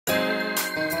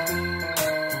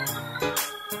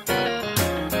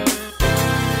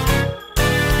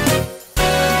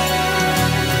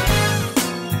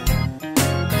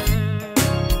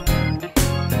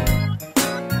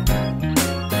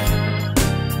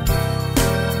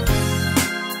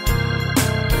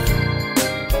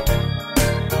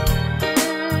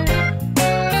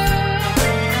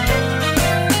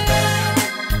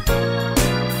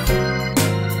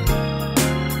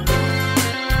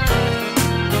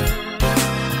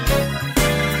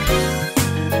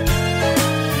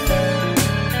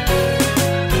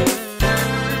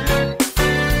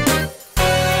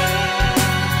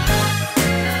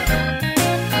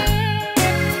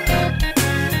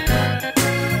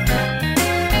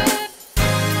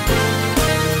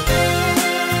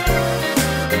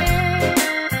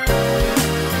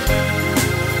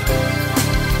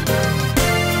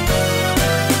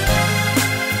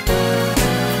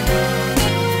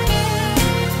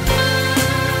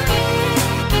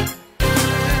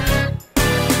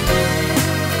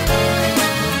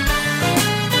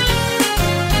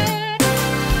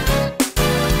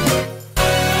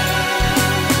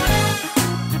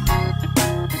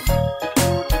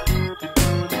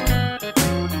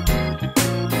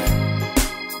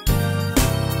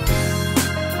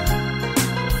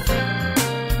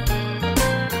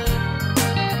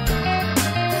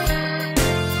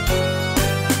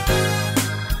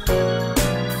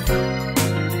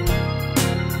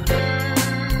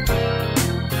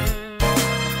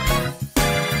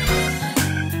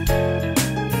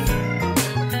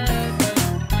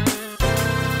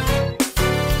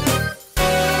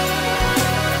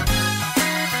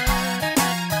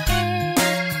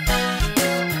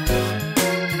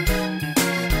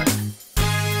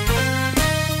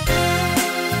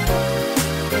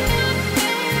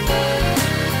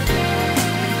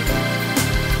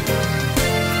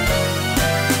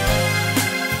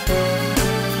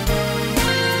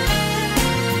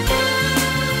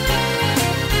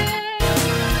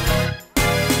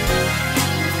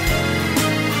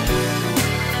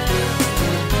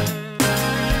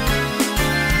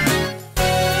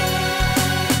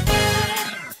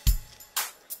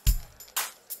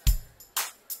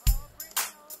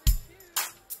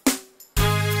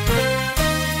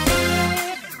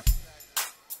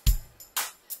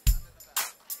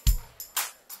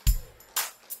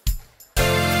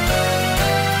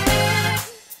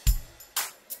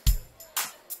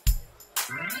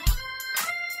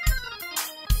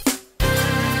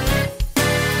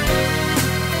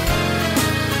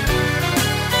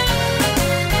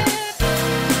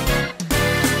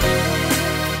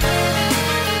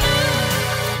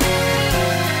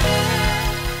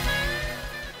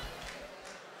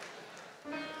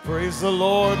the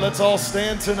Lord. Let's all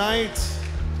stand tonight.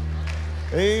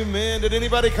 Amen. Did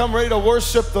anybody come ready to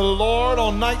worship the Lord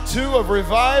on night 2 of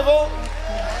revival?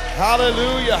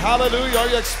 Hallelujah, hallelujah. Are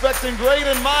you expecting great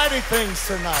and mighty things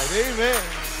tonight? Amen.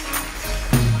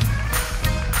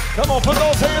 Come on, put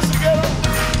those hands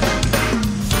together.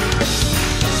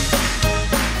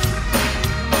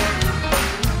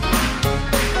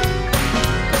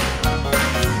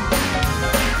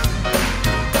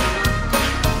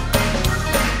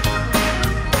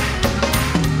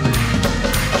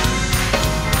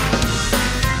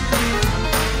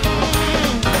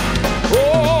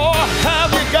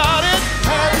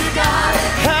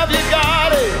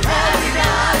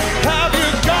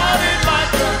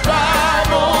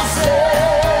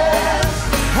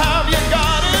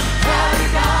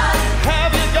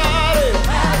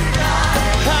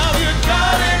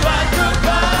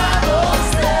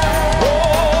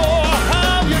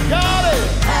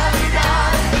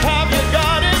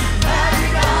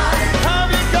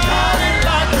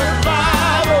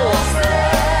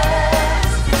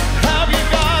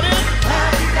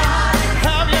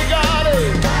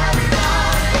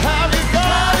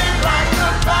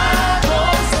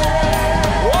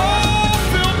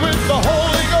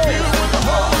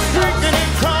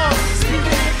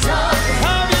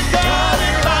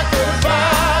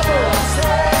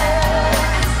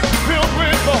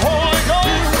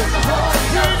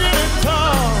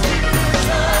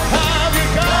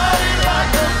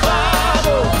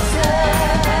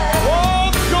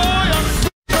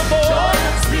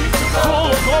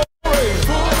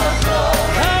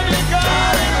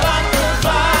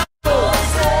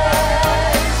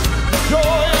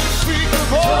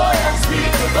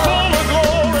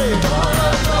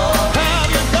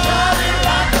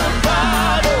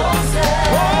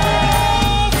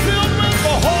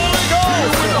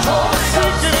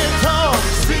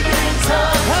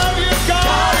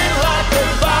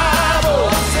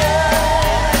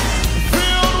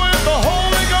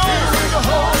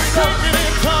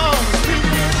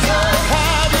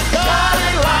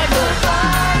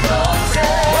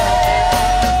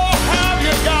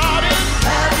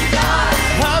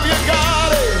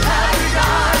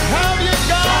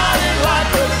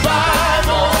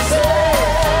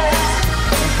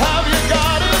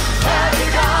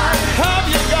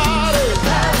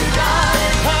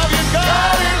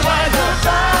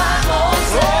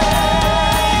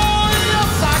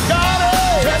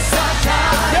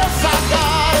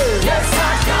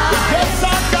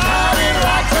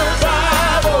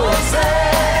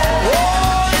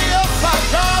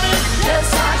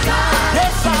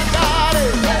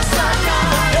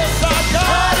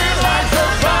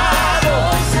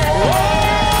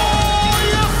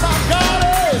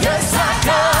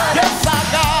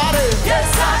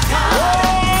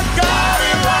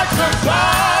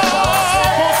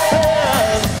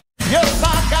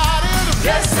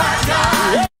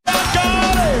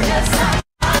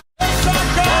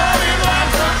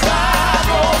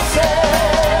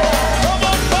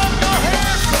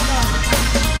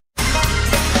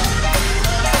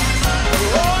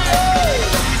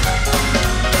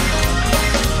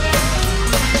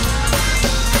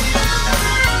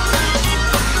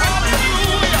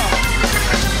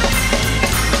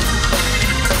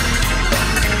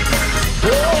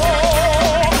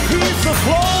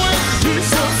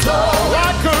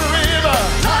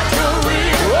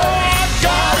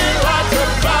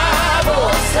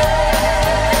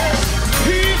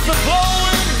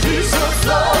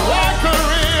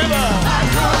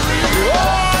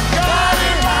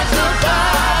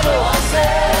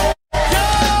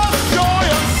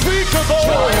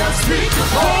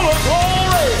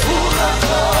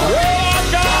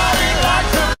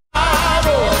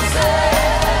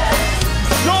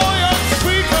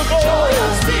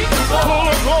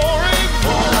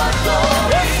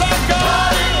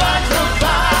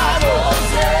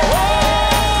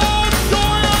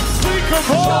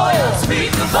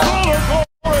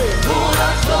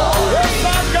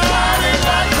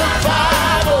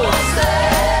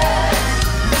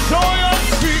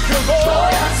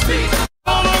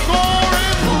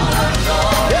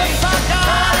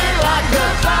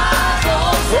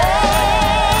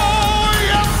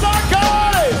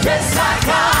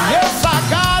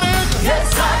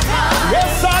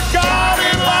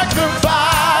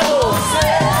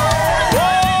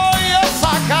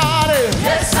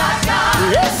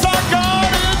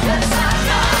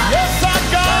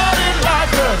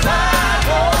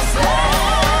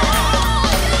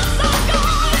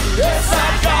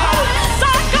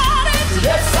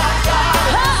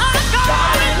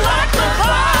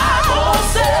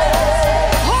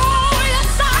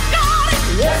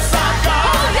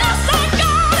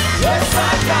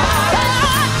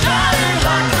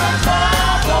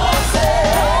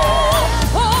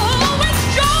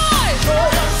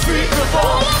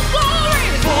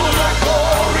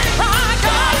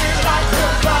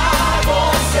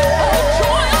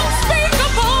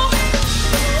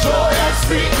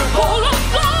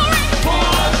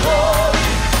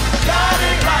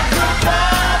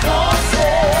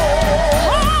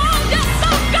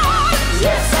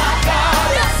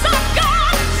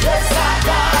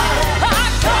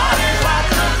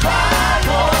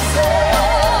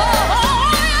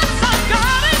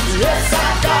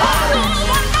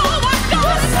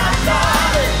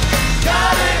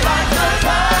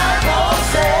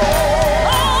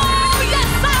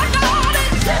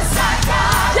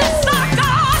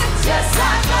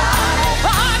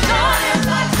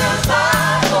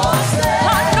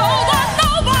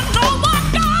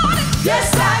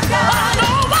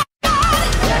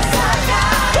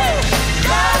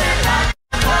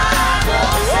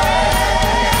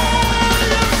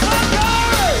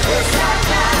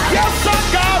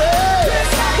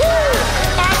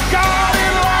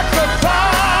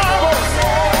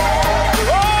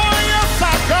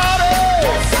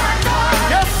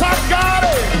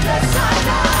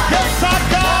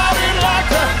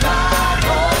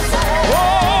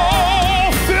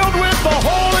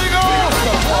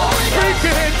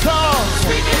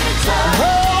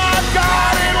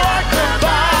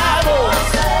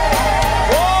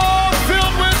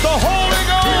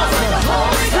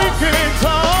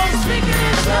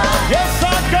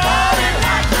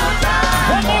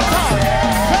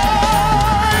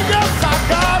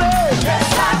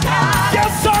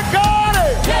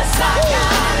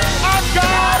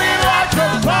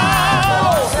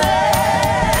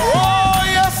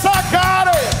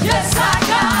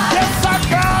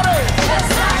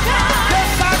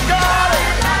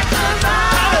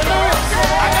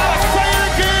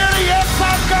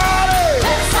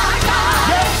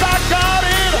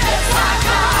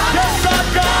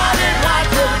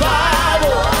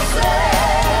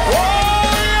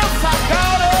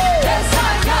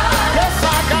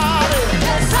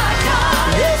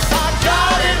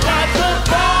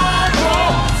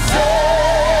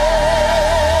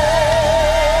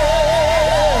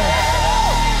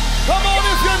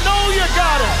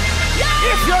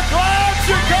 Glad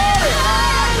you got it.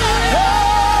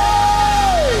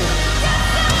 Hey!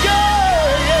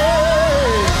 Yeah,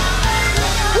 yeah.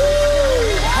 Woo!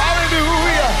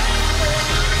 Hallelujah.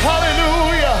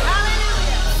 Hallelujah.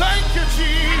 Thank you,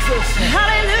 Jesus.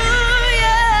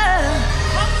 Hallelujah.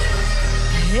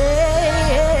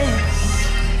 Yes.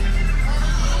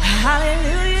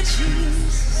 Hallelujah,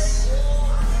 Jesus.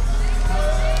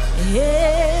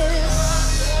 Yes.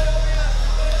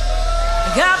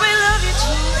 God, we love you,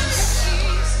 Jesus.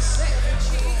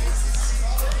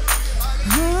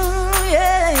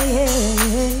 Yes.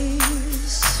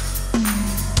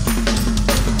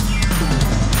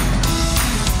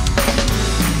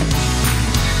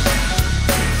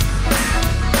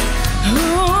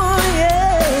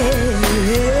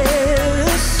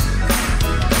 Yes.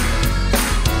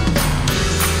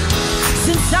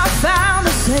 Since I found a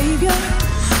Savior,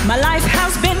 my life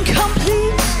has been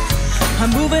complete. I'm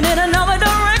moving in another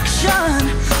direction.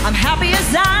 I'm happy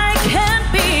as I can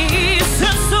be.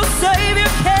 Since the Savior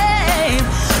came,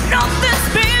 nothing's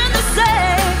been the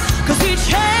same, 'cause He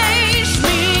changed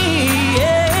me,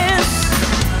 yes.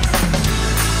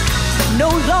 No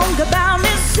longer bound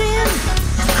in sin,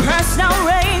 Christ now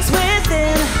reigns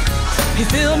within. He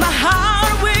filled my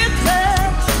heart with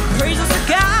love, praises to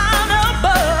God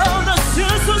above.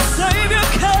 Since the Savior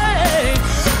came,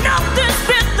 nothing's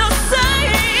been the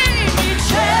same. He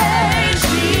changed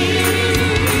me.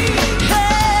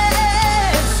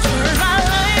 Yes, turned my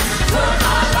life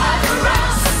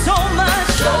around. So much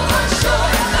joy.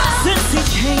 Since He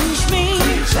changed me.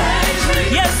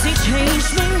 Yes, He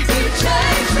changed me.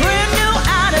 Brand new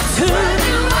attitude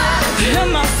in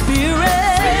my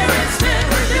spirit.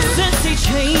 Since He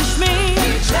changed me.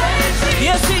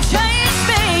 Yes, He changed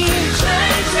me.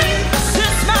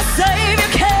 Since my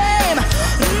Savior came,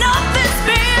 nothing's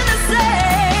been the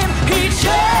same. He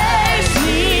changed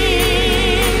me.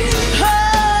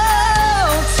 Oh,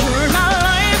 turned my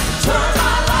life.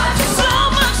 So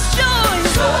much joy.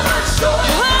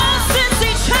 Oh, since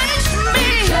He changed me.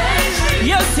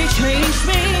 Yes, He changed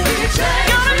me.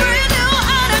 Got a brand new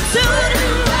attitude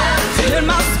in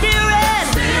my spirit.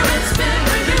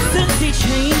 Since He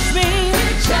changed me.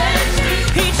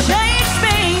 He changed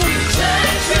me.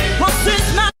 Well, since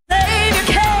my Savior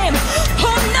came,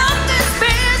 oh, nothing's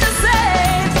been the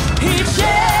same. He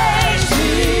changed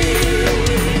me.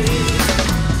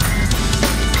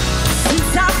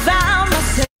 Since I found my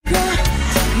Savior,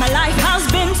 my life has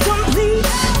been complete.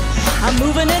 I'm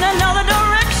moving in another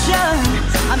direction.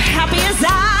 I'm happy as I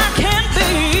can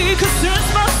be, 'cause since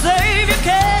my Savior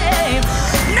came,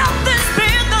 nothing's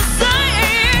been the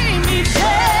same. He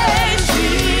changed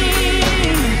me.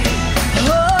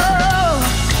 Oh,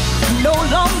 no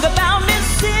longer bound in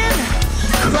sin,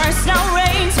 Christ now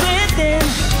reigns within.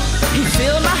 He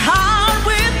filled my heart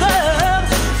with love,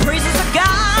 praises to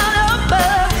God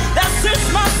above. That's since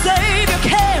my Savior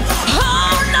came.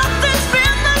 Oh, nothing's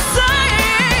been the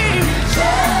same.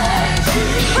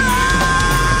 Oh,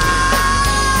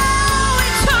 He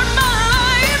turned my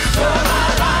life.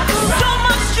 So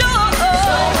much joy.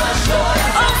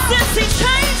 Oh, since He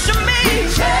changed me.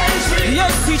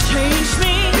 Yes, He changed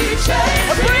me.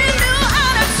 A brand new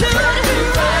attitude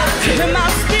in my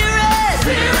spirit.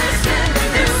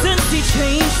 Since He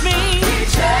changed me.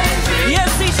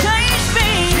 Yes, He changed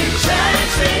me.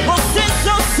 Well, since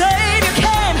your Savior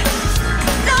came,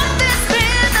 nothing's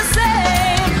been the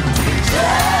same.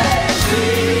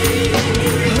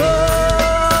 Oh,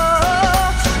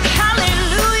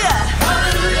 hallelujah.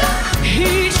 He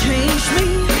changed me.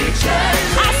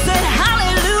 I said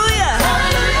hallelujah.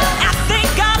 I thank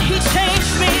God He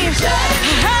changed me.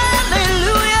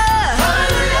 Hallelujah.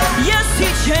 Yes, He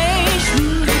changed me.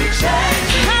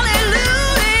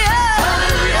 Hallelujah.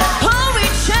 Oh, He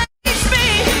changed me.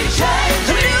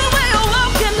 A new way of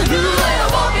walking.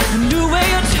 A new way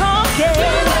of talking.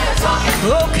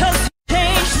 Oh, 'cause He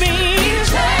changed me.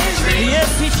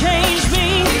 Yes, He changed me.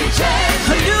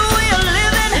 A new way of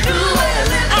living.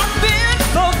 I've been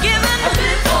forgiven.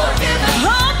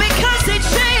 Oh, because He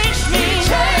changed me.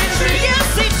 Yes,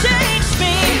 He changed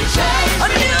me. A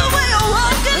new way of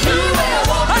walking.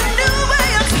 A new way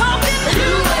of talking.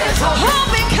 Oh,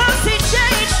 because He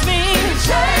changed me.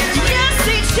 Yes,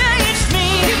 He changed me.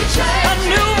 A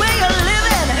new way of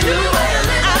living.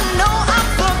 I know I'm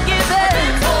forgiven.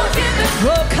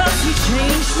 Oh, 'cause He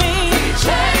changed me.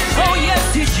 Oh, yes,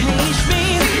 He changed me.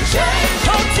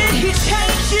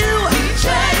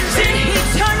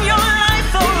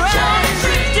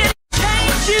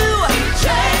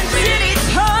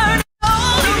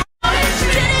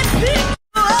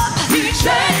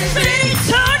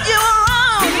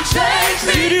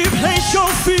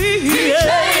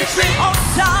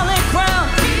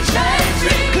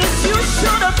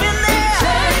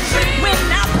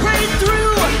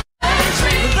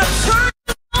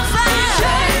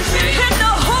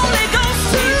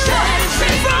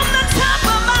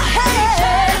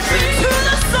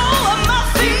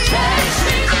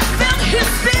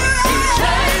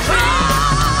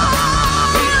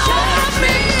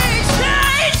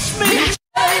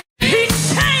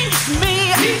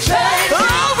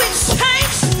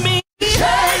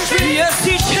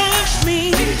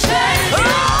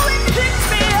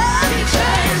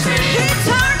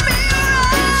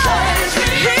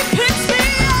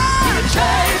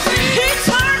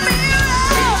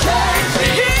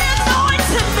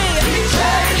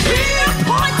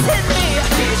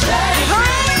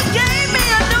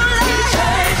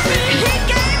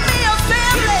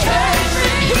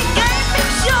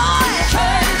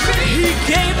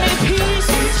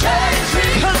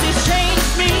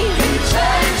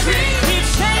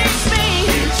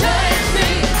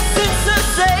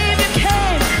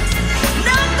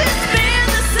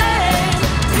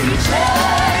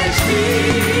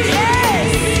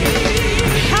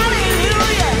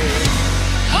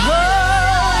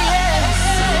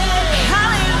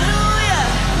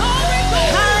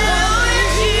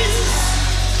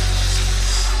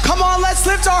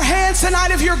 Lift our hands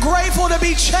tonight if you're grateful to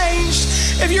be changed.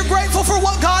 If you're grateful for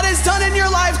what God has done in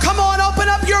your life, come on, open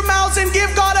up your mouths and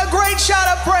give God a great shout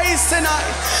of praise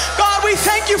tonight. God, we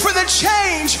thank you for the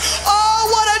change. Oh,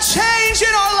 what a change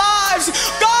in our lives.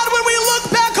 God, when we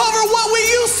look back over what we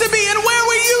used to be and where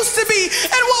we used to be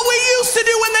and what we used to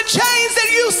do and the chains that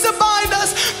used to bind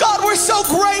us, God, we're so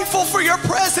grateful for your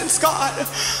presence, God.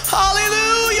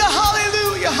 Hallelujah,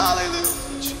 hallelujah, hallelujah.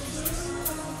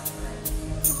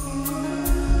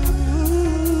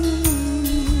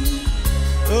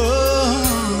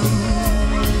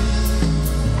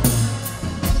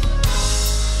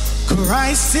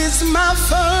 Christ is my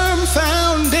firm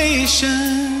foundation.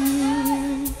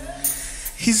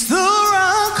 He's the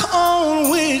rock on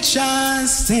which I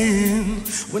stand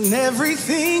when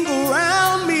everything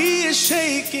around me is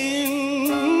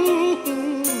shaking.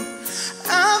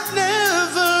 I've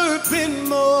never been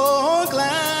more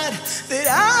glad that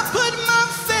I put my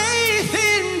faith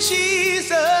in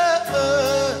Jesus,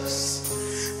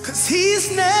 'cause he's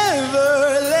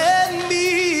never let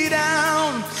me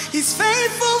down. He's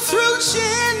faithful through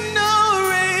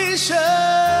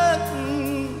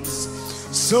generations.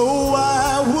 So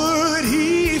why would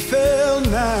he fail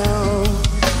now?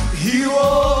 He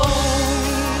won't.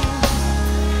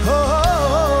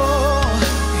 Oh,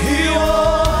 he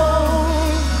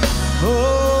won't.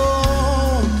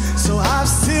 Oh, so I've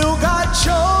still got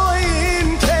joy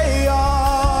in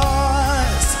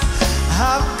chaos.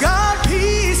 I've got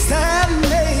peace that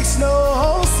makes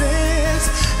no sense.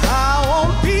 I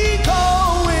won't be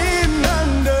going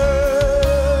under.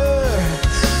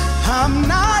 I'm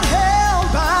not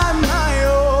held by my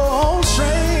own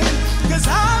strength, 'cause I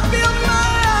built my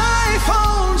life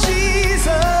on Jesus.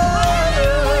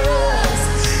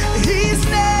 He's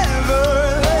never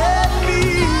let me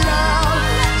down.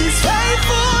 He's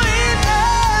faithful in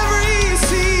every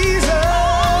season.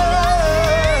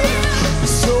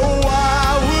 So why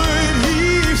would he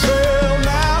fail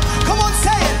now? Come on,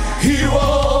 say it. He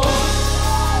won't.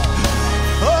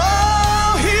 Oh,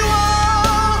 he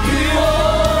won't. He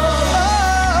won't.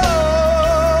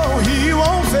 Oh, he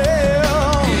won't fail.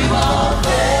 He won't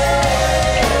fail.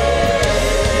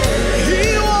 He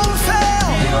won't fail.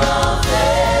 He won't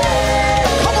fail.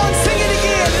 Come on, sing it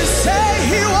again and say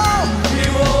he won't. He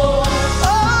won't.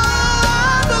 Oh, I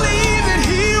believe that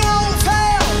he won't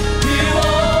fail. He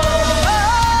won't.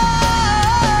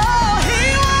 Oh, he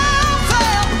won't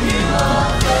fail. He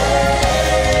won't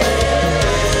fail.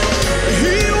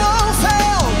 He won't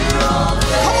fail.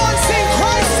 Come on, sing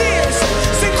Christ is.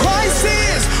 Sing Christ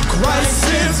is. Christ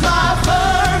is my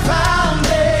firm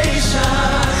foundation.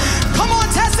 Come on,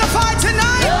 testify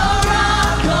tonight. The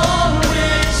rock on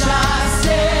which I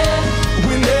stand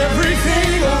when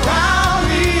everything around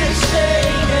me is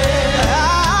shaking.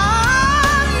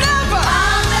 I've never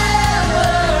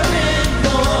been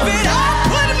more. But I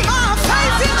put my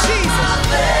faith in Jesus.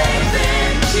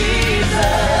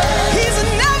 He's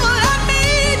never let me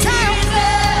down.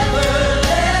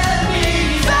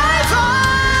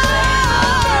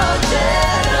 Faithful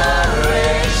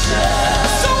generation.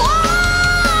 So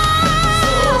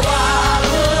why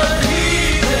would he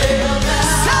fail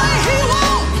now? Say he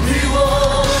won't. He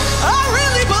won't. I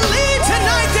really believe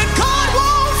tonight that God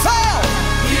won't fail.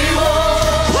 He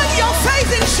won't. Put your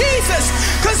faith in Jesus,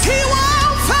 'cause he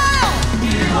won't fail.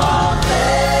 He won't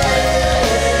fail.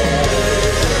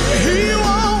 He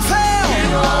won't fail. He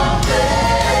won't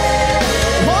fail.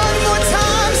 One more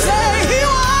time, say he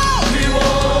won't. He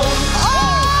won't.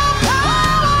 All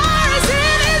power is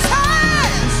in his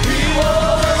hands. He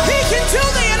won't. He can do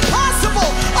the impossible.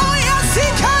 Oh yes, he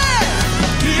can.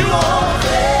 He won't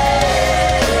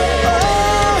fail.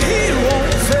 Oh, he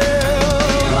won't fail.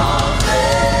 He won't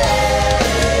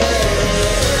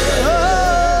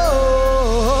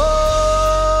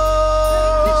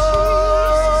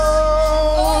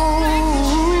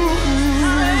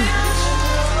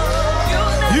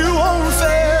You won't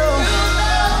fail.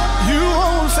 You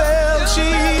won't fail,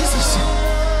 Jesus.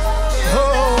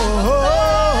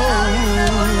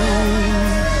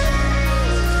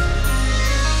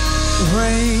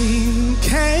 Rain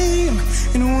came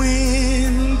and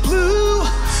wind blew,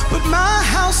 but my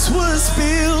house was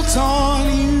built on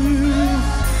you.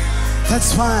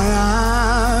 That's why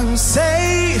I'm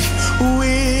safe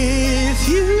with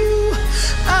you.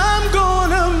 I'm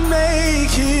gonna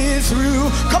make it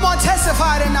through. Come on,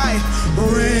 testify tonight.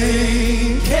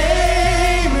 Rain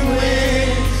came and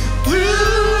wind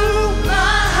blew.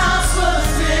 My house was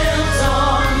built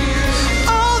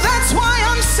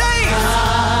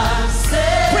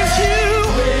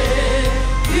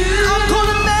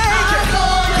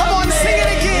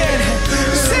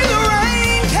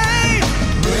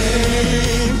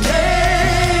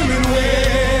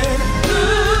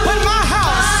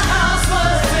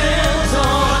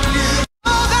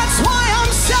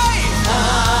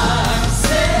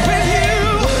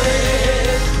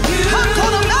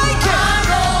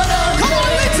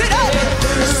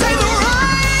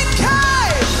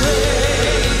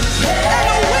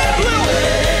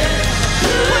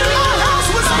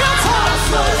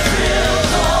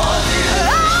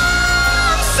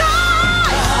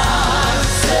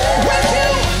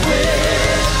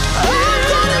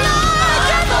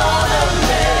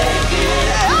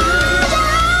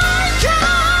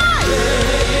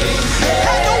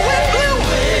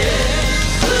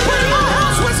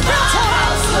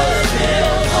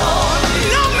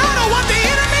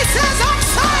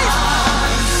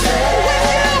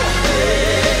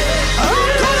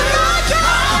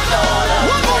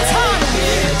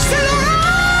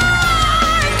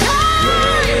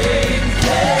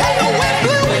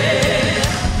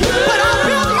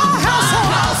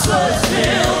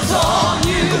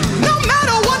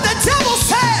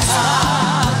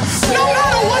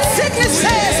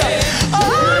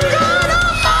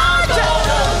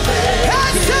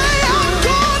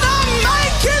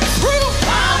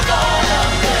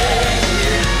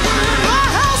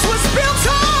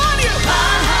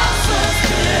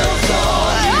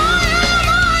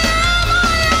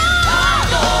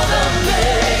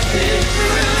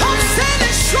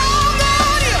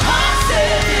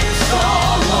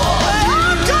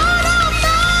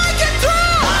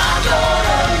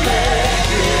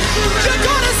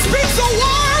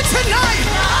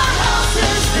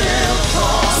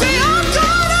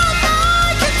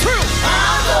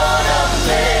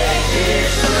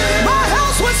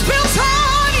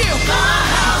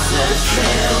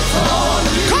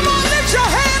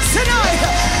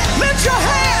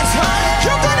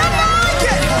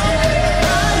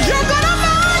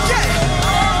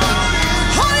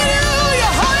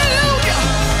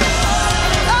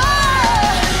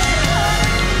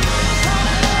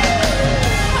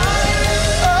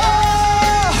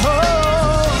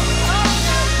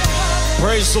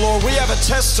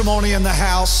testimony in the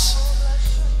house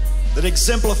that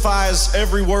exemplifies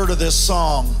every word of this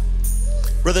song.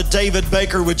 Brother David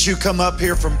Baker, would you come up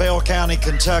here from Bell County,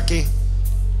 Kentucky?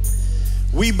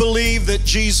 We believe that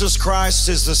Jesus Christ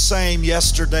is the same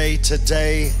yesterday,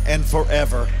 today, and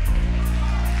forever.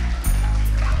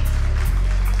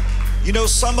 You know,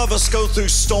 some of us go through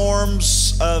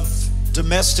storms of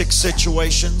domestic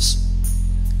situations,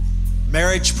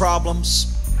 marriage problems.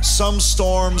 Some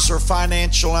storms are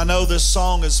financial. I know this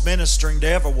song is ministering to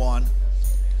everyone.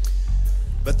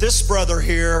 But this brother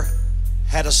here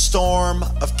had a storm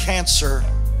of cancer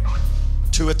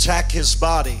to attack his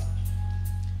body.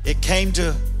 It came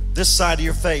to this side of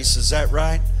your face, is that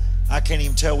right? I can't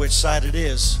even tell which side it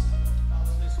is.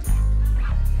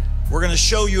 We're going to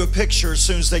show you a picture as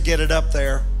soon as they get it up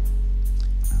there.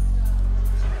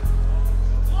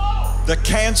 The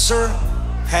cancer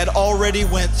had already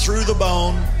went through the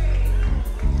bone.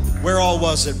 Where all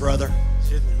was it, brother?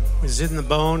 It was in the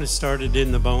bone. It started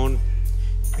in the bone,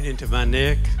 went into my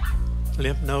neck,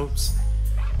 lymph nodes,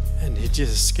 and it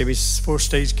just gave me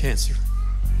 4-stage cancer.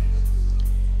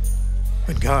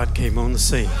 But God came on the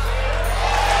scene.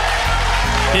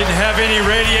 Didn't have any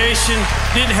radiation,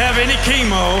 didn't have any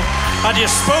chemo. I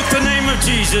just spoke the name of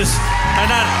Jesus,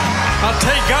 and I'll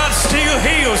take God still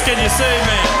heals. Can you say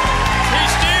amen? He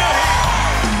still heals.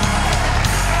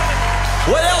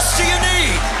 What else do you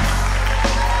need?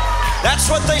 That's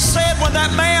what they said when that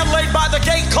man laid by the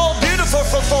gate called Beautiful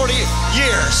for 40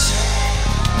 years.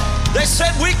 They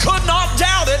said we could not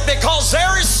doubt it because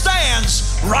there it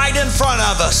stands right in front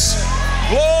of us.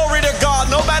 Glory to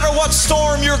God. No matter what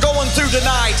storm you're going through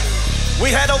tonight. We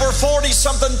had over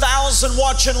 40-something thousand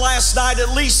watching last night.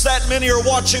 At least that many are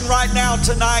watching right now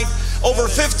tonight. Over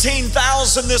 15,000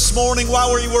 this morning while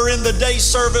we were in the day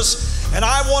service. And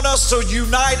I want us to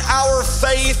unite our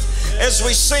faith as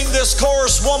we sing this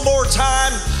chorus one more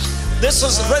time.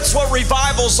 That's what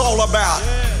revival's all about.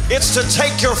 It's to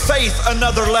take your faith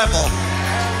another level.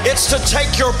 It's to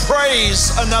take your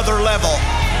praise another level.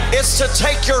 It's to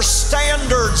take your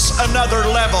standards another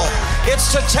level.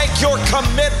 It's to take your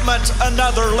commitment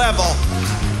another level.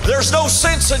 There's no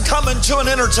sense in coming to an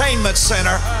entertainment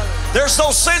center. There's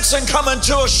no sense in coming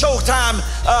to a Showtime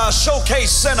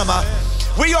showcase cinema.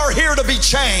 We are here to be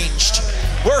changed.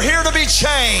 We're here to be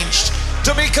changed,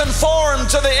 to be conformed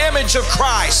to the image of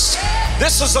Christ.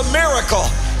 This is a miracle.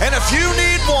 And if you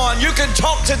need one, you can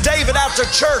talk to David after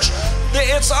church.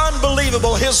 It's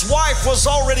unbelievable. His wife was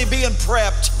already being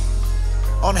prepped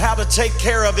on how to take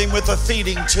care of him with a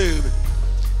feeding tube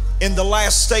in the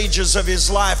last stages of his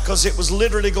life, because it was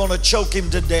literally going to choke him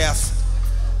to death.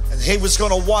 And he was going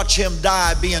to watch him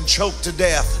die being choked to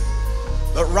death.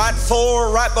 But right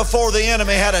before the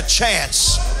enemy had a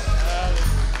chance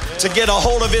to get a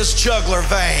hold of his jugular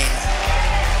vein,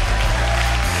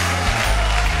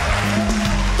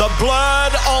 the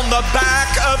blood on the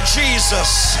back of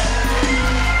Jesus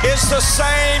is the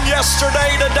same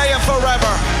yesterday, today, and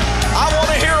forever. I want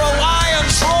to hear a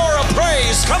lion's roar of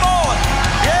praise. Come on.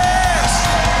 Yes.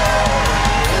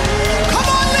 Come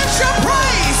on, lift your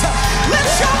praise.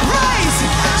 Lift your praise.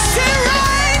 Say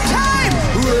rain time.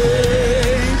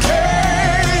 Rain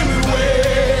came and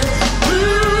went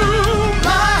through.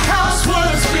 My house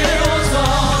was built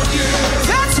on you.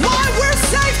 That's why we're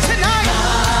safe tonight.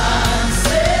 I'm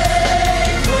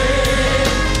safe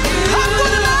with you. I'm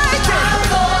gonna make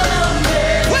it.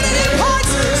 When it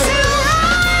parts, say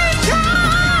rain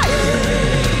time.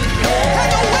 And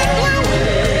the wind blew.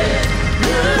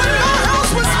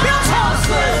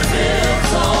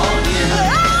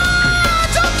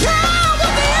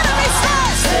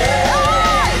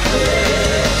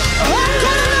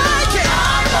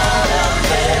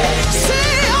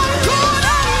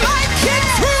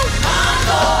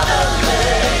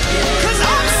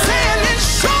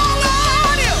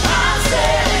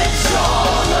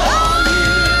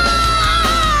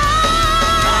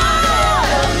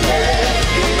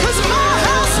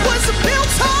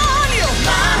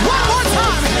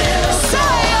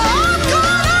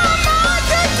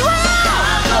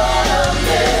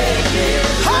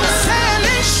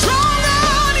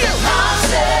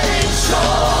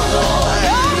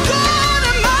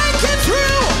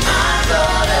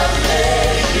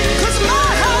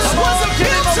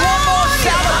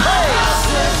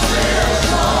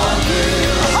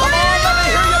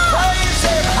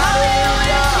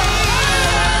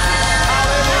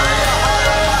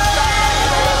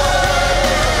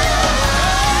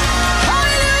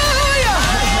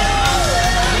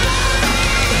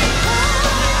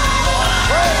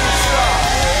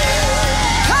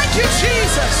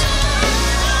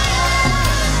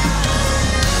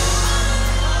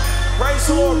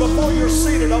 before you're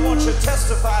seated, I want you to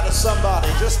testify to somebody.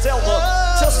 Just tell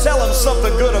them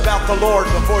something good about the Lord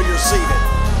before you're seated.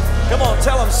 Come on,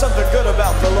 tell them something good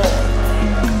about the Lord.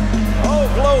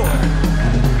 Oh, glory.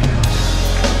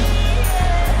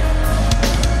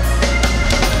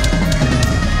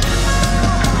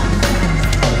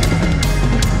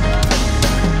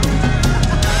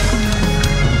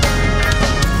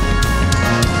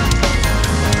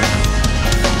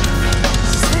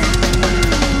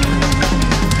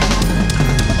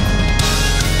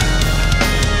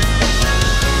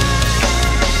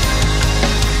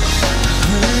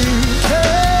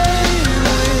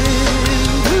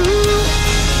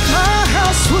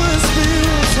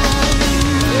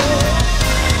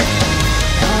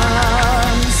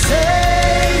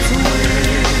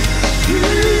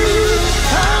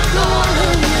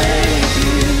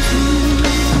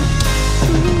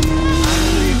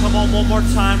 One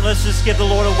more time, let's just give the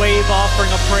Lord a wave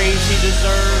offering of praise He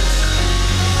deserves.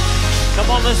 Come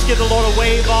on, let's give the Lord a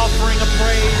wave offering of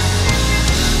praise.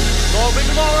 Lord, we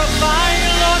glorify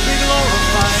you, Lord, we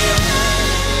glorify you.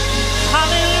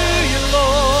 Hallelujah,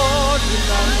 Lord, we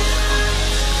love you.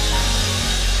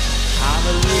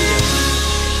 Hallelujah.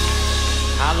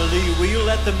 Hallelujah. Will you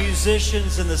let the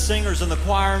musicians and the singers and the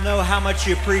choir know how much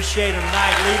you appreciate them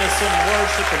tonight? Lead us in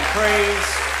worship and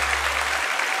praise.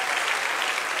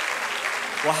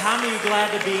 Well, how many are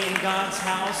glad to be in God's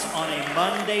house on a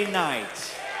Monday night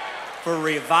for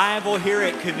revival here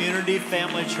at Community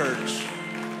Family Church?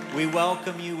 We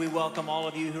welcome you. We welcome all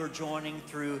of you who are joining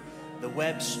through the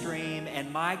web stream.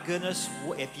 And my goodness,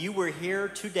 if you were here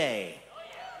today,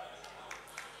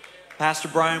 Pastor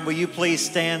Brian, will you please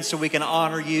stand so we can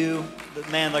honor you, the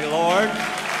man of the Lord?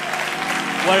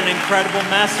 What an incredible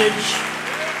message.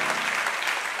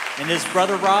 And is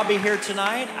Brother Robbie here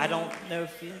tonight? I don't know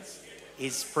if he is.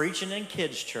 He's preaching in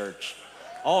kids' church.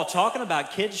 Oh, talking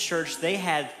about kids' church, they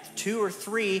had 2 or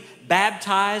 3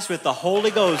 baptized with the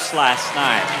Holy Ghost last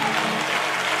night.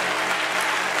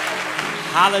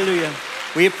 Hallelujah.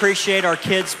 We appreciate our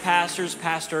kids' pastors,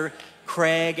 Pastor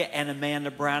Craig and Amanda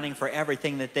Browning, for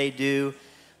everything that they do.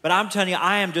 But I'm telling you,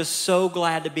 I am just so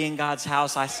glad to be in God's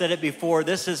house. I said it before,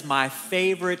 this is my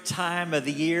favorite time of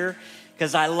the year,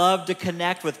 because I love to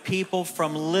connect with people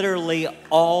from literally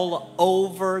all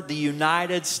over the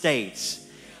United States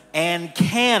and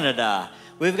Canada.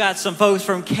 We've got some folks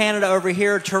from Canada over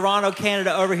here, Toronto,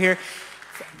 Canada over here.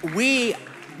 We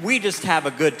just have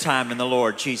a good time in the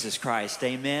Lord Jesus Christ,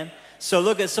 amen? So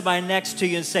look at somebody next to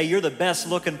you and say, you're the best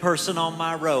looking person on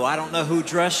my row. I don't know who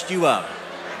dressed you up.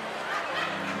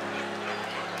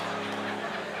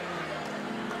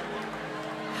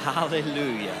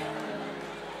 Hallelujah.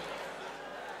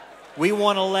 We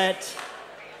want to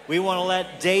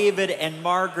let David and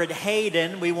Margaret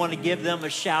Hayden, we want to give them a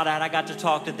shout out. I got to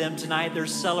talk to them tonight. They're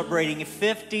celebrating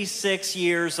 56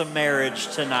 years of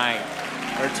marriage tonight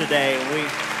or today.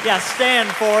 Stand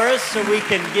for us so we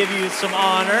can give you some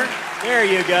honor. There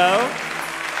you go.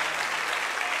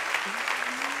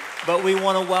 But we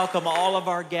want to welcome all of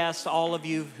our guests, all of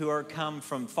you who are come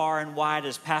from far and wide.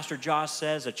 As Pastor Josh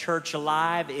says, a church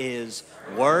alive is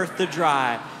worth the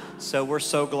drive. So we're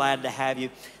so glad to have you.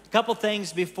 A couple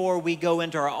things before we go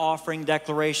into our offering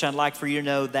declaration. I'd like for you to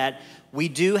know that we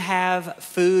do have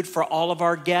food for all of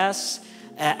our guests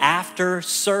after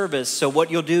service. So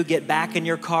what you'll do, get back in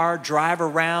your car, drive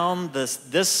around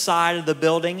this side of the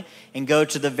building and go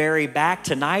to the very back.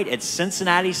 Tonight it's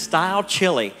Cincinnati style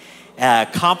chili.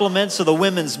 Compliments of the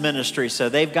women's ministry. So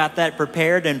they've got that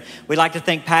prepared. And we'd like to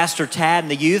thank Pastor Tad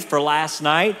and the youth for last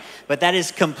night. But that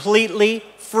is completely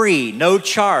free, no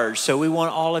charge. So we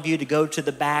want all of you to go to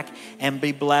the back and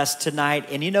be blessed tonight.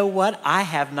 And you know what? I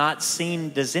have not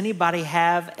seen, does anybody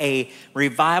have a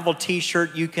revival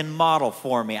t-shirt you can model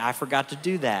for me? I forgot to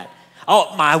do that.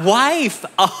 Oh, my wife.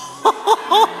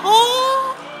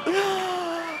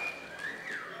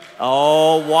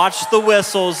 Oh, watch the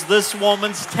whistles. This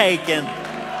woman's taken.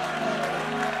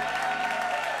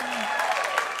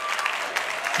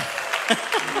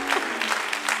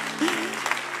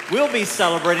 We'll be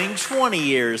celebrating 20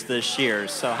 years this year,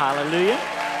 so hallelujah.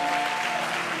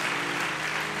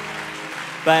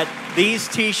 But these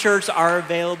t-shirts are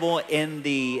available in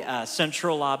the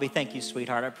central lobby. Thank you,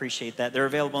 sweetheart. I appreciate that. They're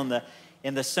available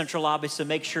in the central lobby, so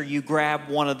make sure you grab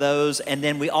one of those. And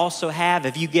then we also have,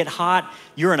 if you get hot,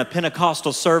 you're in a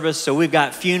Pentecostal service, so we've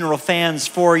got funeral fans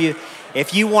for you.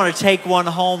 If you want to take one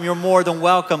home, you're more than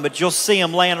welcome, but you'll see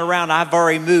them laying around. I've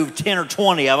already moved 10 or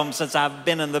 20 of them since I've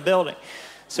been in the building.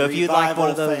 So if you'd like one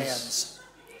of those. Fans.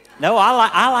 No,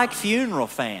 I like funeral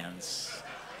fans.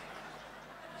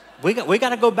 We got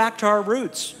to go back to our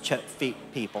roots,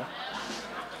 people.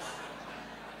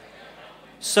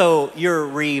 So your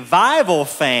revival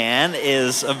fan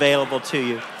is available to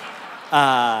you.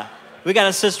 We got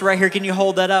a sister right here. Can you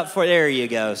hold that up for? There you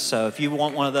go. So if you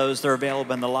want one of those, they're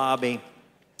available in the lobby.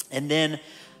 And then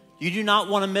you do not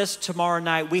want to miss tomorrow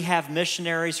night. We have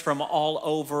missionaries from all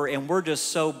over, and we're just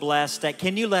so blessed.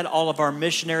 Can you let all of our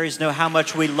missionaries know how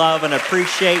much we love and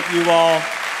appreciate you all?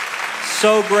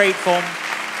 So grateful.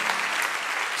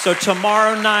 So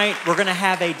tomorrow night, we're going to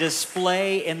have a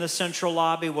display in the central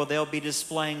lobby where they'll be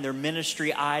displaying their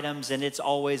ministry items, and it's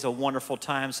always a wonderful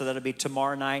time. So that'll be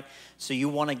tomorrow night. So you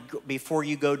want to, before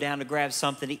you go down to grab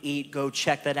something to eat, go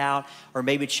check that out, or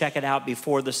maybe check it out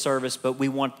before the service. But we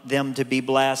want them to be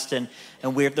blessed, and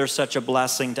they're such a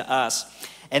blessing to us.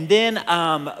 And then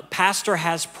Pastor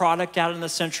has product out in the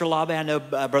central lobby. I know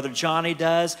Brother Johnny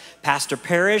does. Pastor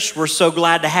Parrish, we're so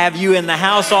glad to have you in the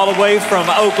house all the way from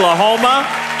Oklahoma.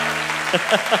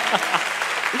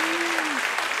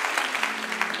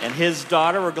 And his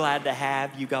daughter, we're glad to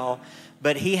have you all.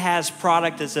 But he has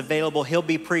product that's available. He'll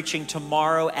be preaching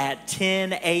tomorrow at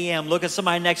 10 a.m. Look at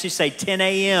somebody next to you, say 10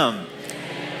 a.m.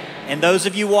 And those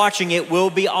of you watching, it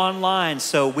will be online.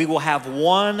 So we will have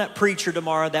one preacher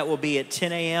tomorrow that will be at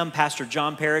 10 a.m., Pastor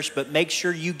John Parrish. But make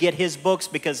sure you get his books,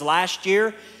 because last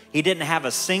year he didn't have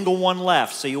a single one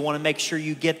left. So you want to make sure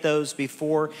you get those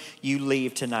before you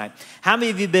leave tonight. How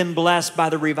many of you have been blessed by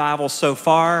the revival so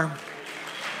far?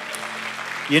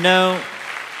 You know,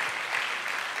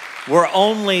 we're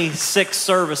only 6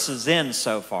 services in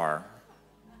so far.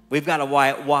 We've got a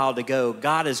while to go.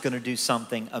 God is going to do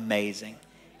something amazing.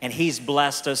 And he's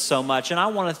blessed us so much. And I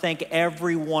want to thank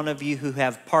every one of you who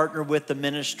have partnered with the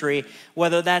ministry,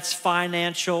 whether that's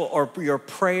financial or your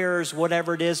prayers,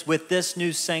 whatever it is, with this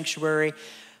new sanctuary.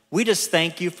 We just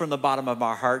thank you from the bottom of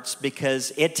our hearts,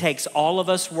 because it takes all of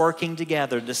us working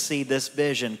together to see this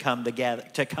vision come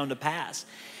to pass.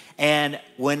 And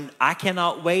when I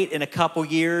cannot wait in a couple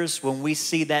years when we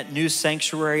see that new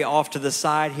sanctuary off to the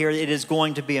side here, it is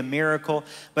going to be a miracle.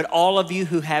 But all of you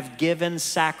who have given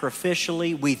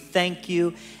sacrificially, we thank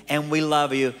you and we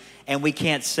love you. And we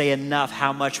can't say enough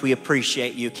how much we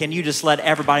appreciate you. Can you just let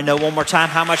everybody know one more time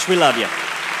how much we love you?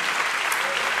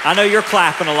 I know you're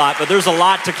clapping a lot, but there's a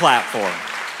lot to clap for.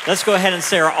 Let's go ahead and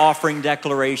say our offering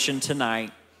declaration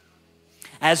tonight.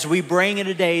 As we bring in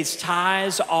today's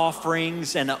tithes,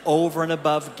 offerings, and over and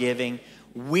above giving,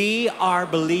 we are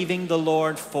believing the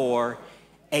Lord for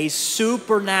a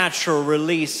supernatural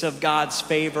release of God's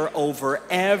favor over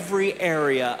every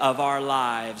area of our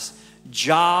lives.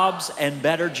 Jobs and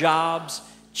better jobs,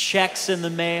 checks in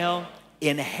the mail,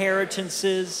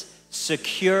 inheritances,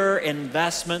 secure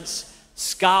investments,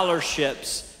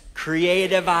 scholarships,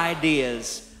 creative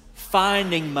ideas,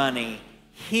 finding money,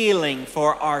 healing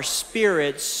for our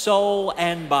spirit, soul,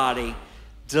 and body,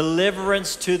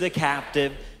 deliverance to the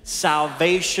captive,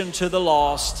 salvation to the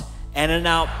lost, and an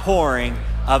outpouring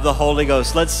of the Holy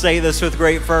Ghost. Let's say this with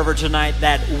great fervor tonight,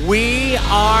 that we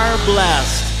are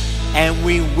blessed and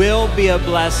we will be a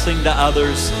blessing to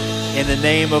others in the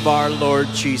name of our Lord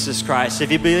Jesus Christ.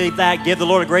 If you believe that, give the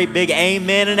Lord a great big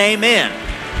amen and amen.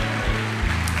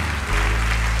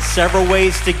 Several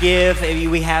ways to give.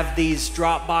 We have these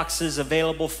drop boxes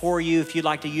available for you. If you'd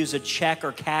like to use a check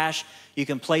or cash, you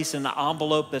can place in the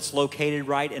envelope that's located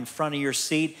right in front of your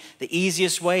seat. The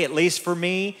easiest way, at least for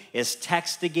me, is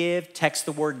text to give. Text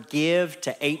the word give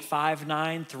to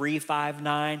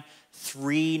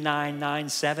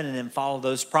 859-359-3997 and then follow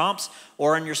those prompts.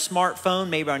 Or on your smartphone,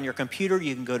 maybe on your computer,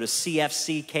 you can go to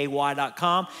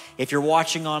cfcky.com. If you're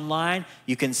watching online,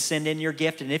 you can send in your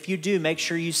gift. And if you do, make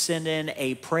sure you send in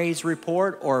a praise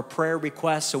report or a prayer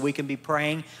request so we can be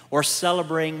praying or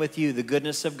celebrating with you the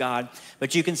goodness of God.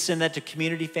 But you can send that to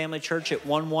Community Family Church at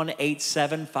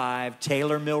 11875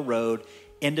 Taylor Mill Road,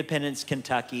 Independence,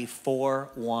 Kentucky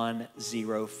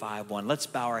 41051. Let's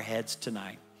bow our heads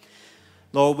tonight.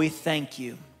 Lord, we thank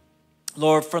you.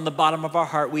 Lord, from the bottom of our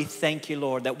heart, we thank you,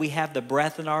 Lord, that we have the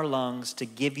breath in our lungs to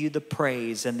give you the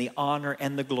praise and the honor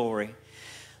and the glory.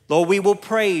 Lord, we will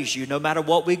praise you no matter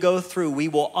what we go through. We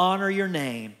will honor your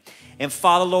name. And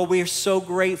Father, Lord, we are so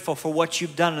grateful for what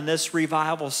you've done in this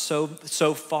revival so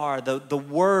far. The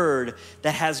word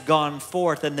that has gone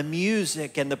forth and the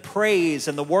music and the praise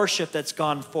and the worship that's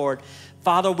gone forth.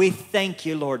 Father, we thank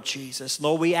you, Lord Jesus.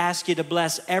 Lord, we ask you to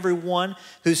bless everyone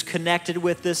who's connected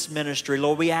with this ministry.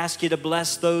 Lord, we ask you to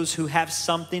bless those who have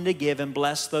something to give and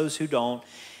bless those who don't.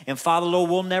 And Father,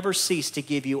 Lord, we'll never cease to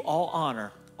give you all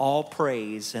honor, all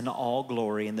praise, and all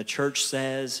glory. And the church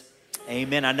says,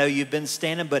 amen. I know you've been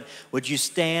standing, but would you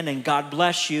stand, and God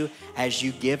bless you as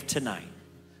you give tonight.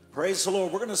 Praise the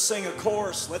Lord. We're going to sing a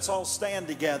chorus. Let's all stand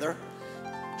together.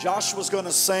 Joshua's going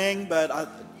to sing, but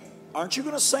Aren't you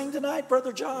going to sing tonight,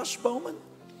 Brother Josh Bowman?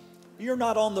 You're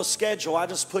not on the schedule. I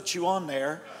just put you on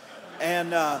there.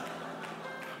 And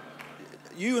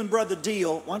you and Brother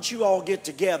Deal, why don't you all get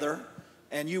together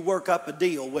and you work up a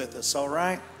deal with us, all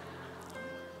right?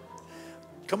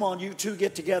 Come on, you two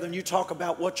get together and you talk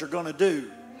about what you're going to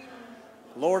do.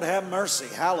 Lord have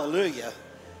mercy. Hallelujah.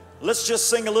 Let's just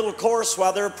sing a little chorus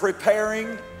while they're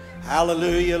preparing.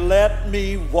 Hallelujah. Let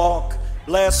me walk,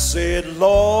 blessed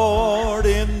Lord,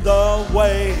 in the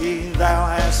way thou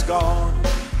hast gone.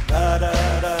 Da, da,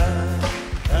 da,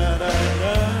 da, da, da,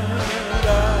 da,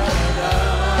 da.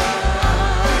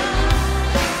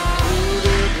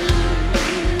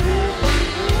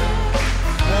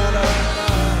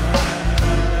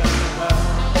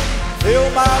 Fill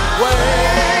my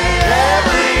way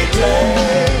every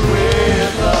day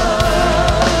with love.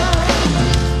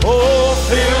 Oh,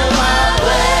 fill my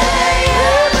way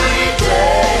every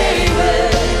day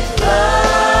with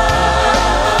love.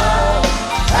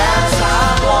 As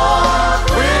I walk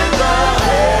with the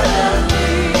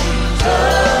heavenly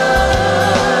touch,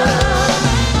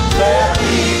 let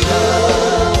me go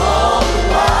all the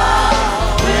while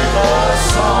with a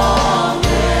song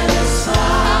and a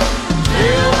sigh.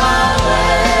 Fill my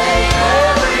way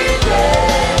every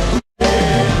day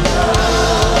with love.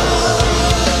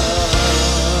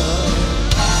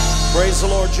 Praise the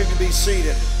Lord. You can be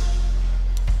seated.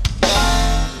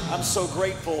 I'm so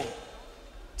grateful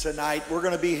tonight. We're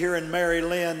going to be hearing Mary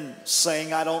Lynn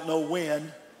sing, I don't know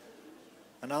when.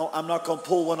 And I'm not going to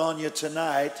pull one on you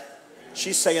tonight.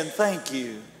 She's saying thank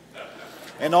you.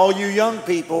 And all you young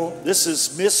people, this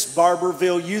is Miss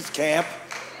Barberville Youth Camp.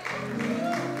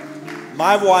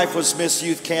 My wife was Miss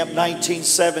Youth Camp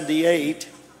 1978.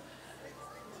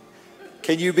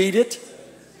 Can you beat it?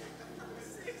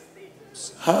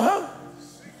 Huh?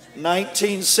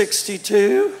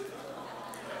 1962?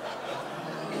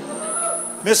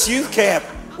 Miss Youth Camp.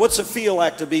 What's it feel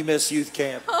like to be Miss Youth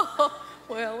Camp? Oh,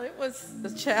 well, it was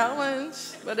a challenge,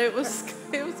 but it was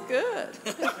good.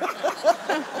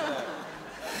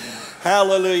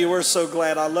 Hallelujah. We're so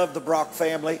glad. I love the Brock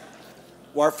family.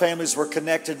 Our families were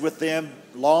connected with them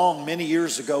many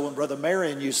years ago when Brother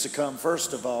Marion used to come,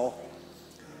 first of all.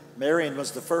 Marion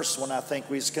was the first one I think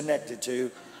we was connected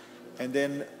to. And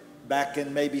then back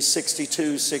in maybe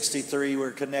 62, 63, we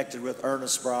were connected with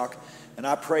Ernest Brock. And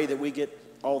I pray that we get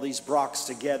all these Brocks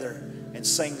together and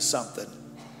sing something.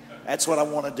 That's what I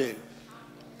want to do.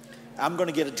 I'm going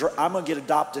to get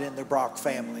adopted in the Brock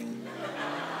family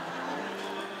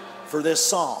for this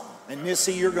song. And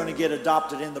Missy, you're going to get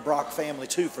adopted in the Brock family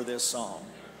too for this song.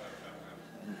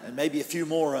 And maybe a few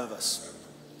more of us.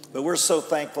 But we're so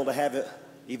thankful to have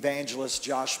evangelist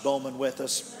Josh Bowman with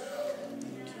us.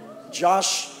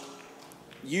 Josh,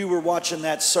 you were watching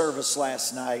that service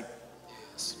last night.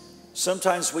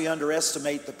 Sometimes we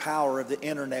underestimate the power of the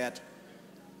internet.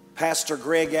 Pastor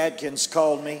Greg Adkins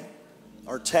called me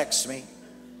or texted me.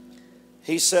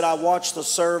 He said, I watched the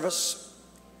service,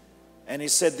 and he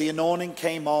said, the anointing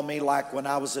came on me like when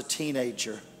I was a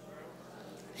teenager.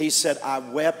 He said, I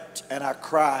wept and I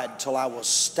cried till I was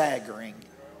staggering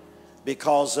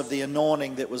because of the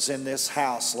anointing that was in this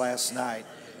house last night.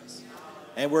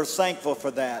 And we're thankful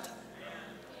for that.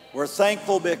 We're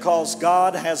thankful because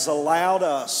God has allowed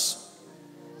us.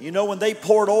 You know, when they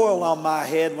poured oil on my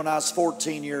head when I was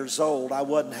 14 years old, I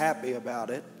wasn't happy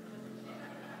about it.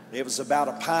 It was about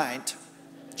a pint.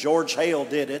 George Hale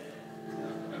did it.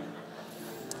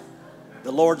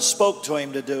 The Lord spoke to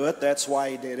him to do it. That's why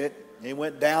he did it. He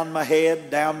went down my head,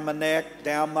 down my neck,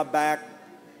 down my back,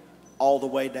 all the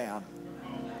way down.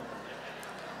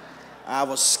 I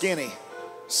was skinny,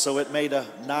 so it made a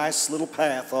nice little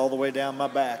path all the way down my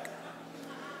back.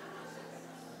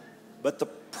 But the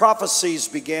prophecies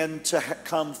began to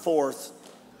come forth.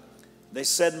 They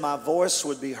said my voice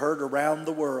would be heard around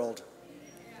the world.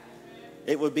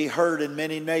 It would be heard in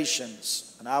many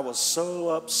nations. And I was so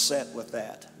upset with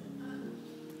that.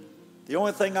 The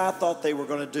only thing I thought they were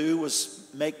going to do was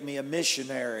make me a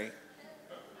missionary.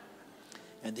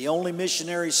 And the only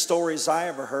missionary stories I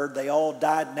ever heard, they all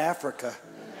died in Africa.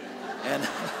 And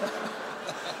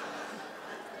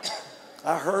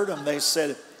I heard them. They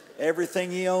said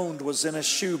everything he owned was in a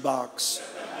shoebox.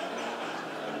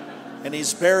 And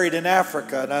he's buried in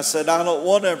Africa. And I said, I don't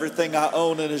want everything I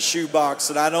own in a shoebox,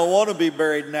 and I don't want to be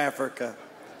buried in Africa.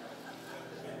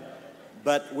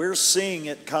 But we're seeing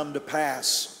it come to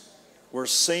pass. We're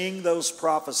seeing those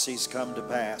prophecies come to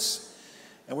pass.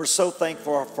 And we're so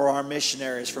thankful for our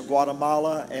missionaries from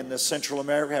Guatemala and the Central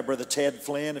America. We have Brother Ted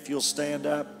Flynn, if you'll stand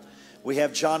up. We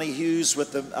have Johnny Hughes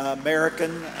with the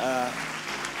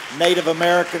Native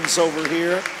Americans over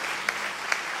here.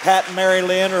 Pat and Mary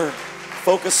Lynn are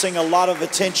focusing a lot of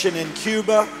attention in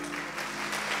Cuba.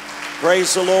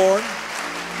 Praise the Lord.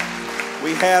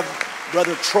 We have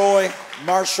Brother Troy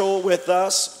Marshall with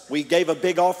us. We gave a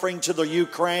big offering to the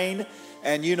Ukraine.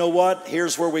 And you know what?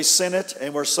 Here's where we sent it,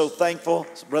 and we're so thankful.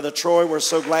 Brother Troy, we're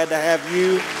so glad to have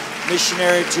you,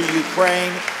 missionary to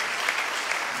Ukraine.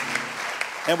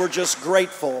 And we're just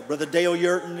grateful. Brother Dale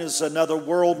Yurton is another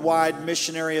worldwide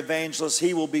missionary evangelist.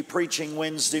 He will be preaching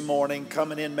Wednesday morning,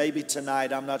 coming in maybe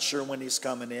tonight. I'm not sure when he's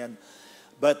coming in.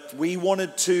 But we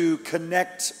wanted to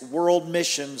connect world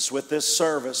missions with this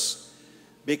service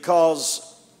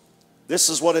because this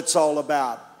is what it's all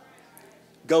about.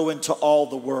 Go into all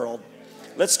the world.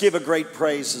 Let's give a great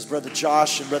praise as Brother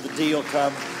Josh and Brother Dale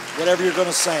come. Whatever you're going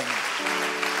to sing.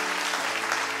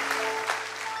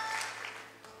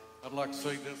 I'd like to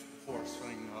say this before I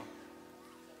sing.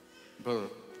 Brother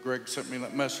Greg sent me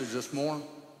that message this morning.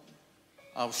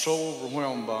 I was so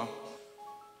overwhelmed by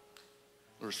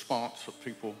the response of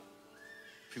people's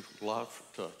lives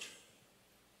were touched.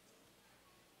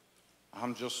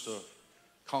 I'm just a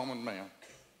common man.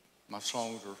 My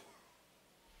songs are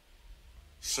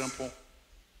simple.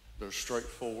 They're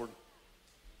straightforward.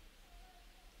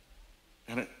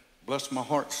 And it blessed my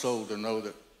heart so to know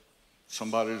that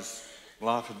somebody's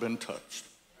life had been touched.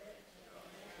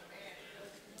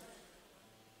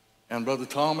 And Brother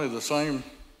Tommy, the same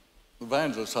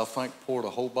evangelist, I think, poured a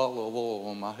whole bottle of oil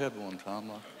on my head one time.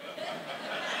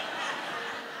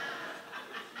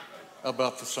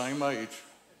 About the same age.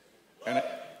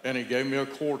 And he gave me a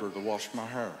quarter to wash my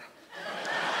hair.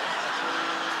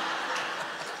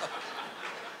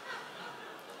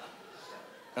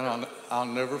 And I'll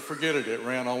never forget it. It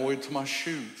ran all the way to my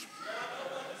shoes.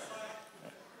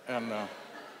 And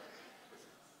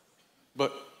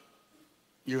but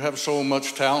you have so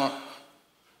much talent,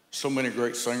 so many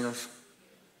great singers.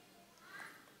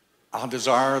 I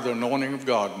desire the anointing of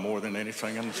God more than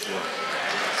anything in this world.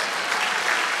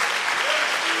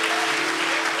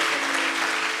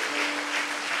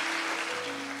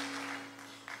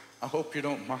 I hope you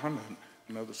don't mind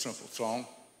another simple song.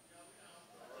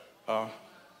 I've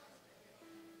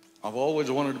always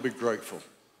wanted to be grateful.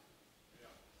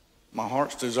 My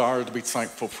heart's desire is to be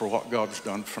thankful for what God's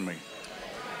done for me.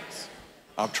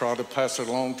 I've tried to pass it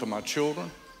along to my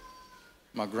children,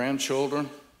 my grandchildren,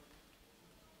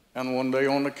 and one day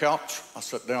on the couch, I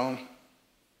sat down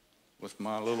with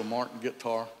my little Martin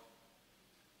guitar,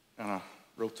 and I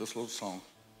wrote this little song.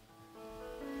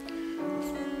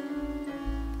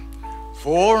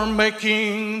 For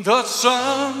making the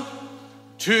sun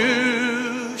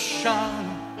to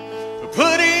shine, for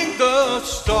putting the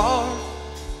stars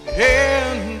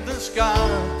in the sky,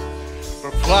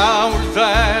 for flowers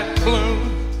that bloom,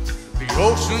 the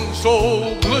ocean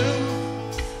so blue.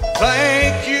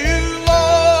 Thank you,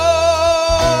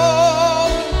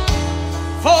 Lord,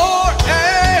 for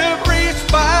every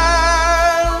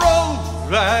sparrow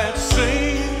that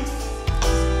sings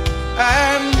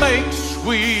and makes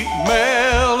sweet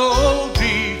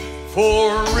melody,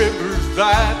 for rivers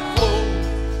that flow,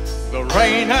 the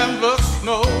rain and the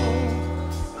snow.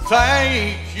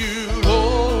 Thank you,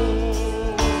 Lord.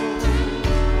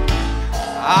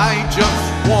 I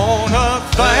just want to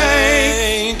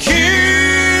thank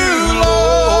you,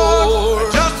 Lord. I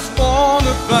just want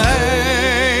to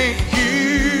thank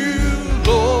you,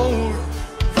 Lord,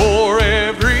 for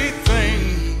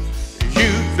everything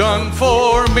you've done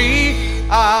for me.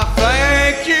 I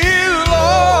thank you,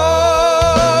 Lord.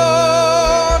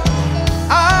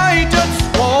 I just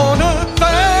want to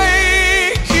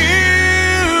thank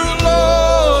you,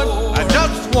 Lord. I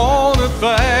just want to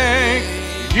thank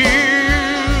you,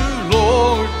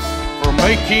 Lord, for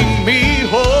making me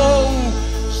whole,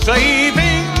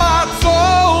 saving my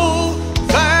soul.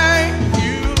 Thank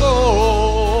you,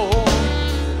 Lord,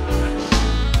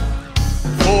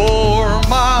 for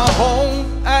my home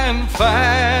and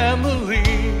family,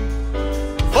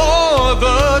 for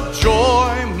the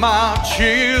joy my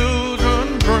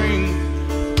children bring,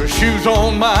 for shoes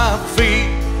on my feet,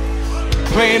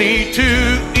 plenty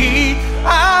to eat.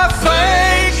 I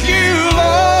thank you,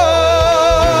 Lord,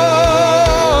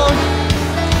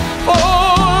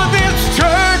 for this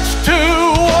church to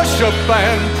worship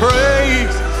and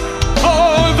praise,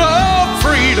 for the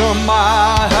freedom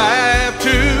I have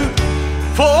to,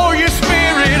 for your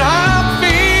spirit I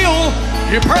feel,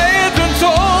 your presence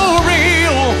so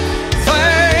real.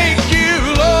 Thank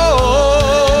you,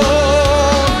 Lord.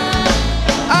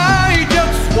 I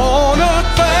just want to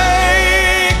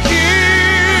thank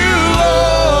you,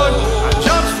 Lord. I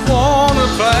just want to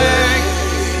thank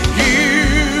you,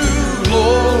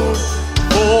 Lord,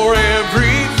 for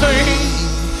everything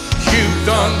you've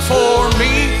done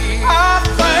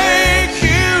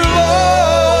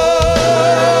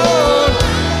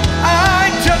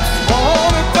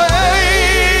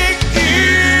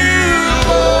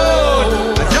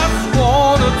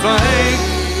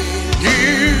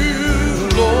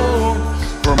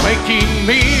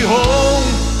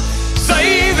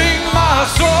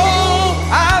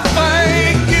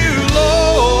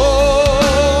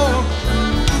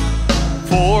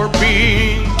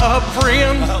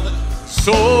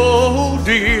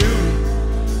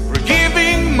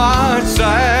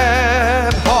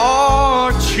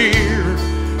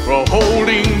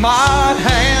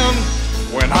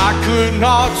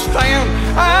not stand.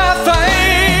 I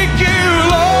thank you,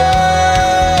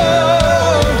 Lord,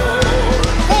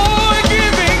 for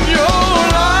giving your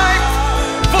life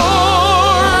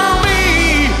for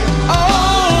me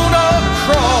on a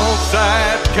cross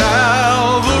at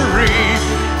Calvary,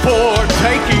 for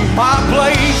taking my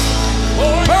place,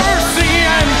 mercy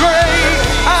and grace.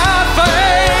 I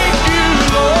thank you,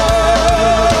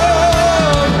 Lord.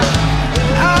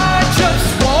 I just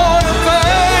want to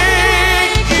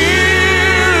thank you,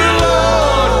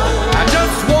 Lord. I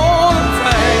just want to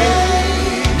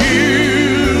thank you,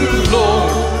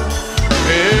 Lord.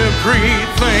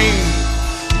 Everything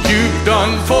you've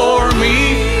done for me,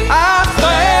 I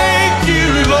thank you,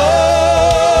 Lord.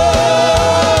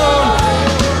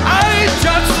 I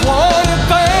just want to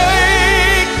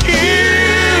thank you,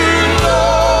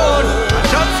 Lord. I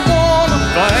just want to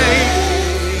thank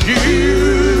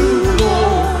you,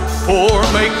 Lord, for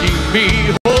making me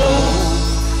whole,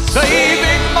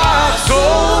 saving my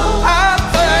soul. I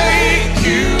thank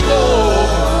you, Lord,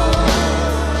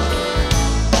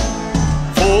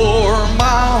 for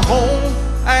my home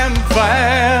and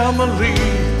family,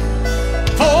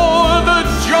 for the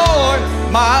joy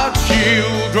my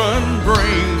children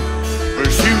bring, for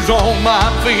shoes on my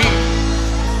feet,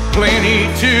 plenty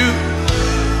to.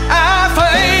 I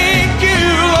thank you,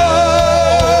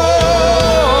 Lord,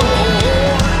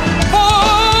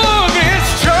 for this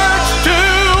church to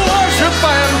worship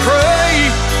and pray,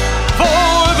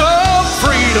 for the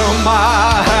freedom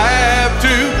I have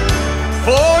to,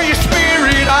 for your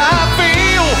spirit I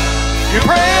feel, your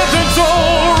presence so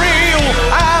real.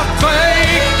 I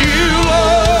thank you,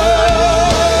 Lord.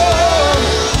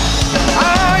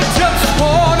 I just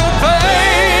want to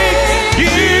thank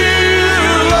you,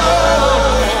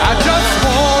 Lord. I just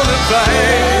want to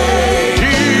thank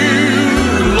you,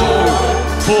 Lord,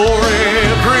 for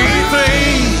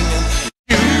everything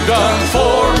you've done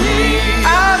for me.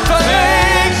 I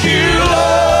thank you,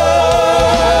 Lord.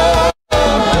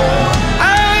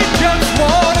 I just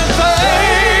want to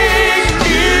thank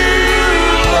you,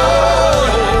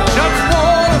 Lord. Just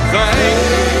want to thank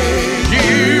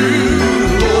you,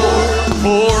 Lord,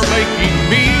 for making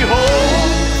me whole,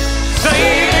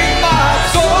 saving my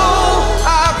soul. I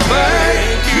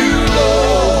thank you,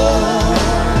 Lord,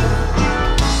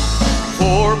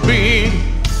 for being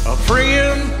a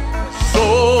friend so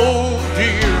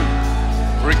dear,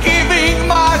 for giving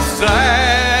my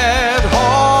sad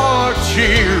heart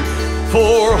cheer,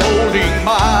 for holding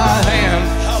my hand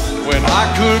when I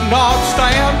could not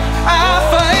stand. I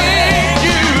thank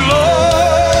you, Lord,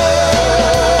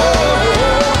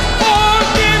 for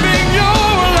giving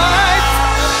your life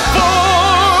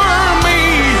for me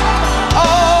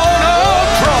on a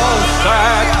cross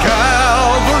at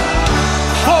Calvary,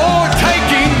 for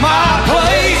taking my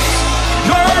place,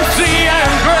 mercy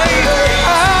and grace.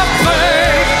 I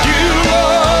thank you,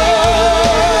 Lord.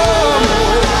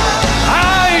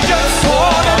 I just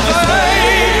want to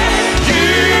thank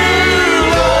you,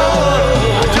 Lord.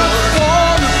 I just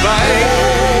want to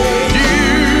thank you,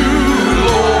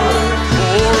 Lord,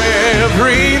 for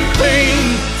everything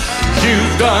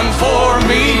you've done for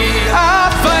me. I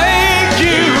thank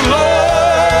you, Lord.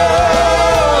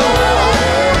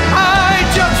 I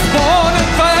just want to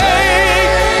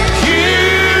thank you,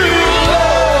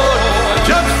 Lord. I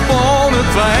just want to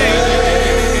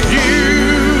thank you,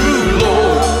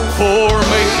 Lord, for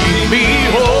making me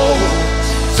whole,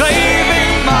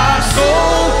 saving my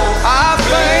soul. I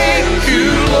thank you,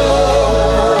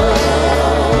 Lord.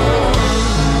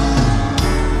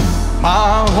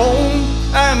 My home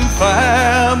and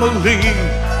family,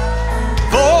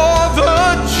 for the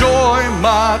joy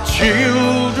my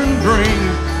children bring,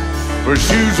 for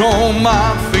shoes on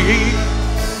my feet,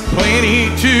 plenty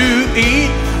to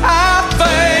eat. I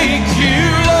thank you,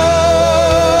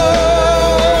 Lord,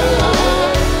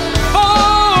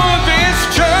 for this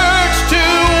church to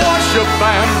worship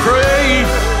and pray,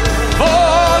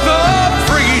 for the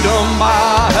freedom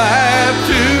I have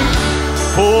to,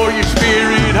 for your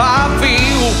spirit I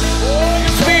feel,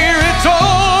 your spirit so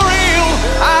real.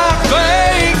 I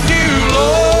thank you,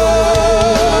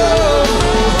 Lord.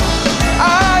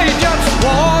 I just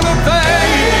want to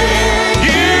thank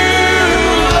you,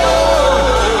 Lord.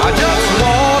 I just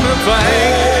want to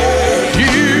thank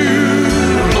you,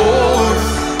 Lord,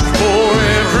 for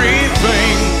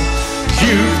everything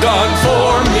you've done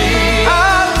for me.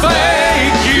 I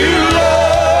thank you, Lord.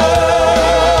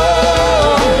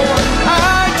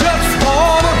 I just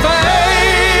want to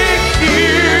thank you,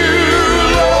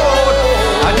 Lord.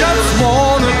 I just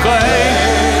want to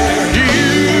thank you,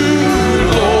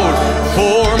 Lord,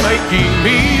 for making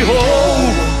me whole,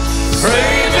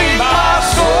 saving my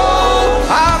soul.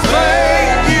 I thank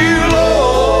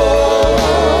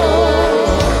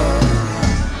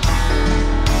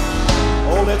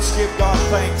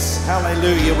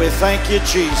Hallelujah. We thank you,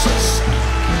 Jesus.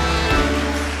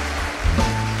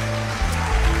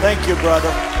 Thank you,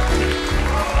 brother.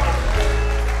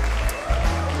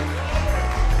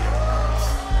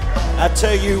 I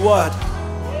tell you what,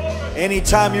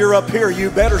 anytime you're up here, you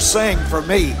better sing for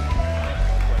me.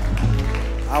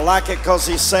 I like it because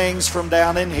he sings from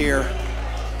down in here.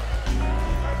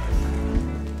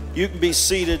 You can be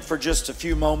seated for just a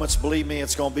few moments. Believe me,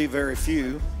 it's going to be very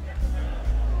few.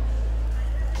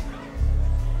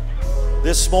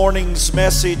 This morning's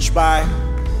message by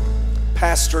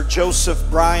Pastor Joseph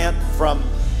Bryant from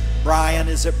Bryan.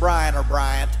 Is it Bryan or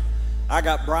Bryant? I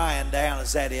got Bryan down.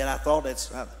 Is that it? I thought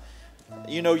it's...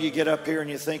 You know, you get up here and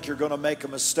you think you're going to make a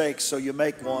mistake, so you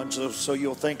make one so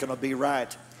you'll think it'll be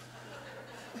right.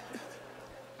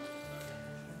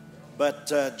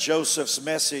 But Joseph's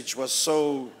message was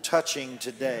so touching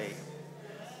today.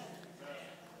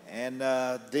 And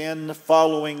then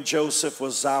following Joseph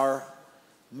was our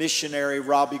missionary,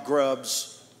 Robbie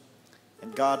Grubbs.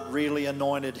 And God really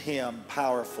anointed him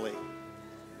powerfully.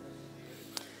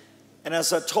 And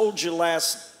as I told you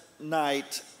last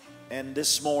night, and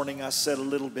this morning I said a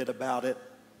little bit about it.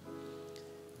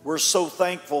 We're so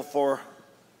thankful for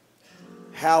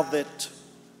how that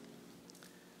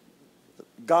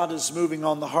God is moving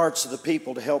on the hearts of the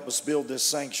people to help us build this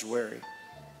sanctuary.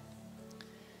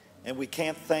 And we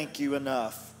can't thank you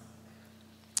enough.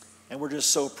 And we're just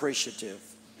so appreciative.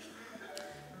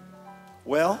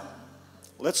 Well,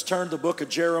 let's turn to the book of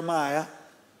Jeremiah.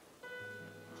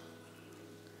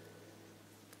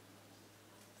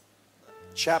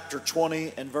 Chapter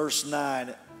 20 and verse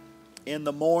 9. In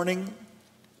the morning,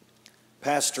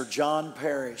 Pastor John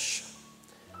Parrish.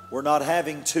 We're not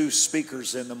having two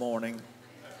speakers in the morning.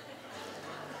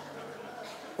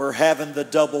 We're having the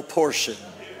double portion.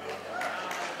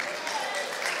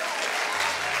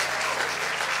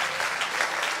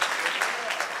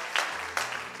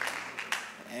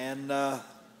 And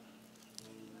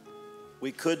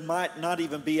we might not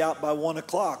even be out by 1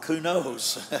 o'clock. Who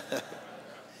knows?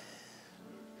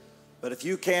 But if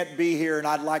you can't be here, and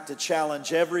I'd like to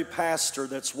challenge every pastor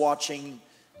that's watching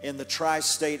in the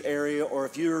tri-state area, or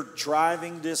if you're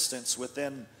driving distance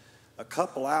within a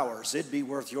couple hours, it'd be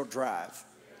worth your drive.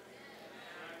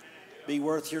 Be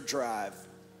worth your drive.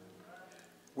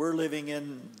 We're living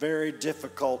in very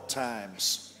difficult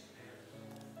times.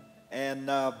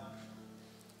 And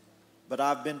but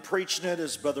I've been preaching it,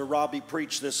 as Brother Robbie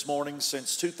preached this morning,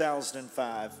 since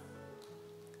 2005.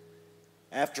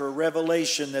 After a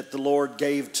revelation that the Lord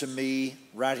gave to me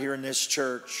right here in this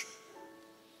church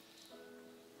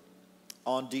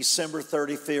on December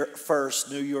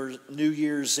 31st, New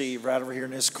Year's Eve, right over here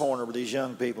in this corner where these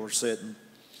young people are sitting.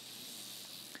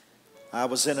 I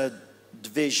was in a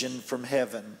vision from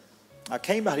heaven. I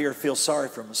came out here to feel sorry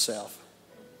for myself.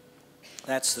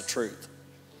 That's the truth.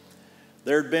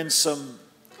 There had been some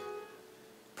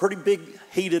pretty big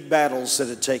heated battles that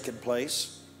had taken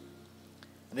place.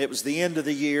 And it was the end of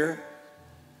the year.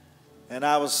 And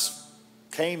I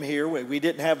came here. We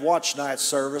didn't have watch night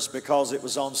service because it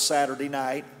was on Saturday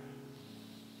night.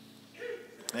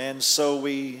 And so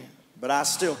but I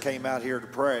still came out here to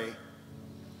pray.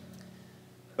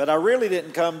 But I really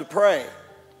didn't come to pray.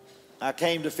 I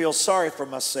came to feel sorry for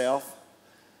myself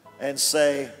and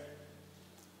say,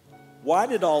 why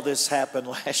did all this happen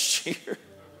last year?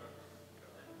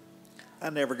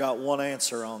 I never got one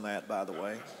answer on that, by the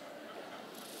way.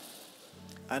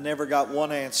 I never got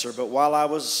one answer. But while I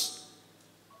was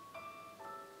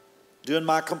doing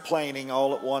my complaining,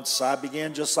 all at once I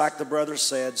began, just like the brother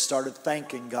said, started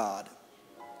thanking God.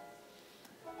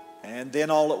 And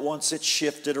then all at once it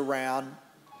shifted around.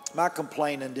 My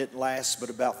complaining didn't last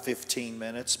but about 15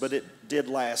 minutes, but it did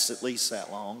last at least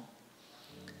that long.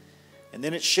 And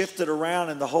then it shifted around,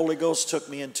 and the Holy Ghost took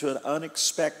me into an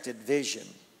unexpected vision.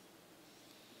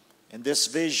 And this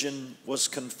vision was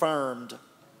confirmed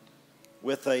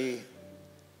with a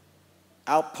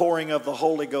outpouring of the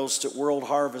Holy Ghost at World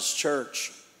Harvest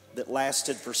Church that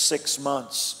lasted for 6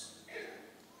 months.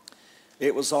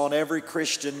 It was on every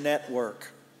Christian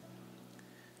network.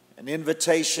 And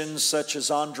invitations such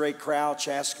as Andre Crouch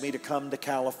asked me to come to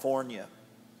California.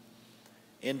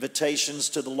 Invitations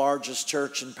to the largest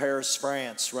church in Paris,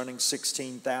 France, running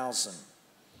 16,000.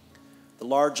 The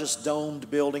largest domed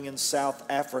building in South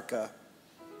Africa.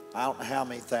 I don't know how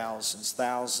many thousands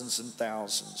and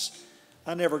thousands.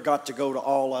 I never got to go to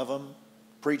all of them.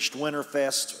 Preached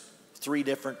Winterfest 3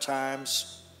 different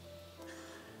times.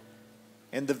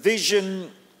 And the vision,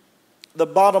 the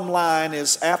bottom line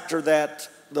is, after that,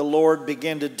 the Lord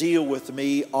began to deal with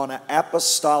me on an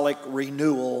apostolic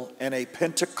renewal and a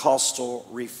Pentecostal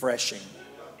refreshing.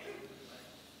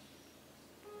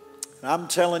 And I'm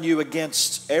telling you,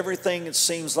 against everything, it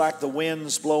seems like the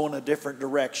wind's blowing a different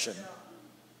direction.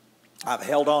 I've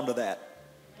held on to that.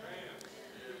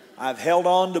 I've held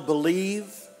on to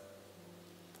believe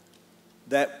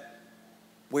that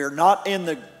we're not in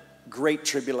the great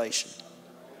tribulation.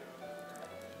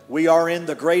 We are in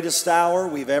the greatest hour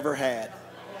we've ever had.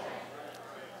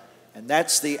 And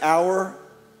that's the hour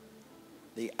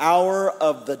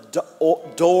of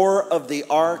the door of the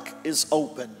ark is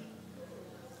open,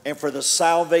 and for the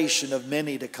salvation of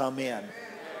many to come in.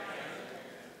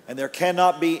 And there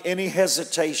cannot be any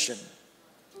hesitation.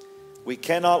 We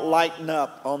cannot lighten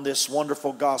up on this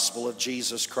wonderful gospel of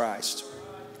Jesus Christ.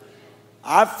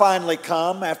 I've finally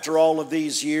come after all of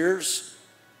these years.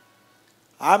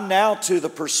 I'm now to the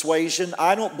persuasion,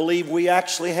 I don't believe we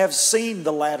actually have seen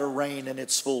the latter rain in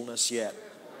its fullness yet.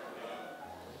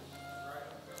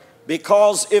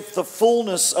 Because if the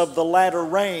fullness of the latter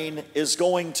rain is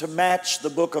going to match the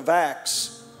book of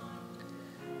Acts,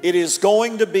 it is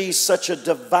going to be such a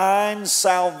divine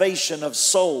salvation of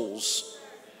souls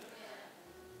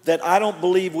that I don't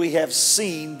believe we have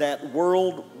seen that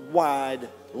worldwide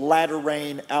latter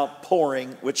rain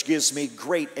outpouring, which gives me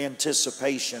great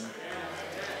anticipation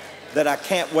that I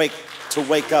can't wait to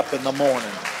wake up in the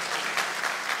morning.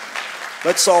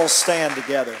 Let's all stand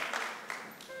together.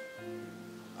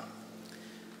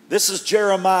 This is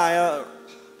Jeremiah.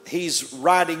 He's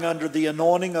riding under the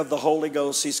anointing of the Holy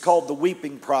Ghost. He's called the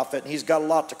weeping prophet. He's got a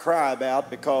lot to cry about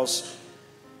because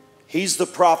he's the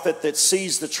prophet that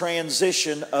sees the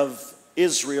transition of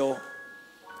Israel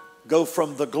go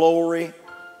from the glory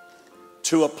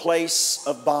to a place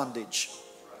of bondage.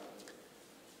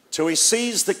 So he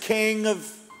sees the king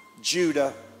of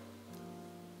Judah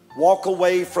walk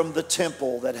away from the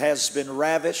temple that has been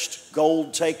ravished,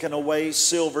 gold taken away,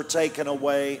 silver taken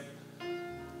away,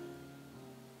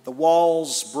 the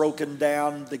walls broken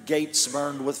down, the gates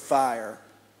burned with fire,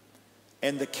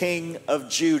 and the king of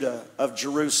Judah, of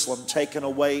Jerusalem, taken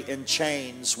away in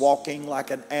chains, walking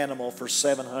like an animal for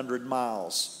 700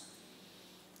 miles.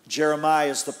 Jeremiah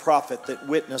is the prophet that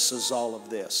witnesses all of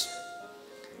this.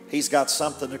 He's got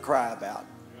something to cry about.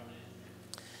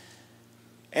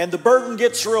 And the burden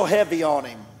gets real heavy on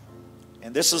him.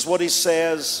 And this is what he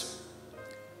says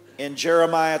in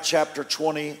Jeremiah chapter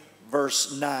 20,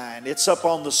 verse 9. It's up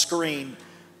on the screen.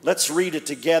 Let's read it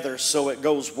together so it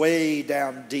goes way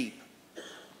down deep.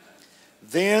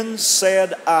 Then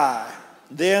I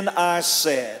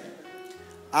said,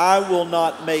 I will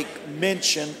not make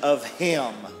mention of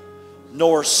him,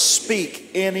 nor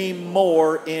speak any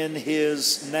more in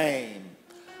his name.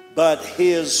 But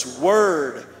his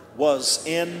word was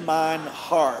in mine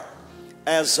heart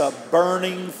as a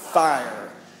burning fire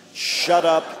shut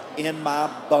up in my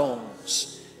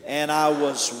bones. And I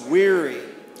was weary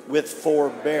with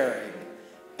forbearing,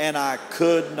 and I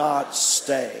could not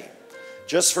stay.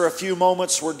 Just for a few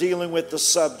moments, we're dealing with the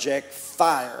subject,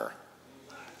 fire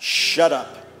shut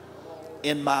up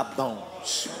in my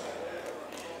bones.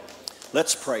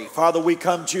 Let's pray. Father, we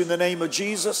come to you in the name of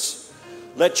Jesus.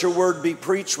 Let your word be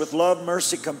preached with love,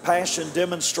 mercy, compassion,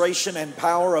 demonstration, and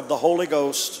power of the Holy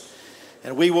Ghost.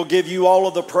 And we will give you all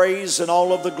of the praise and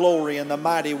all of the glory in the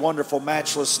mighty, wonderful,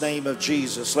 matchless name of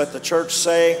Jesus. Let the church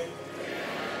say,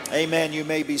 Amen. Amen. You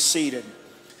may be seated.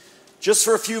 Just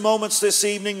for a few moments this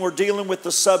evening, we're dealing with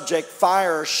the subject,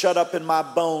 fire shut up in my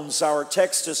bones. Our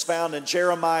text is found in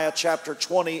Jeremiah chapter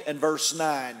 20 and verse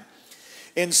 9.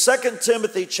 In 2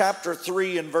 Timothy chapter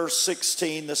 3 and verse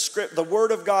 16, the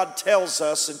Word of God tells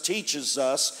us and teaches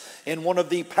us in one of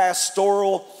the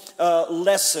pastoral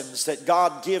lessons that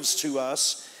God gives to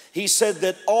us. He said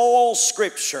that all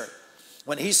Scripture,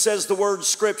 when he says the word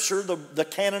Scripture, the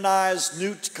canonized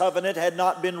New Covenant had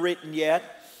not been written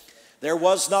yet. There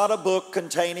was not a book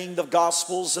containing the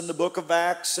Gospels and the book of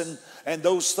Acts and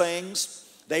those things.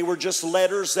 They were just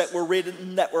letters that were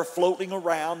written, that were floating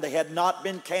around. They had not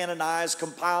been canonized,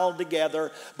 compiled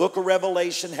together. Book of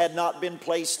Revelation had not been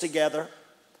placed together.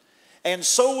 And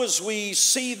so as we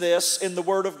see this in the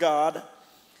Word of God,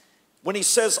 when he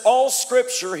says all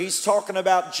Scripture, he's talking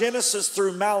about Genesis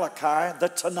through Malachi, the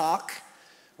Tanakh,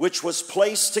 which was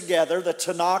placed together, the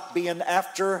Tanakh being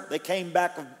after they came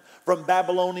back from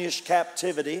Babylonian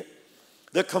captivity,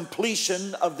 the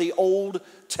completion of the Old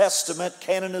Testament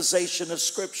canonization of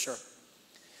Scripture.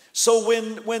 So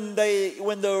when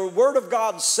the Word of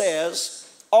God says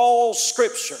all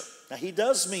Scripture, now he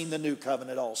does mean the New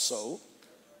Covenant also,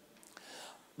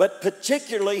 but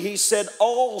particularly he said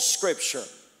all Scripture.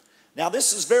 Now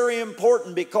this is very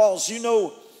important because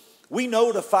we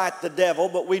know to fight the devil,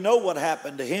 but we know what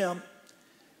happened to him.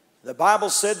 The Bible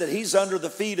said that he's under the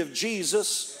feet of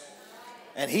Jesus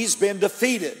and he's been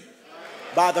defeated.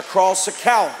 by the cross of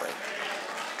Calvary.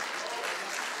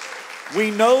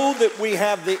 We know that we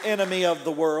have the enemy of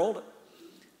the world,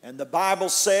 and the Bible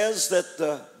says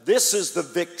that this is the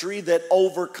victory that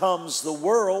overcomes the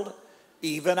world,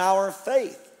 even our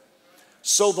faith.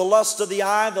 So the lust of the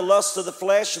eye, the lust of the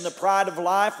flesh, and the pride of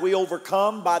life, we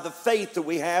overcome by the faith that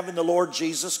we have in the Lord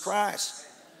Jesus Christ.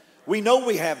 We know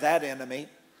we have that enemy.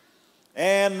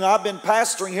 And I've been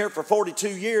pastoring here for 42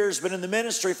 years, been in the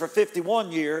ministry for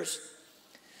 51 years.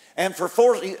 And for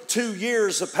 42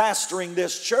 years of pastoring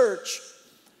this church,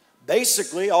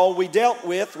 basically all we dealt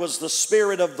with was the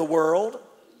spirit of the world.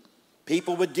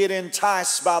 People would get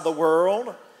enticed by the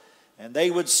world, and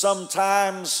they would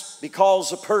sometimes,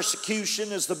 because of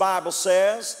persecution, as the Bible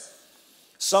says,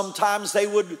 sometimes they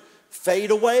would fade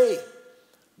away.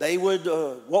 They would,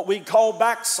 what we call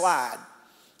backslide.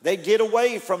 They'd get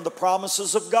away from the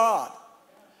promises of God.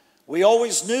 We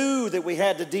always knew that we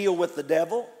had to deal with the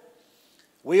devil.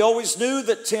 We always knew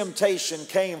that temptation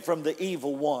came from the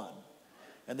evil one.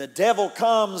 And the devil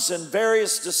comes in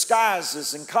various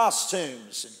disguises and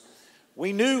costumes. And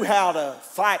we knew how to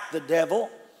fight the devil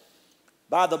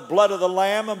by the blood of the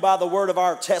Lamb and by the word of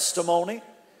our testimony.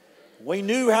 We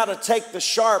knew how to take the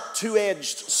sharp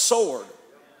two-edged sword.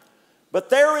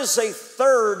 But there is a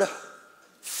third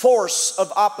force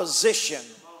of opposition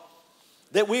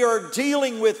that we are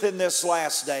dealing with in this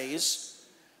last days.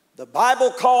 The Bible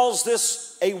calls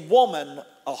this a woman,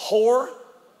 a whore,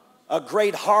 a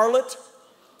great harlot,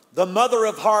 the mother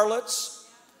of harlots.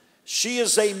 She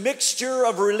is a mixture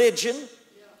of religion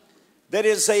that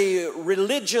is a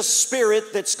religious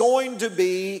spirit that's going to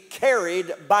be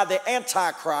carried by the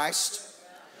Antichrist.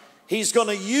 He's going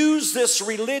to use this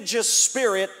religious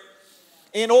spirit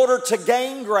in order to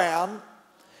gain ground,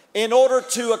 in order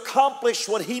to accomplish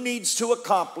what he needs to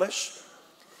accomplish,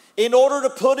 in order to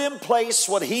put in place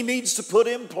what he needs to put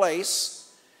in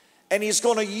place, and he's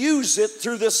going to use it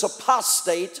through this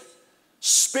apostate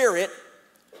spirit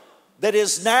that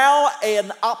is now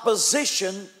an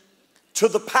opposition to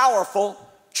the powerful,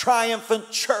 triumphant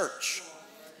church.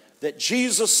 That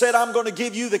Jesus said, I'm going to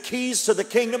give you the keys to the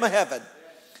kingdom of heaven.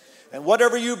 And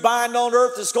whatever you bind on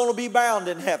earth is going to be bound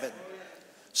in heaven.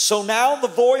 So now the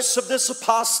voice of this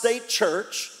apostate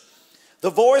church, the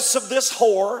voice of this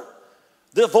whore,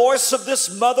 the voice of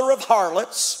this mother of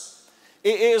harlots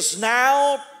is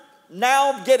now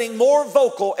getting more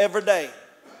vocal every day.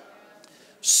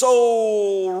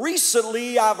 So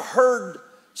recently I've heard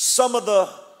some of the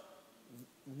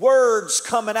words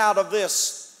coming out of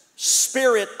this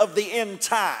spirit of the end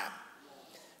time.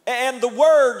 And the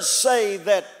words say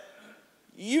that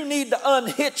you need to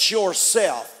unhitch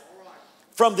yourself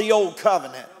from the old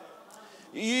covenant.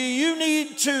 You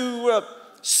need to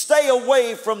stay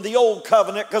away from the old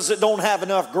covenant because it don't have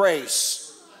enough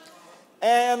grace.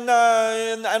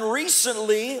 And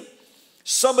recently,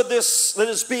 some of this that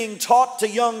is being taught to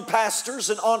young pastors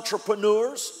and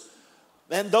entrepreneurs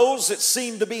and those that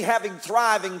seem to be having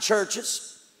thriving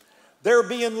churches, they're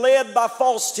being led by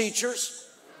false teachers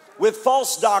with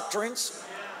false doctrines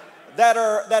that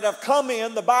have come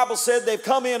in. The Bible said they've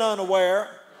come in unaware.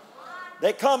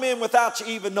 They come in without you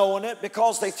even knowing it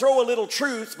because they throw a little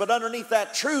truth, but underneath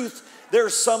that truth,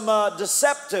 there's some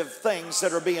deceptive things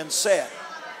that are being said.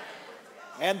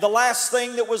 And the last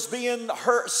thing that was being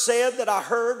said that I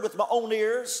heard with my own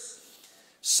ears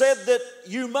said that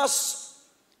you must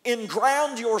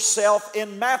enground yourself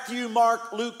in Matthew,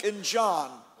 Mark, Luke, and John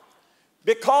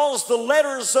because the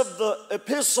letters of the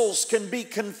epistles can be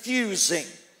confusing.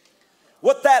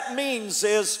 What that means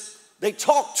is they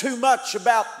talk too much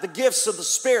about the gifts of the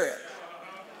Spirit,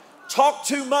 talk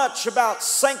too much about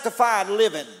sanctified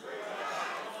living,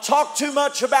 talk too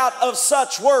much about of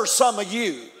such were some of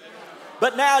you.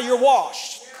 But now you're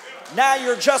washed. Now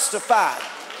you're justified.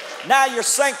 Now you're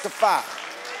sanctified.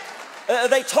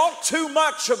 They talk too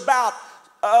much about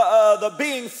the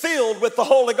being filled with the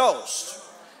Holy Ghost.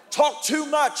 Talk too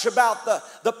much about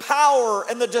the power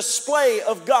and the display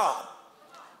of God.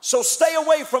 So stay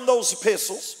away from those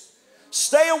epistles.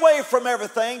 Stay away from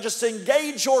everything. Just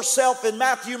engage yourself in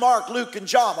Matthew, Mark, Luke, and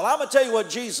John. Well, I'm going to tell you what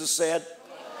Jesus said.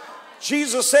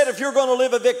 Jesus said if you're going to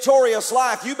live a victorious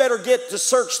life, you better get to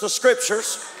search the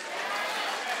scriptures.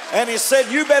 And he said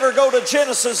you better go to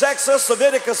Genesis, Exodus,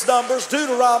 Leviticus, Numbers,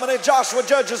 Deuteronomy, Joshua,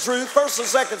 Judges, Ruth, 1st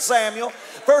and 2nd Samuel,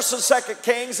 1st and 2nd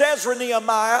Kings, Ezra,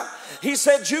 Nehemiah. He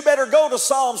said you better go to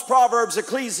Psalms, Proverbs,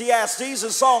 Ecclesiastes,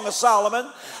 and Song of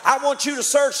Solomon. I want you to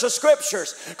search the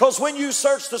scriptures, because when you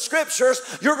search the scriptures,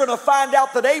 you're going to find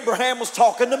out that Abraham was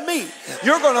talking to me.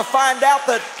 You're going to find out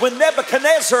that when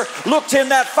Nebuchadnezzar looked in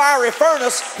that fiery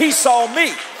furnace, he saw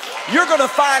me. You're going to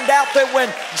find out that when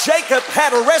Jacob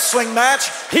had a wrestling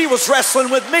match, he was wrestling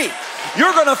with me.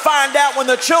 You're going to find out when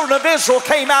the children of Israel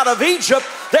came out of Egypt,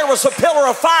 there was a pillar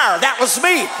of fire. That was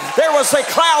me. There was a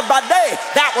cloud by day.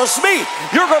 That was me.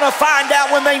 You're going to find out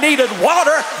when they needed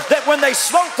water, that when they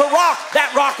smote the rock,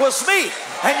 that rock was me.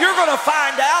 And you're going to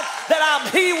find out that I'm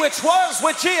he which was,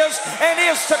 which is, and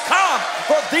is to come.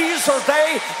 For these are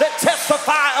they that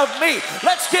testify of me.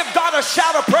 Let's give God a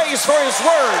shout of praise for his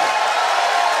word.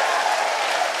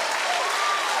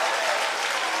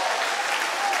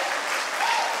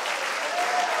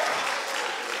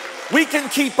 We can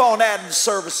keep on adding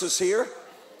services here.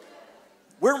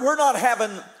 We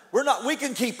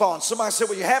can keep on. Somebody said,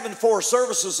 well, you're having 4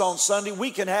 services on Sunday.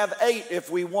 We can have 8 if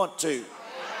we want to.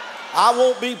 I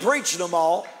won't be preaching them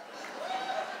all.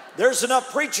 There's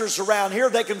enough preachers around here,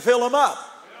 they can fill them up.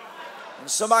 And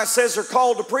somebody says they're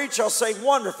called to preach, I'll say,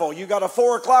 wonderful. You got a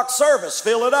 4 o'clock service,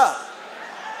 fill it up.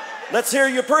 Let's hear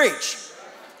you preach.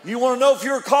 You want to know if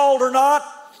you're called or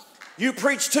not? You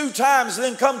preach 2 times and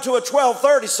then come to a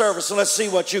 12:30 service and let's see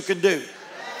what you can do.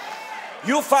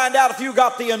 You'll find out if you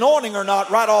got the anointing or not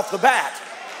right off the bat.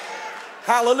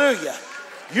 Hallelujah.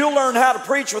 You'll learn how to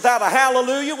preach without a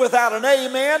hallelujah, without an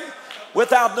amen,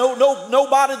 without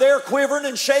nobody there quivering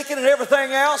and shaking and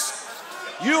everything else.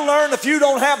 You learn if you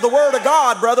don't have the Word of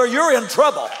God, brother, you're in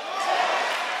trouble.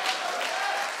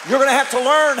 You're going to have to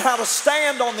learn how to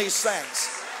stand on these things.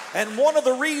 And one of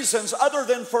the reasons, other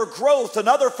than for growth and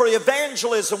other for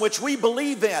evangelism, which we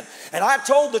believe in, and I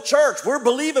told the church, we're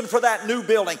believing for that new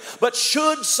building. But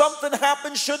should something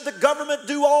happen, should the government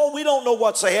do all, we don't know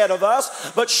what's ahead of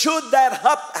us, but should that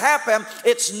happen,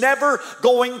 it's never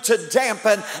going to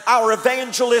dampen our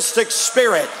evangelistic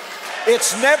spirit.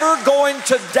 It's never going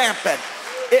to dampen.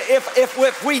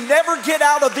 If we never get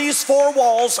out of these 4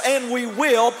 walls, and we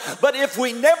will, but if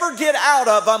we never get out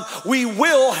of them, we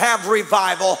will have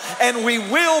revival, and we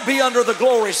will be under the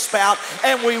glory spout,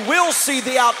 and we will see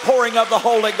the outpouring of the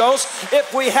Holy Ghost.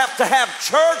 If we have to have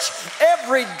church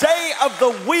every day of the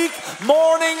week,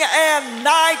 morning and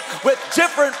night, with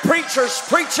different preachers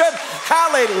preaching,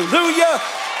 hallelujah,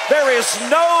 there is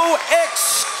no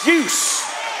excuse.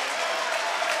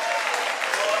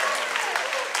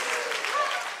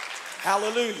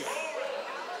 Hallelujah.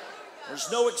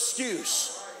 There's no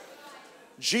excuse.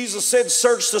 Jesus said,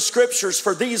 search the scriptures,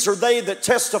 for these are they that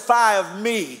testify of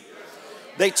me.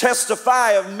 They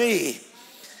testify of me.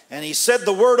 And he said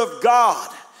the word of God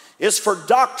is for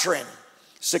doctrine.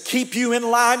 It's to keep you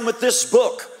in line with this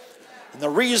book. And the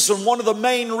reason, one of the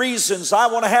main reasons I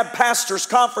want to have pastors'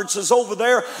 conferences over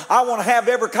there, I want to have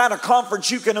every kind of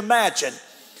conference you can imagine.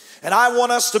 And I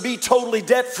want us to be totally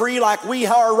debt-free like we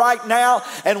are right now,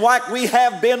 and like we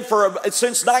have been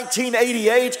since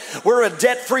 1988. We're a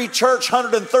debt-free church,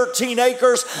 113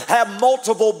 acres, have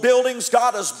multiple buildings.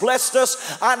 God has blessed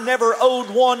us. I never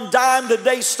owed one dime to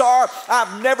Daystar.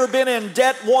 I've never been in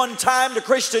debt one time to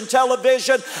Christian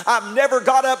television. I've never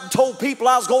got up and told people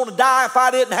I was going to die if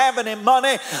I didn't have any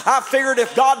money. I figured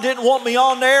if God didn't want me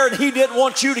on there and He didn't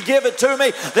want you to give it to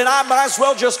me, then I might as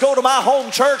well just go to my home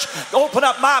church, open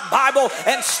up my Bible,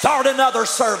 and start another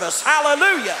service.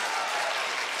 Hallelujah.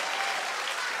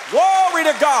 Glory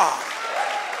to God.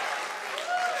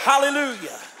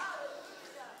 Hallelujah.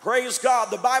 Praise God.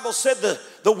 The Bible said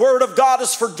the word of God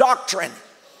is for doctrine.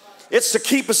 It's to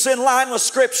keep us in line with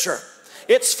Scripture.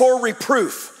 It's for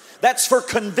reproof. That's for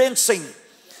convincing.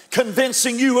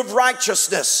 Convincing you of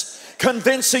righteousness.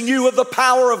 Convincing you of the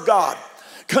power of God.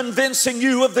 Convincing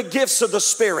you of the gifts of the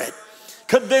Spirit.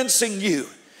 Convincing you.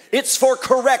 It's for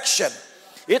correction.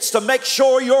 It's to make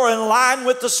sure you're in line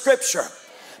with the Scripture.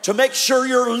 To make sure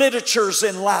your literature's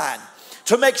in line.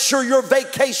 To make sure your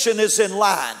vacation is in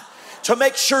line. To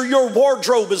make sure your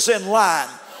wardrobe is in line.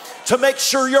 To make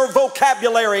sure your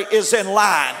vocabulary is in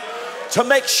line. To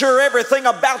make sure everything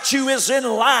about you is in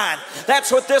line.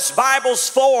 That's what this Bible's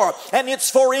for. And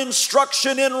it's for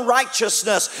instruction in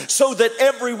righteousness, so that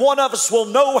every one of us will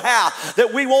know how.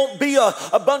 That we won't be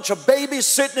a bunch of babies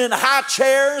sitting in high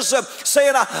chairs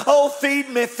saying, oh, feed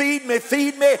me, feed me,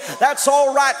 feed me. That's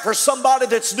all right for somebody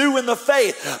that's new in the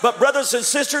faith. But brothers and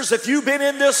sisters, if you've been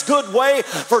in this good way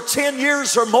for 10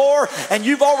 years or more, and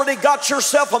you've already got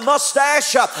yourself a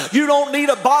mustache, you don't need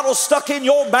a bottle stuck in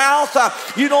your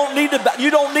mouth. You don't need to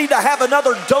You don't need to have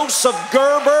another dose of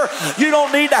Gerber. You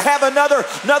don't need to have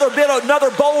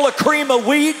another bowl of cream of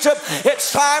wheat.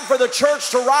 It's time for the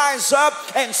church to rise up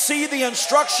and see the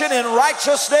instruction in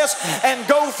righteousness and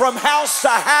go from house to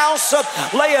house,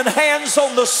 laying hands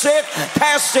on the sick,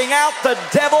 casting out the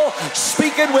devil,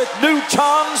 speaking with new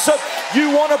tongues.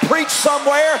 You want to preach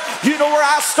somewhere? You know where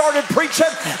I started preaching?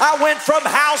 I went from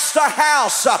house to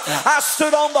house. I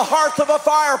stood on the hearth of a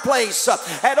fireplace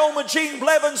at Oma Jean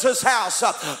Blevins' house.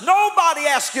 Nobody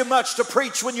asks you much to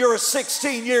preach when you're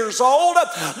 16 years old.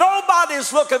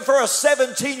 Nobody's looking for a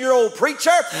 17-year-old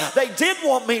preacher. They did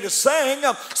want me to sing,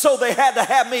 so they had to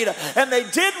have me to, and they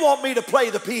did want me to play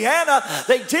the piano.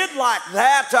 They did like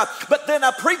that, but then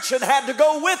a preaching had to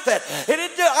go with it.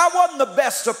 I wasn't the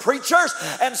best of preachers,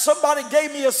 and somebody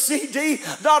gave me a CD,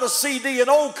 not a CD, an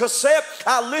old cassette.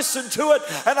 I listened to it,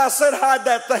 and I said, hide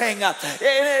that thing.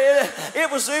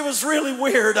 It was really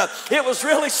weird. It was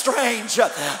really strange.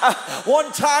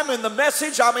 One time in the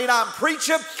message, I'm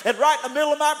preaching, and right in the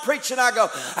middle of my preaching, I go,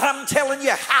 I'm telling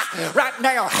you, right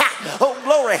now, oh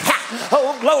glory,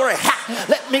 oh glory,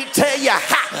 let me tell you,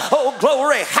 oh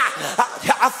glory,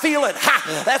 I feel it.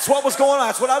 That's what was going on.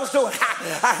 That's what I was doing.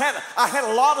 I had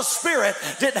a lot of spirit,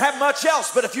 didn't have much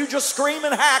else, but if you just scream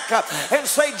and hack and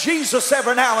say Jesus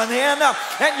every now and then,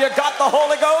 and you got the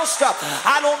Holy Ghost,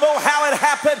 I don't know how it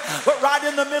happened, but right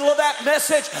in the middle of that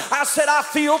message, I said, I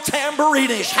feel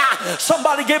tambourine-ish.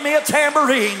 Somebody give me a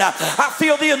tambourine. I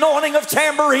feel the anointing of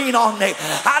tambourine on me.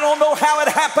 I don't know how it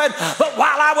happened, but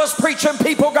while I was preaching,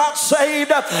 people got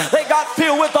saved. They got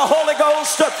filled with the Holy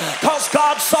Ghost because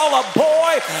God saw a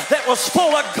boy that was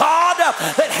full of God,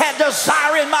 that had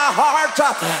desire in my heart.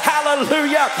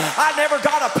 Hallelujah. I never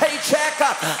got a paycheck.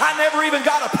 I never even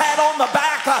got a pat on the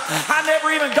back. I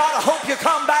never even got a hope you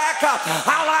come back.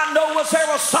 All I know was there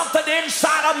was something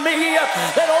inside of me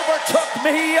that overtook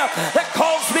me, that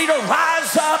caused me to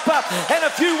rise up. And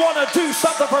if you want to do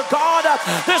something for God,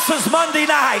 this is Monday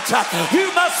night.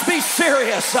 You must be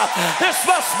serious. This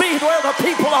must be where the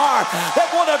people are that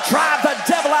want to drive the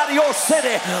devil out of your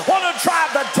city, want to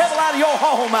drive the devil out of your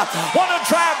home, want to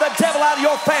drive the devil out of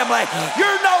your family.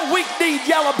 You're no weak-kneed,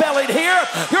 yellow-bellied here.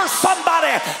 You're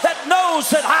somebody that knows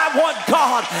that I want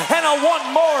God and I want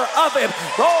more of Him.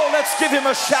 Oh, let's give Him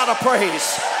a shout of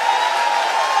praise.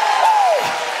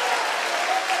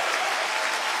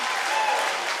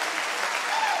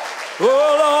 Oh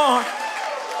Lord,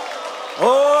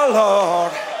 oh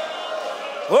Lord,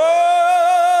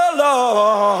 oh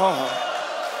Lord,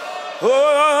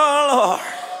 oh Lord,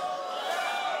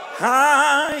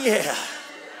 ah yeah,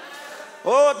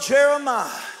 oh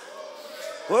Jeremiah,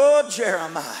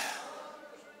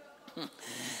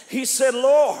 he said,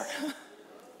 Lord,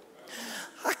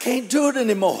 I can't do it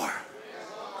anymore.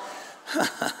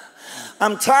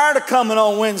 I'm tired of coming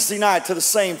on Wednesday night to the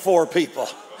same 4 people.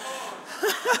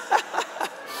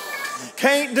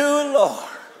 Can't do it, Lord.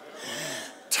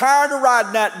 Tired of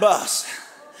riding that bus,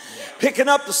 picking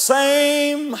up the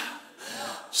same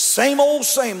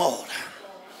old.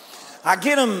 I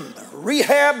get them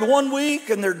rehabbed one week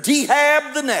and they're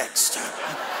dehabbed the next.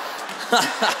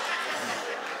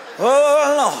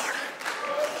 Oh,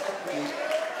 Lord.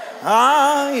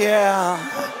 Ah, yeah.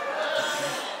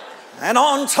 And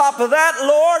on top of that,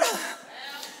 Lord,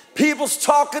 people's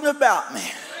talking about me.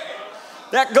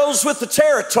 That goes with the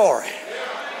territory.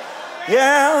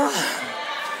 Yeah.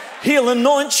 He'll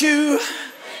anoint you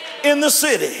in the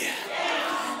city.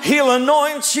 He'll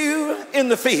anoint you in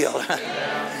the field.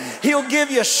 He'll give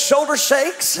you shoulder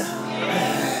shakes.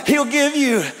 He'll give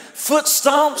you foot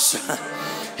stomps.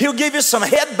 He'll give you some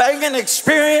head banging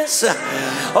experience.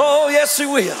 Oh, yes, He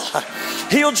will.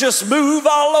 He'll just move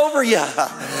all over you.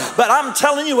 But I'm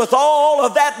telling you, with all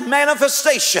of that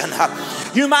manifestation,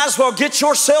 you might as well get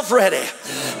yourself ready,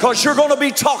 because you're going to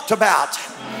be talked about.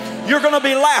 You're going to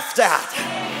be laughed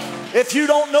at. If you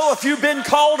don't know if you've been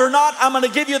called or not, I'm going to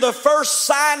give you the first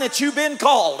sign that you've been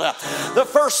called. The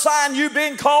first sign you've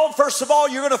been called, first of all,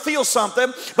 you're going to feel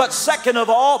something. But second of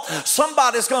all,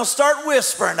 somebody's going to start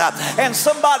whispering, and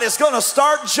somebody's going to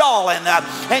start jawing,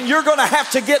 and you're going to have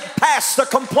to get past the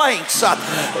complaints.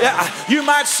 You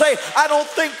might say, I don't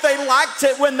think they liked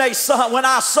it when I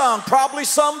sung. Probably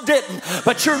some didn't.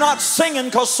 But you're not singing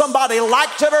because somebody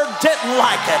liked it or didn't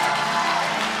like it.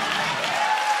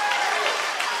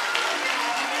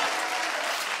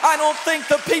 I don't think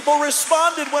the people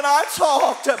responded when I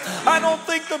talked. I don't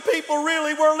think the people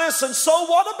really were listening. So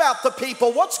what about the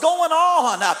people? What's going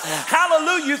on?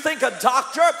 Hallelujah. You think a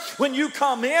doctor, when you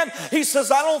come in, he says,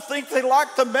 I don't think they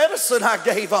liked the medicine I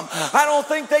gave them. I don't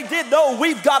think they did. No,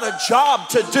 we've got a job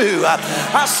to do.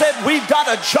 I said, we've got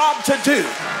a job to do.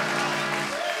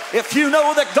 If you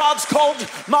know that God's called,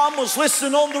 Mom was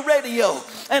listening on the radio,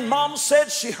 and Mom said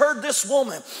she heard this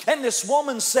woman, and this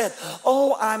woman said,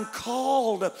 oh, I'm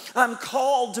called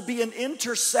to be an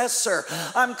intercessor.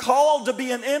 I'm called to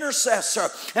be an intercessor.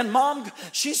 And Mom,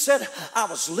 she said, I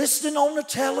was listening on the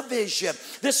television.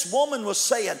 This woman was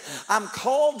saying, I'm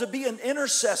called to be an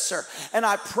intercessor, and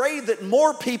I pray that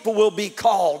more people will be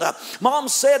called. Mom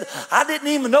said, I didn't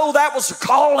even know that was a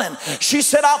calling. She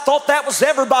said, I thought that was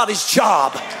everybody's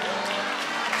job.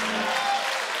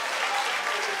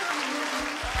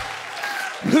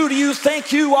 Who do you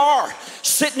think you are?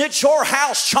 Sitting at your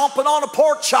house chomping on a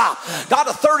pork chop, got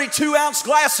a 32-ounce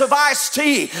glass of iced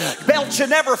tea,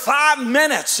 belching every 5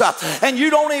 minutes, and you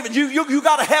don't even, you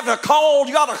got to have a call,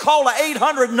 you got to call an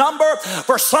 800 number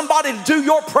for somebody to do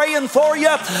your praying for you.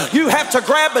 You have to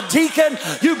grab a deacon,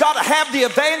 you got to have the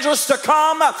evangelist to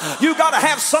come, you got to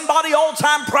have somebody all the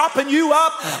time propping you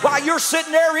up while you're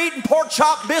sitting there eating pork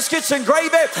chop biscuits and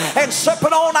gravy and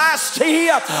sipping on iced tea.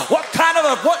 What kind of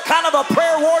a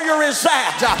prayer warrior is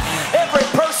that? Every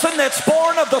person that's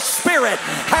born of the Spirit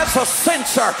has a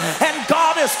censer, and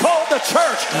God has called the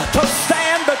church to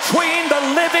stand between the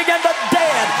living and the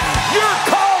dead. You're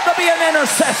called to be an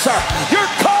intercessor.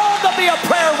 You're called to be a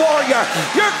prayer warrior.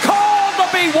 You're called to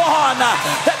be one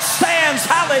that stands.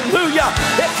 Hallelujah.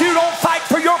 If you don't fight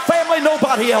for your family,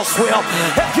 nobody else will.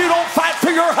 If you don't fight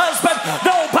for your husband,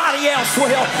 nobody else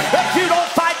will. If you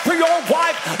don't fight for your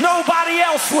wife, nobody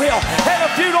else will. And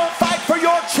if you don't fight for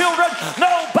your children,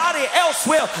 nobody else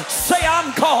will. Say,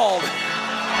 I'm called,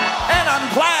 and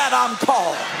I'm glad I'm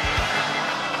called.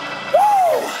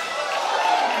 Woo!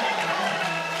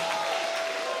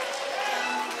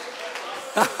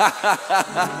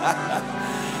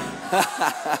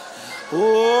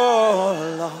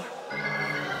 Oh, Lord.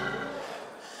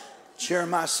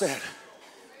 Jeremiah said,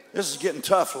 this is getting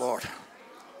tough, Lord.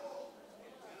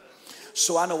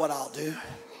 So I know what I'll do.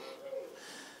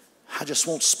 I just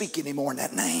won't speak anymore in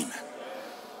that name.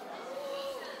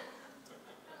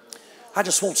 I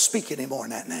just won't speak anymore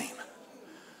in that name.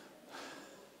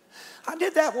 I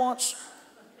did that once.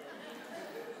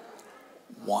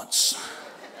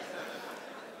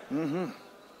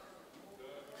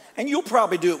 And you'll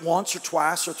probably do it once or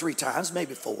twice or 3 times,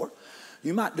 maybe 4.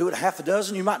 You might do it a half a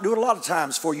dozen. You might do it a lot of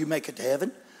times before you make it to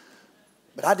heaven.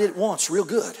 But I did it once real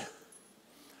good.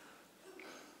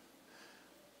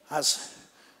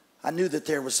 I knew that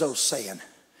there was those saying,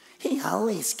 he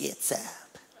always gets up.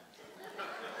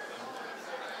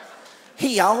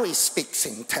 He always speaks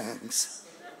in tongues.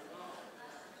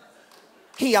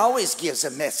 He always gives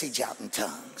a message out in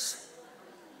tongues.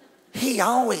 He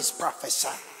always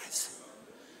prophesies.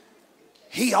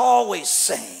 He always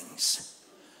sings.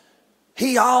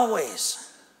 He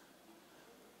always.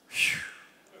 Whew.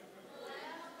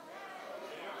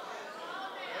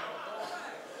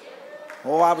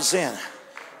 Oh, I was in.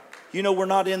 You know, we're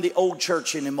not in the old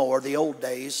church anymore, the old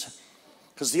days.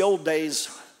 Because the old days,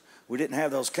 we didn't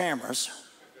have those cameras.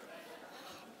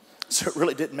 So it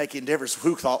really didn't make any difference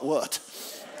who thought what.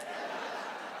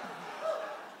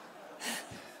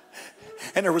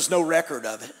 And there was no record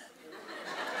of it.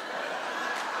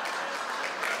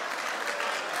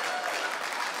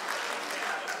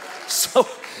 So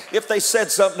if they said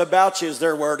something about you, it's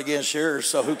their word against yours,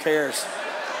 so who cares?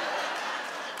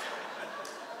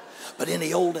 But in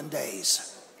the olden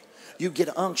days, you'd get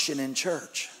an unction in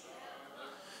church.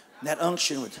 And that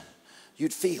unction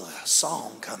you'd feel a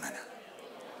song coming.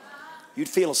 You'd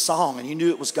feel a song and you knew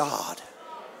it was God.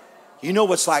 You know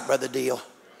what it's like, Brother Deal.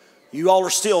 You all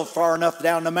are still far enough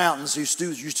down the mountains. You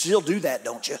still do that,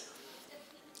 don't you?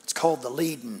 It's called the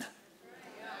leading.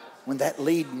 When that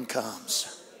leading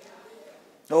comes.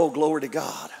 Oh, glory to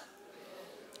God.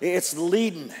 It's the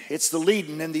leading. It's the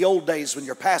leading in the old days when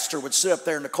your pastor would sit up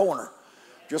there in the corner,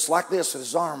 just like this with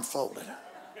his arm folded.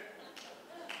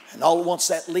 And all at once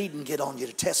that leading get on you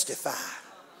to testify.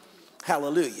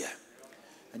 Hallelujah.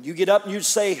 And you get up and you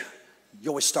say, you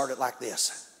always start it like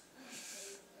this.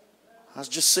 I was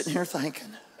just sitting here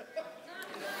thinking.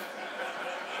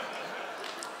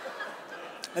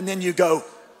 And then you go,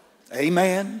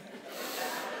 amen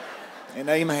and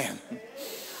amen.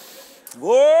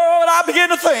 Whoa, and I begin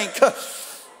to think,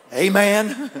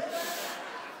 amen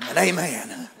and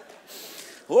amen.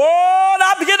 Whoa, and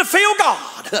I begin to feel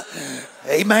God.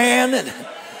 Amen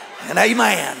and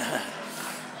amen.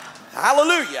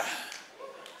 Hallelujah.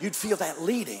 You'd feel that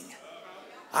leading.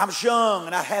 I was young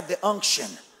and I had the unction.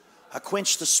 I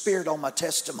quenched the spirit on my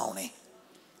testimony.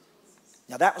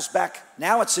 Now that was back,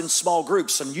 now it's in small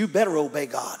groups and you better obey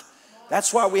God.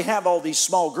 That's why we have all these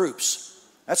small groups.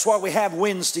 That's why we have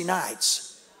Wednesday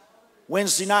nights.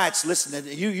 Wednesday nights, listen,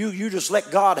 you just let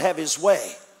God have His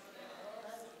way.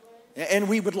 And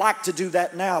we would like to do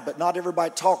that now, but not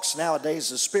everybody talks nowadays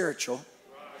as spiritual.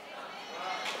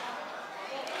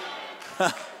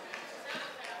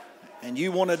 And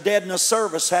you want to deaden a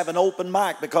service, have an open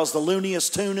mic, because the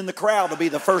looniest tune in the crowd will be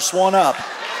the first one up.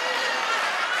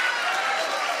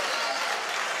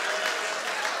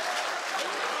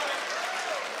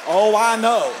 Oh, I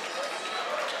know.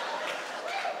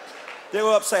 They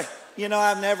go up and say, you know,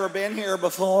 I've never been here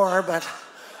before, but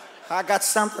I got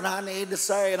something I need to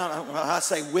say. And I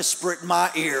say, whisper it in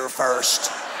my ear first.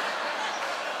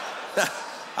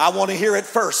 I want to hear it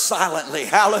first silently.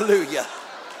 Hallelujah.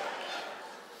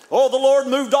 Oh, the Lord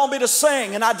moved on me to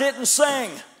sing, and I didn't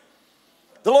sing.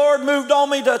 The Lord moved on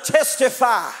me to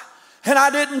testify, and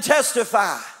I didn't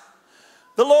testify.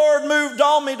 The Lord moved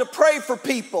on me to pray for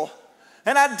people,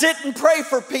 and I didn't pray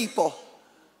for people.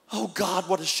 Oh God,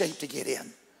 what a shape to get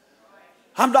in.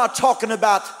 I'm not talking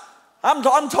about, I'm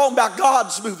talking about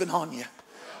God's moving on you.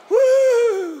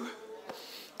 Woo!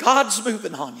 God's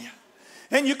moving on you.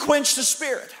 And you quench the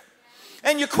Spirit.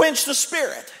 And you quench the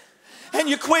Spirit. And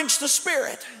you quench the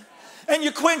Spirit. And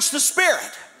you quench the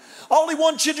Spirit. All He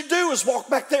wants you to do is walk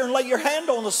back there and lay your hand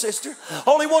on a sister.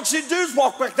 All He wants you to do is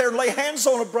walk back there and lay hands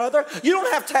on a brother. You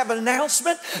don't have to have an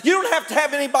announcement. You don't have to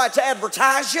have anybody to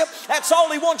advertise you. That's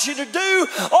all He wants you to do.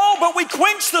 Oh, but we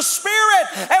quench the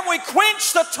Spirit and we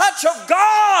quench the touch of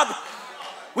God.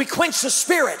 We quench the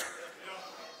Spirit.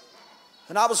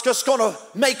 And I was just going to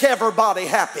make everybody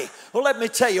happy. Well, let me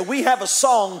tell you, we have a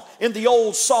song in the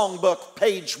old songbook,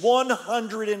 page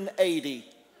 180.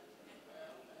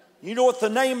 You know what the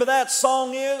name of that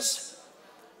song is?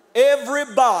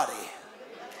 Everybody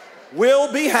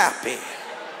will be happy.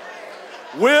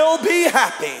 Will be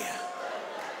happy.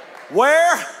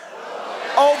 Where?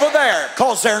 Over there.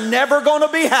 Because they're never going to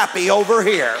be happy over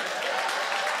here.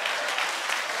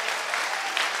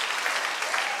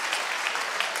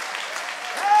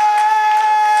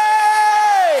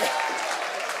 Hey!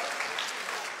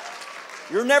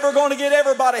 You're never going to get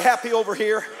everybody happy over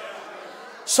here.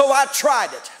 So I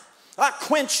tried it. I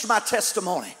quenched my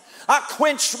testimony. I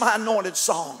quenched my anointed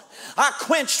song. I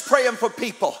quenched praying for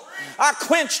people. I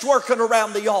quenched working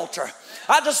around the altar.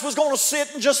 I just was going to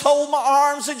sit and just hold my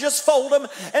arms and just fold them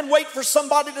and wait for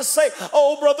somebody to say,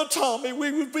 oh, Brother Tommy,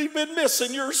 we've been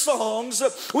missing your songs.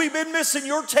 We've been missing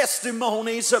your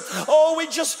testimonies. Oh, we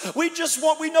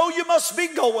know you must be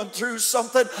going through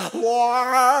something.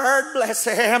 Lord, bless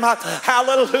him.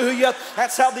 Hallelujah.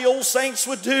 That's how the old saints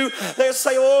would do. They'd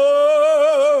say,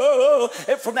 oh,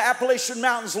 and from the Appalachian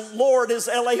Mountains, Lord is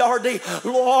L-A-R-D.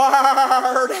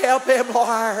 Lord, help him,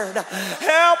 Lord.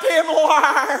 Help him,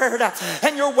 Lord.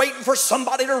 And you're waiting for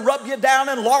somebody to rub you down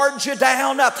and lard you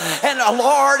down. And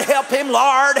Lord, help him,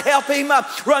 Lord, help him.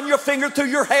 Run your finger through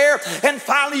your hair. And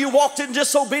finally you walked in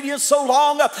disobedience so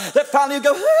long that finally you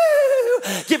go, whoo,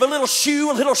 give a little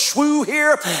shoo, a little shwoo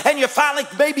here. And you finally,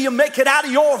 maybe you make it out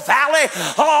of your valley.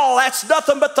 Oh, that's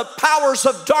nothing but the powers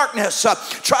of darkness.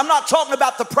 I'm not talking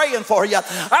about the praying for you.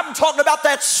 I'm talking about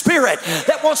that spirit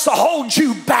that wants to hold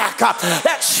you back.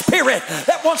 That spirit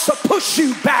that wants to push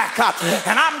you back.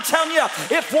 And I'm telling you,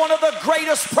 if one of the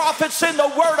greatest prophets in the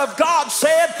Word of God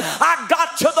said, I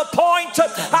got to the point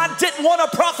I didn't want to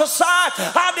prophesy,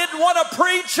 I didn't want to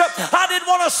preach, I didn't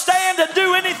want to stand and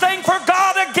do anything for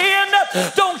God again,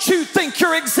 don't you think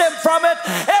you're exempt from it?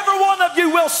 Every one of you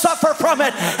will suffer from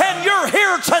it. And you're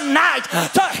here tonight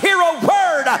to hear a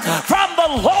word from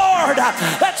the Lord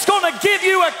that's going to give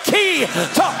you a key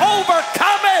to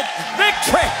overcome it,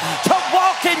 victory, to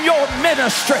walk in your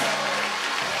ministry.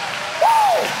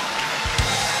 Woo!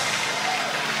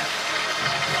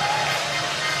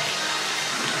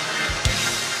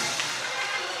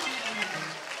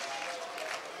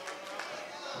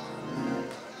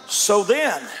 So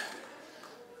then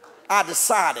I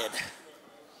decided,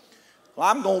 well,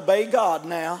 I'm going to obey God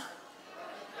now.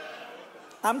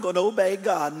 I'm going to obey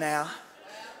God now.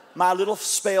 My little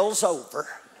spell's over.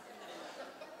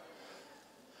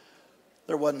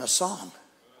 There wasn't a song.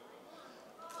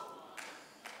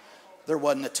 There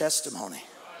wasn't a testimony.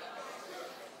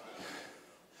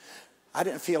 I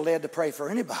didn't feel led to pray for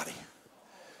anybody.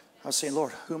 I was saying,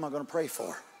 Lord, who am I going to pray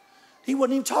for? He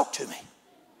wouldn't even talk to me.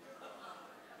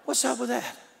 What's up with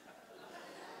that?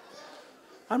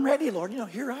 I'm ready, Lord. You know,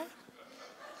 here I am.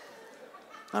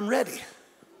 I'm ready.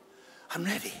 I'm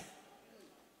ready.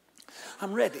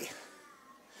 I'm ready.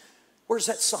 Where's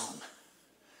that song?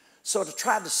 So I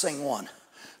tried to sing one.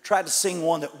 Tried to sing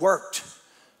one that worked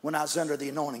when I was under the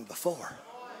anointing before.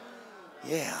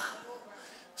 Yeah.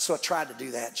 So I tried to do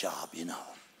that job, you know.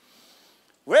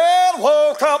 Well,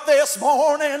 woke up this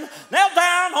morning, knelt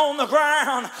down on the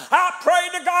ground. I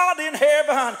prayed to God in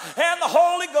heaven, and the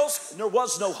Holy Ghost, there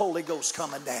was no Holy Ghost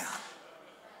coming down.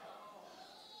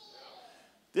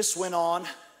 This went on.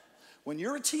 When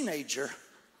you're a teenager,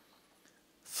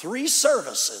 3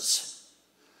 services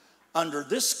under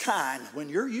this kind, when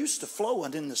you're used to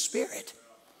flowing in the Spirit,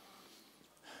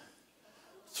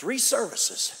 3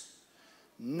 services,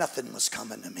 nothing was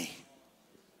coming to me.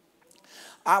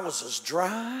 I was as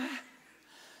dry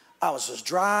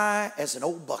as an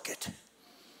old bucket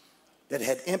that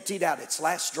had emptied out its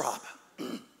last drop.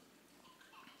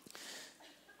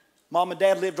 Mom and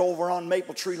Dad lived over on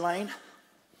Maple Tree Lane.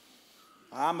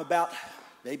 I'm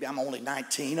only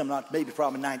 19. I'm not,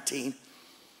 probably 19.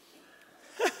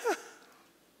 I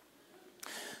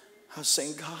was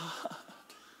saying, God,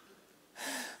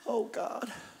 oh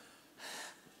God,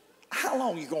 how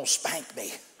long are you going to spank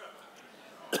me?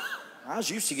 I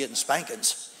was used to getting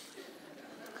spankings,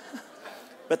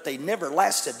 but they never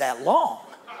lasted that long.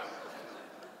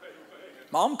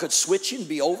 Mom could switch and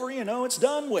be over, it's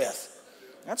done with.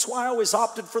 That's why I always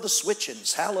opted for the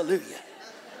switchings. Hallelujah.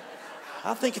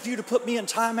 I think if you'd have put me in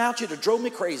timeout, you'd have drove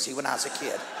me crazy when I was a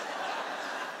kid.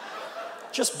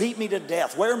 Just beat me to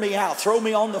death, wear me out, throw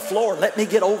me on the floor, let me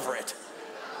get over it.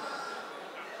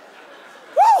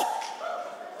 Woo!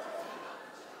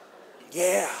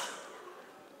 Yeah.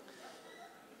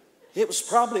 It was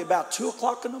probably about 2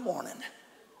 o'clock in the morning.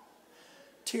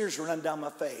 Tears running down my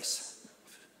face.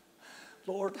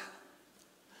 Lord,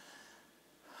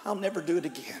 I'll never do it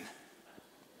again.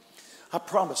 I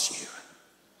promise you.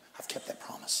 I've kept that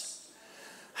promise.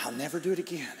 I'll never do it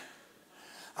again.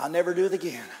 I'll never do it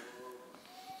again.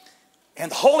 And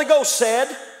the Holy Ghost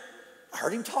said, I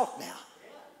heard him talk now.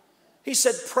 He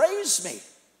said, praise me.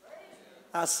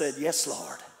 I said, yes,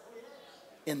 Lord.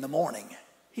 In the morning.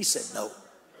 He said, no.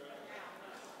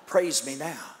 Praise me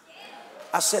now.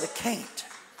 I said, I can't.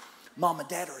 Mom and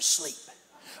Dad are asleep.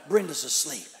 Brenda's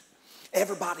asleep.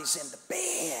 Everybody's in the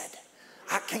bed.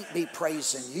 I can't be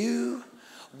praising you.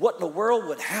 What in the world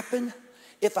would happen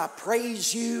if I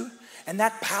praise you and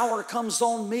that power comes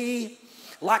on me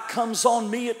like comes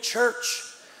on me at church?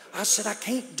 I said, I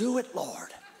can't do it,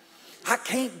 Lord. I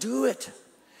can't do it.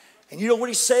 And you know what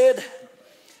he said?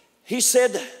 He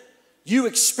said, you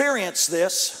experience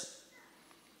this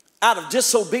out of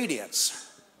disobedience,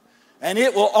 and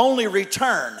it will only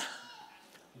return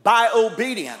by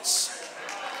obedience.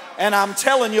 And I'm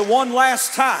telling you one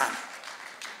last time,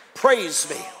 praise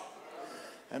me.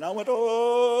 And I went,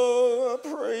 oh, I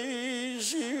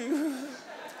praise you.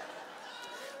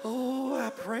 Oh,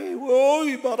 I pray. Oh,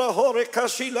 you better hurry,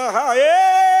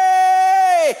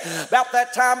 about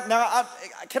that time. Now,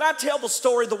 can I tell the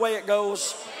story the way it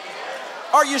goes?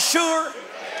 Are you sure?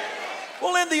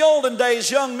 Well, in the olden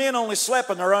days, young men only slept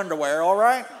in their underwear, all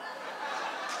right?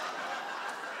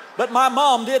 But my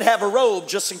mom did have a robe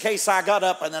just in case I got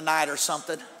up in the night or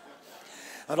something.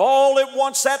 And all at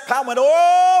once that power went, oh,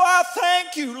 I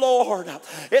thank you, Lord.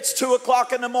 It's 2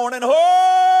 o'clock in the morning. Oh,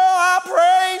 I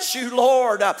praise you,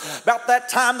 Lord. About that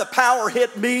time the power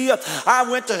hit me. I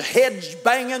went to head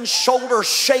banging, shoulders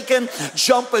shaking,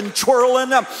 jumping,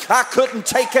 twirling. I couldn't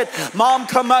take it. Mom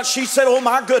come out. She said, oh,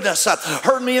 my goodness.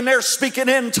 Heard me in there speaking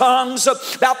in tongues.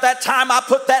 About that time I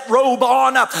put that robe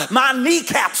on. My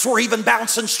kneecaps were even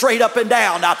bouncing straight up and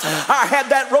down. I had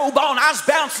that robe on. I was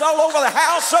bouncing all over the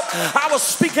house. I was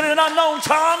speaking in unknown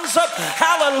tongues.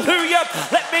 Hallelujah.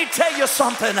 Let me tell you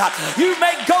something. You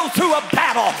may go through a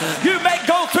battle. You may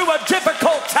go through a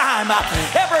difficult time.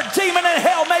 Every demon in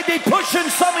hell may be pushing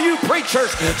some of you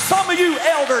preachers, some of you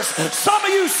elders, some of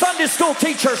you Sunday school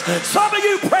teachers, some of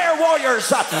you prayer warriors.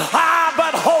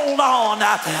 But hold on.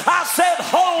 I said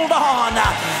hold on,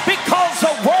 because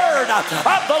the word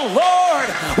of the Lord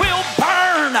will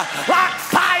burn like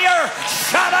fire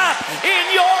shut up in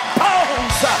your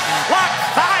bones. Like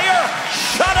fire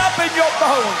shut up in your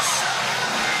bones.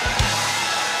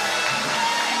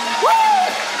 Woo!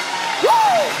 Woo!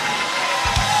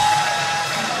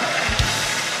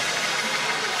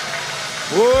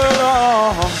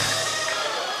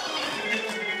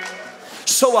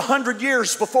 So 100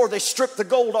 years before they stripped the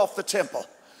gold off the temple.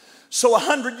 So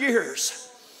 100 years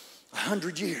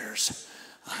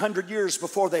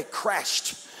before they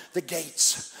crashed the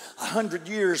gates. 100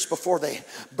 years before they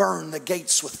burned the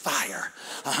gates with fire.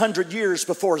 100 years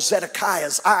before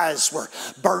Zedekiah's eyes were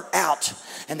burnt out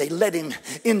and they led him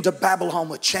into Babylon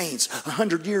with chains.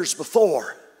 100 years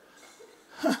before.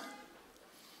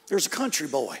 There's a country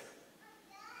boy.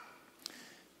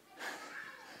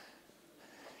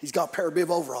 He's got a pair of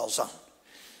bib overalls on.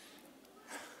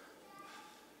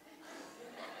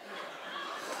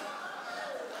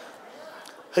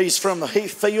 He's from the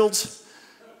fields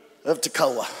of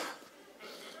Tekoa.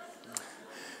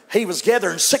 He was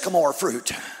gathering sycamore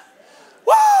fruit.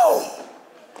 Whoa!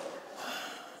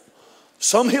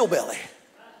 Some hillbilly,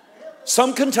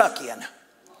 some Kentuckian,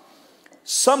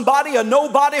 somebody, a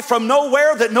nobody from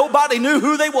nowhere that nobody knew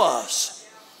who they was.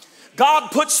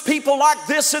 God puts people like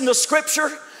this in the scripture.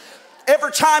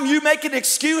 Every time you make an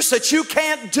excuse that you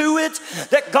can't do it,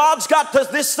 that God's got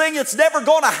this thing, it's never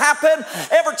going to happen.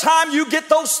 Every time you get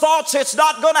those thoughts, it's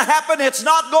not going to happen, it's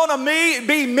not going to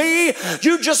be me.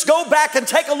 You just go back and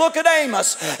take a look at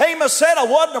Amos. Amos said, I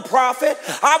wasn't a prophet.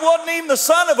 I wasn't even the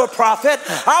son of a prophet.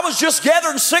 I was just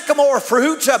gathering sycamore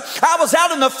fruit. I was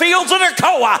out in the fields of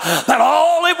Tekoa. But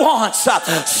all at once,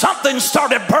 something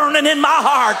started burning in my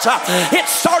heart. It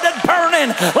started burning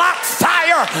like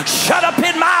fire shut up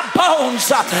in my bones.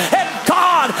 And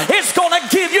God is going to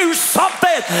give you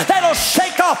something that'll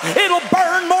shake off. It'll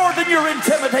burn more than your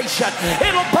intimidation.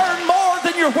 It'll burn more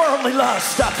than your worldly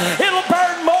lust. It'll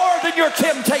burn more than your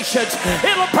temptations.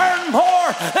 It'll burn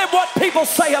more than what people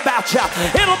say about you.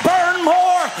 It'll burn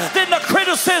more than the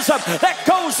criticism that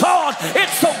goes on.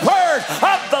 It's the word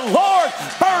of the Lord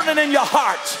burning in your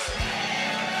heart.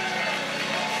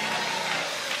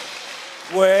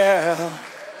 Well,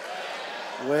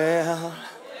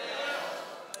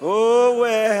 oh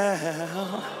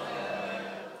well.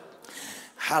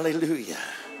 Hallelujah.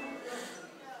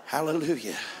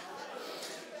 Hallelujah.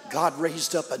 God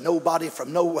raised up a nobody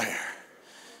from nowhere.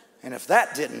 And if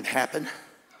that didn't happen,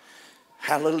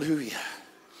 hallelujah.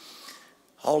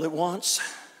 All at once,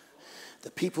 the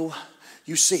people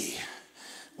you see,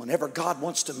 whenever God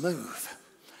wants to move,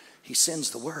 he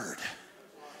sends the word.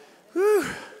 Whew.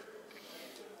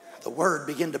 The word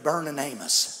began to burn in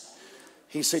Amos.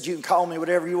 He said, you can call me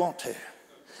whatever you want to.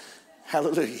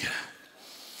 Hallelujah.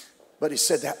 But he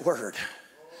said that word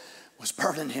was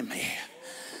burning in me,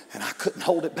 and I couldn't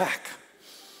hold it back.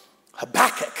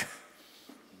 Habakkuk,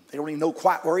 they don't even know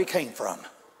quite where he came from.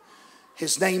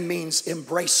 His name means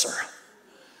embracer.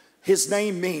 His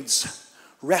name means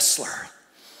wrestler.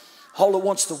 All at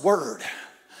once the word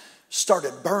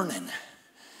started burning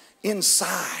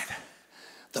inside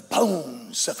the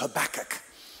bones of Habakkuk.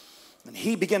 And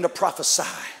he began to prophesy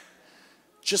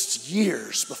just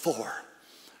years before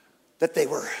that they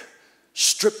were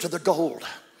stripped of their gold.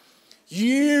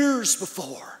 Years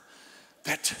before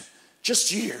that,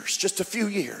 just years, just a few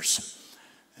years.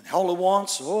 And all at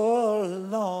once, oh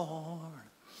Lord,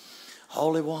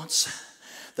 all at once,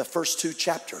 the first 2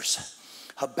 chapters,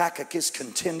 Habakkuk is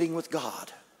contending with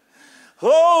God.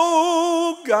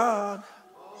 Oh God,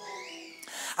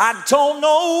 I don't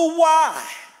know why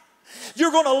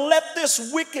you're going to let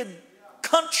this wicked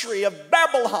country of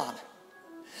Babylon,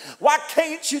 why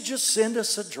can't you just send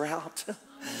us a drought?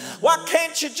 Why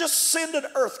can't you just send an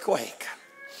earthquake?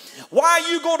 Why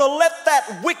are you going to let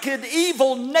that wicked,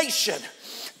 evil nation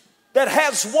that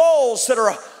has walls that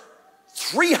are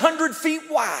 300 feet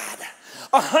wide,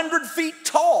 100 feet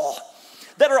tall,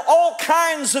 that are all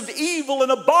kinds of evil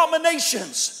and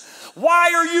abominations,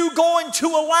 why are you going to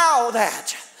allow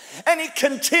that? And he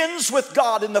contends with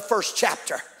God in the first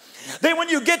chapter. Then when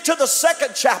you get to the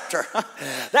second chapter,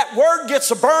 that word gets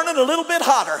burning a little bit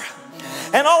hotter.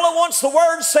 And all at once the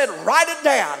word said, write it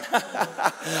down.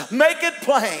 Make it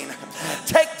plain.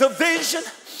 Take the vision,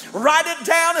 write it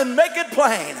down and make it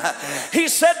plain. He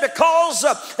said, because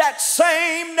that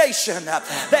same nation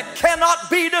that cannot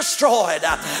be destroyed,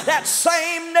 that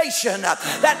same nation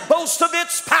that boasts of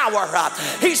its power,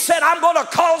 he said, I'm going to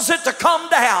cause it to come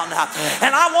down.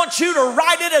 And I want you to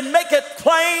write it and make it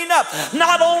plain.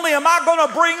 Not only am I going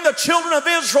to bring the children of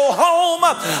Israel home,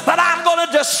 but I'm going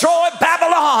to destroy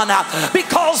Babylon,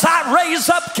 because I raise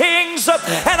up kings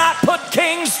and I put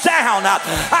kings down.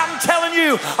 I'm telling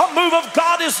you, a move of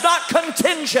God is not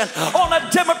contingent on a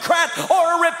Democrat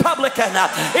or a Republican.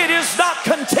 It is not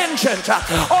contingent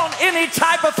on any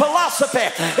type of philosophy.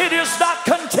 It is not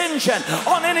contingent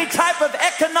on any type of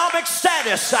economic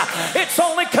status. It's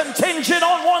only contingent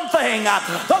on one thing: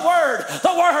 the word,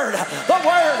 the word, the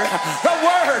word, the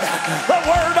word, the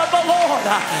word of the Lord.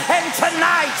 And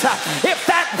tonight, if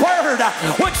that word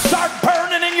would start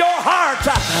burning in your heart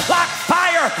like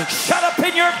fire shut up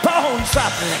in your bones,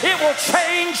 it will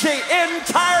change the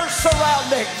entire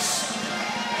surroundings.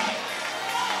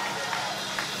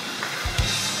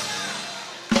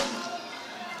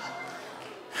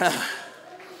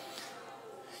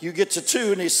 You get to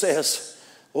 2 and he says,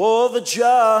 oh, the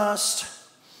just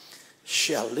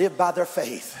shall live by their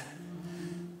faith.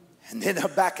 And then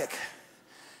Habakkuk,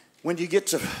 when you get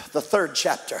to the 3rd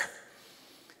chapter,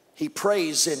 he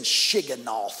prays in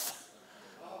Shigionoth.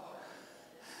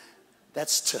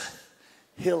 That's to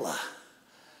Hilla,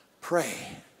 pray,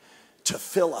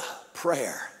 tefillah,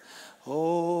 prayer.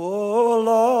 Oh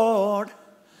Lord,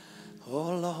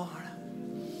 oh Lord.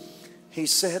 He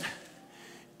said,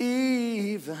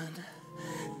 even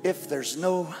if there's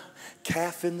no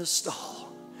calf in the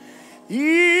stall,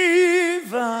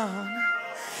 even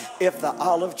if the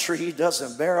olive tree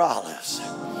doesn't bear olives,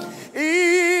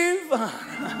 even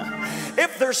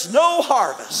if there's no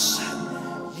harvest,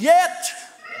 yet,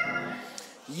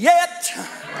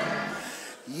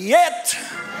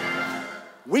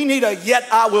 we need a yet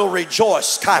I will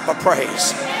rejoice type of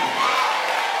praise.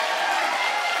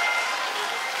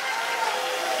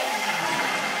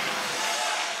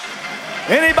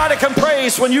 Anybody can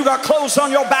praise when you got clothes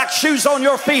on your back, shoes on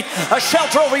your feet, a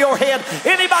shelter over your head.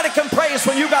 Anybody can praise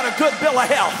when you got a good bill of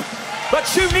health. But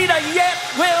you need a yet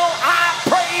will I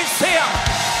praise him.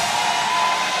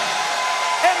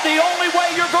 And the only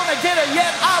way you're going to get a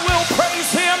yet I will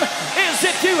praise him is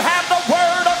if you have the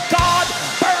word of God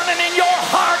burning in your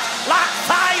heart like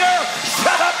fire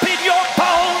shut up in your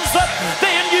bones.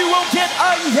 Then you will get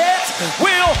a yet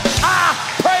will I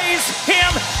praise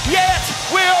him. Yet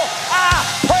will I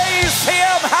praise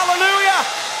him. Hallelujah.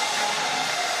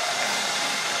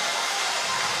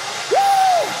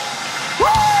 Woo!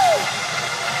 Woo!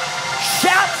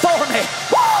 Shout for me.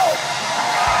 Woo!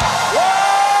 Whoa!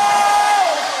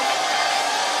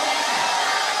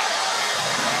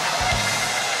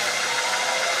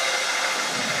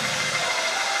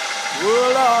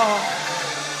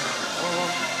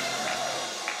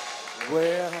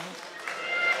 Well,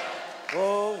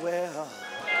 oh well.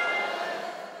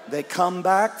 They come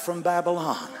back from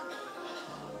Babylon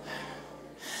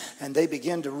and they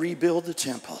begin to rebuild the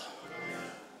temple.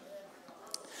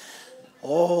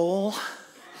 Oh,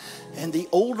 and the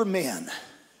older men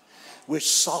which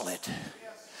saw it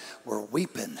were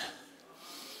weeping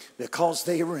because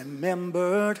they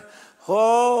remembered,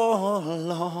 oh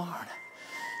Lord,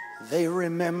 they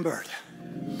remembered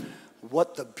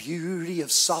what the beauty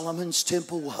of Solomon's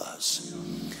temple was.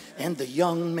 And the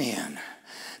young men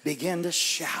began to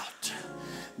shout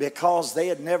because they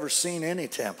had never seen any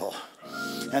temple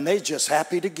and they just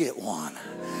happy to get one.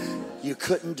 You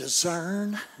couldn't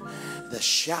discern the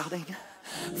shouting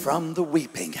from the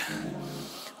weeping.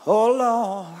 Oh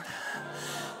Lord.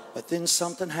 But then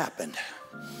something happened.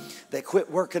 They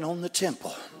quit working on the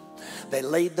temple. They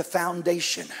laid the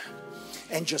foundation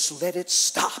and just let it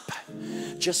stop.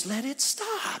 Just let it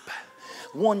stop.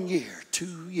 1 year,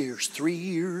 2 years, 3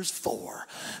 years, 4,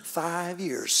 5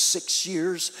 years, 6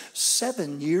 years,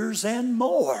 7 years, and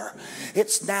more.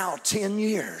 It's now 10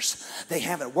 years. They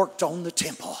haven't worked on the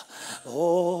temple.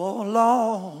 Oh,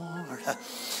 Lord.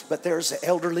 But there's an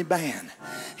elderly man.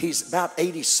 He's about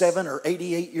 87 or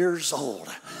 88 years old.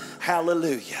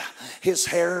 Hallelujah. His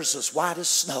hair's as white as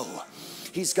snow.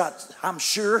 He's got, I'm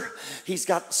sure, he's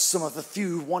got some of the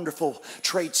few wonderful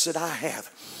traits that I have.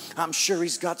 I'm sure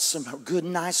he's got some good,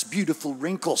 nice, beautiful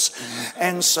wrinkles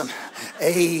and some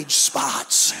age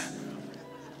spots.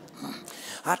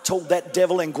 I told that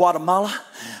devil in Guatemala,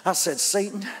 I said,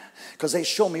 Satan, because they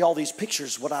show me all these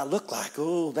pictures what I look like.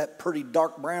 Oh, that pretty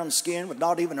dark brown skin with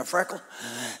not even a freckle.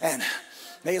 And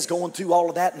they was going through all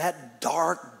of that and that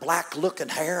dark black looking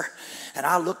hair. And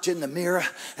I looked in the mirror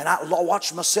and I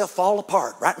watched myself fall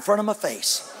apart right in front of my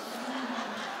face.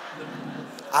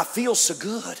 I feel so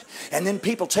good. And then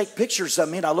people take pictures of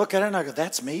me and I look at it and I go,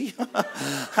 that's me.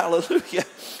 Hallelujah.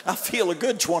 I feel a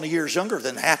good 20 years younger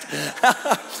than that.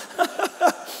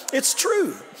 It's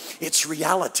true. It's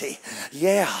reality.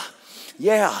 Yeah.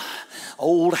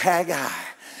 Old Haggai.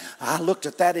 I looked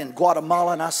at that in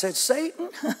Guatemala and I said, Satan,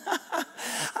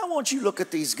 I want you to look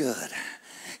at these good.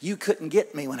 You couldn't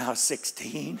get me when I was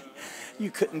 16. You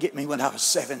couldn't get me when I was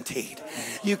 17.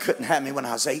 You couldn't have me when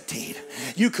I was 18.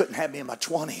 You couldn't have me in my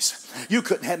 20s. You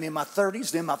couldn't have me in my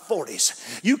 30s and in my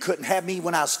 40s. You couldn't have me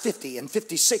when I was 50 and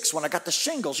 56 when I got the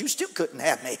shingles. You still couldn't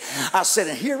have me. I said,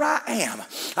 and here I am.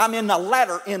 I'm in the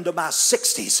latter end of my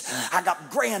 60s. I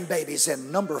got grandbabies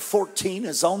and number 14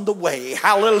 is on the way.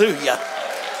 Hallelujah.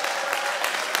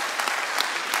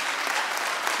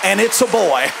 And it's a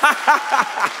boy.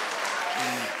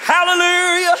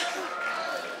 Hallelujah.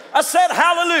 I said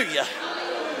hallelujah.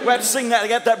 We have to sing that. I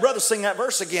got that brother sing that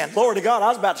verse again. Glory to God. I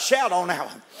was about to shout on that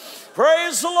one.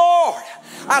 Praise the Lord.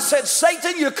 I said,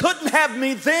 Satan, you couldn't have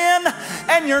me then,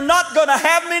 and you're not going to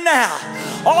have me now.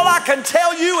 All I can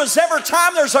tell you is every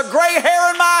time there's a gray hair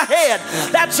in my head,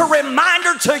 that's a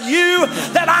reminder to you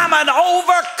that I'm an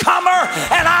overcomer,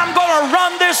 and I'm going to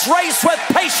run this race with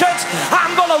patience.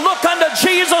 I'm going to look unto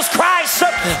Jesus Christ,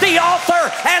 the author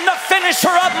and the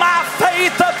finisher of my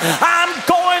faith. I'm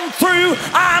going through.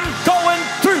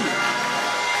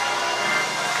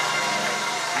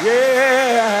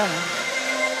 Yeah.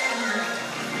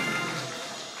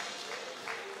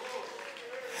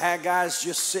 Haggai's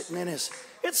just sitting in his.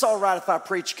 It's all right if I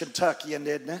preach Kentuckian,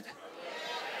 isn't it?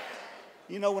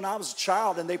 You know, when I was a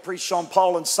child and they preached on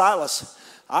Paul and Silas,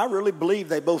 I really believe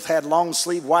they both had long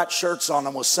sleeve white shirts on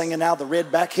and was singing out the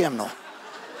Redback hymnal.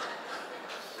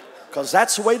 Because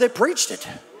that's the way they preached it.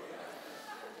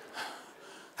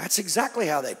 That's exactly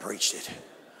how they preached it.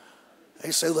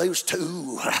 They said there was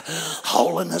two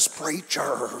holiness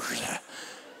preachers.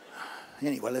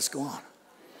 Anyway, let's go on.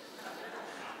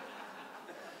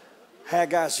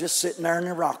 Haggai's just sitting there in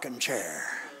a rocking chair.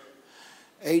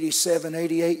 87,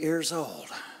 88 years old.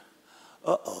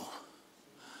 Uh-oh.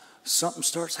 Something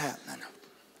starts happening.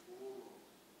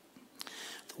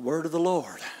 The word of the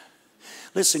Lord.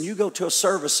 Listen, you go to a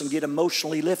service and get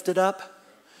emotionally lifted up,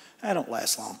 that don't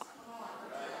last long.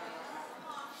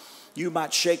 You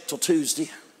might shake till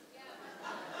Tuesday.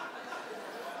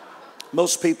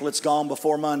 Most people, it's gone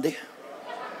before Monday.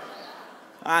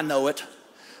 I know it.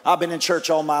 I've been in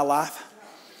church all my life.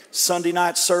 Sunday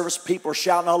night service, people are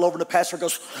shouting all over. The pastor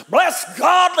goes, bless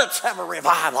God, let's have a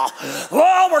revival.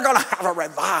 Oh, we're going to have a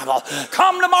revival.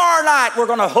 Come tomorrow night.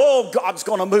 God's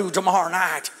going to move tomorrow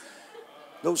night.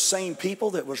 Those same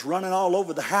people that was running all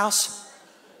over the house.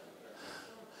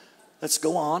 Let's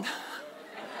go on.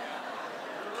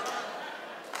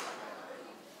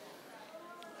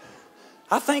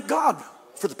 I thank God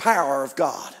for the power of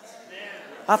God.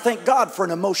 I thank God for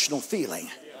an emotional feeling.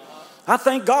 I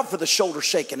thank God for the shoulder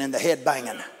shaking and the head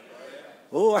banging.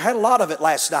 Oh, I had a lot of it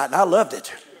last night and I loved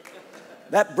it.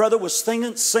 That brother was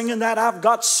singing that I've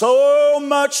got so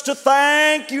much to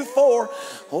thank you for.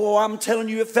 Oh, I'm telling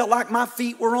you, it felt like my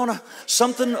feet were on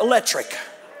something electric.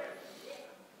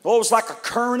 Oh, it was like a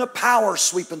current of power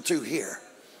sweeping through here.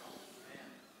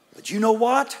 But you know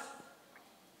what?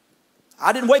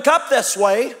 I didn't wake up this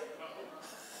way.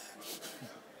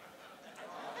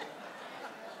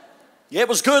 It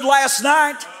was good last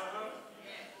night.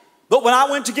 But when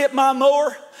I went to get my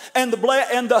mower and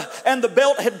the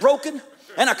belt had broken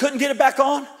and I couldn't get it back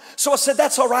on, so I said,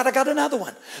 that's all right, I got another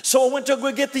one. So I went to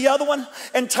go get the other one,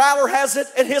 and Tyler has it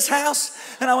at his house.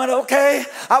 And I went, okay,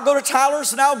 I'll go to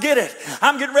Tyler's and I'll get it.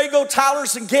 I'm getting ready to go to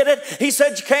Tyler's and get it. He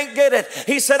said, you can't get it.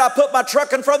 He said, I put my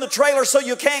truck in front of the trailer so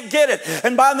you can't get it.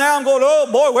 And by now I'm going,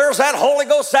 oh boy, where's that Holy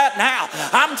Ghost at now?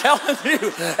 I'm telling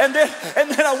you. And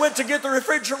then I went to get the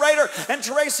refrigerator, and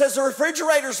Trey says, the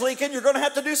refrigerator's leaking. You're going to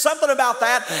have to do something about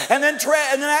that. And then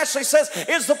Ashley says,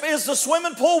 is the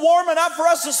swimming pool warm enough for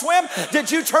us to swim?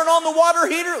 Did you turn on the water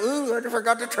heater? Ooh, I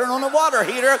forgot to turn on the water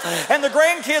heater. And the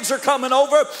grandkids are coming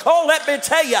over. Oh, let me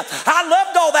tell you, I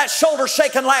loved all that shoulder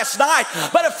shaking last night,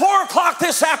 but at 4 o'clock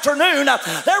this afternoon,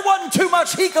 there wasn't too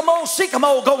much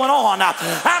hikamo going on.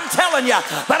 I'm telling you,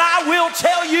 but I will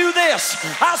tell you this.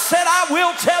 I said I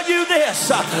will tell you this.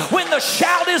 When the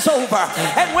shout is over,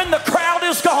 and when the crowd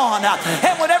is gone,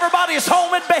 and when everybody's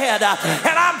home in bed,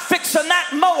 and I'm fixing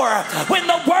that mower, when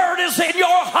the word is in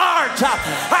your heart,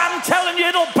 I'm telling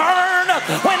you, it'll burn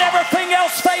when everything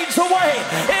else fades away.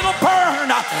 It'll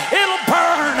burn. It'll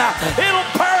burn. It'll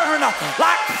burn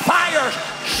like fire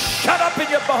shut up in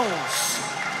your bones.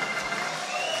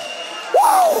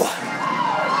 Whoa!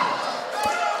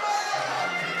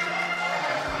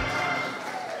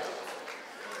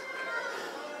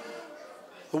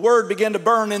 The word began to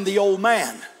burn in the old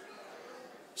man.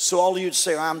 So all of you'd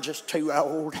say, I'm just too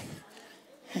old.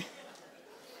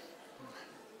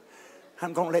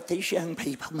 I'm going to let these young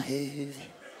people move.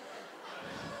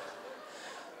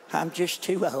 I'm just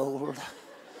too old.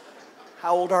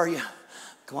 How old are you?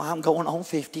 I'm going on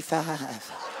 55.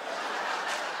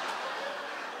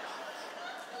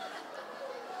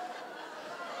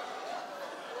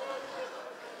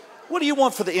 What do you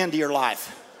want for the end of your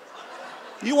life?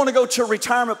 You want to go to a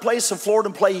retirement place in Florida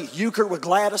and play euchre with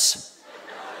Gladys?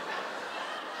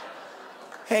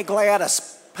 Hey,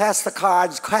 Gladys, pass the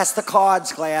cards,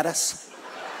 Gladys.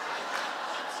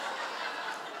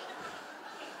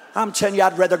 I'm telling you,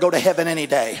 I'd rather go to heaven any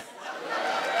day.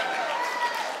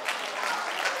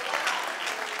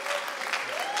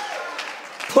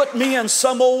 Put me in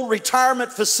some old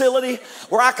retirement facility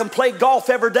where I can play golf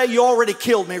every day. You already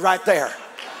killed me right there.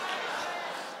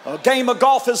 A game of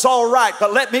golf is all right,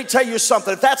 but let me tell you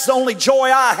something. If that's the only joy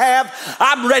I have,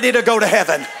 I'm ready to go to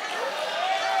heaven.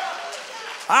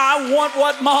 I want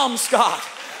what Mom's got.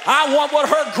 I want what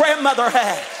her grandmother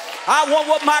had. I want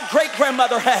what my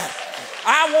great-grandmother had.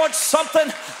 I want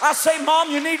something. I say, Mom,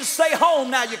 you need to stay home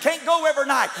now. You can't go every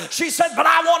night. She said, but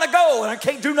I want to go, and I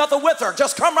can't do nothing with her.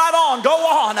 Just come right on. Go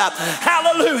on.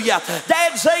 Hallelujah.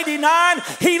 Dad's 89.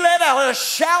 He let out a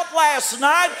shout last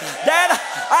night. Dad,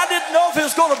 I didn't know if it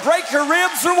was going to break your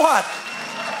ribs or what.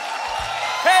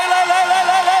 Hey,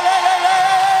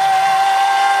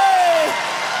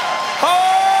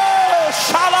 oh,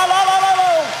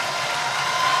 sha-la-la-la-la-la.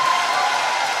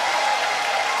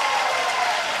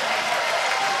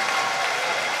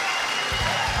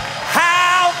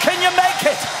 How can you make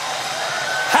it?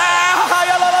 How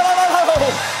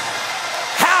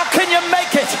can you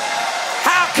make it?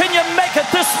 How can you make it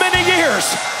this many years?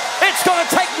 It's going to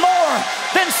take more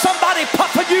than somebody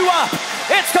puffing you up.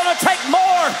 It's going to take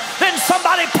more than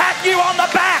somebody patting you on the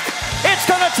back. It's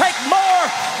going to take more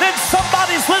than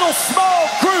somebody's little small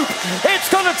group. It's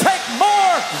going to take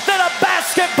more than a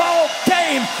basketball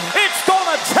game. It's going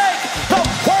to take the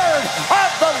word of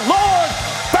the Lord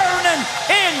burning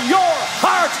in your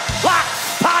heart like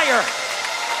fire.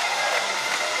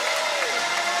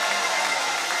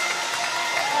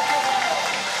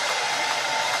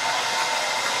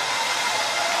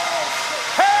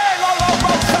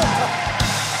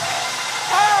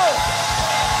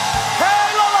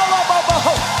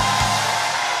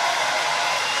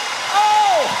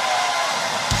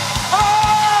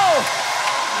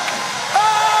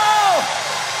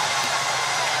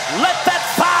 Let that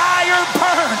fire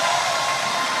burn.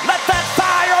 Let that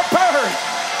fire burn.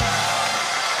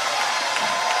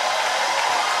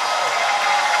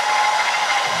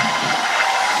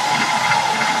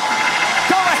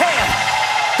 Go ahead.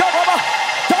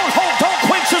 Don't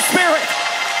quench the spirit.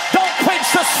 Don't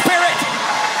quench the spirit.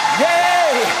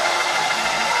 Yay.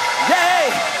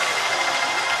 Yay.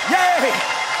 Yay.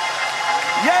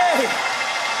 Yay.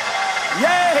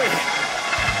 Yay.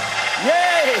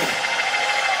 Yay.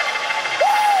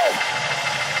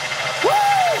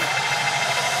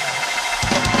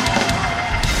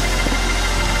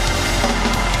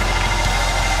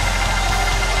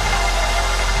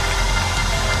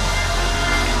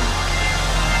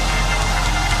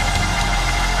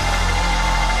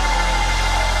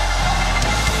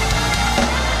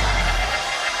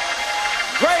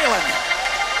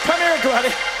 Come here, buddy.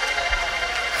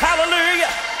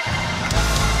 Hallelujah.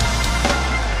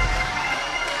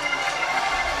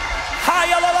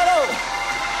 Hallelujah.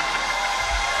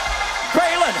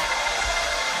 Braylon,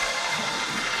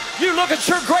 you look at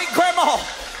your great-grandma.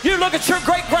 You look at your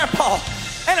great-grandpa.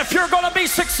 And if you're going to be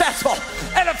successful,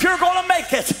 and if you're going to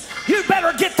make it, you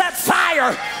better get that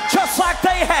fire just like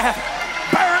they have,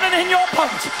 burning in your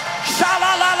bones.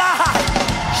 Sha-la-la-la.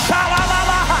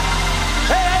 Sha-la-la-la.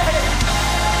 Hey.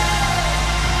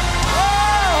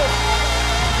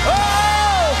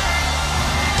 Oh,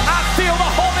 I feel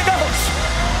the Holy Ghost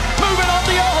moving on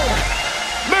the old,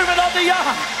 moving on the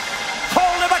young.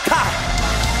 Holy Makai,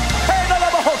 hey, the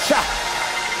Bahosha,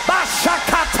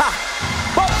 Bashakata,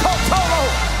 Bokotolo,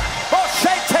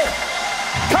 Boshete.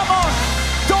 Come on,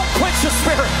 don't quench the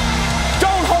spirit.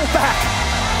 Don't hold back.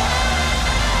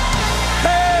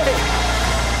 Hey.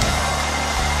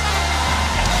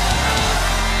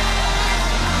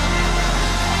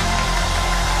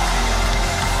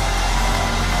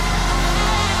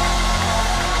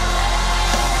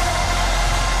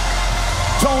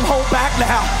 Don't hold back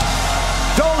now.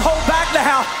 Don't hold back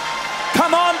now.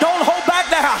 Come on, don't hold back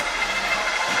now.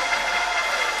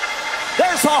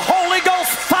 There's a Holy Ghost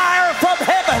fire from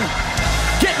heaven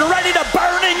getting ready to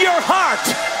burn in your heart.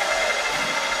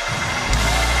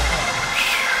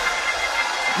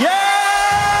 Yay!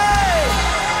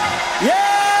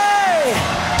 Yay!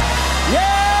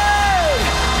 Yay!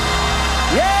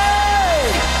 Yay!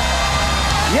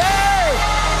 Yay!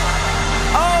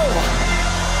 Oh!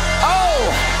 Oh!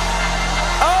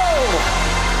 Oh!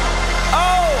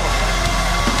 Oh!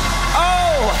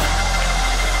 Oh!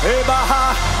 Ebaha!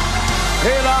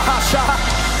 Elahasha!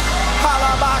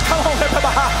 Halaba! Come on,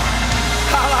 Ebaha!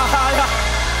 Halahaya!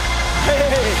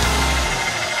 Hey!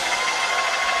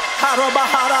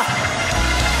 Harabahara!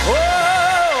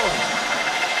 Whoa!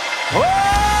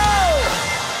 Whoa!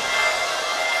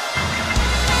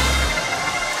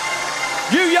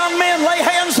 You young men, lay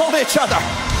hands on each other.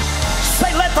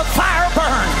 Say, let the fire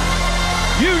burn.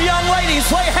 You young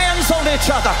ladies, lay hands on each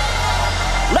other.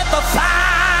 Let the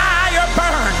fire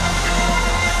burn.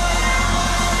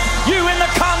 You in the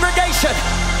congregation,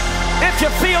 if you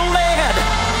feel led,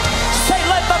 say,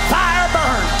 let the fire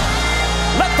burn.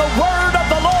 Let the word of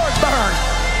the Lord burn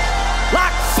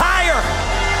like fire.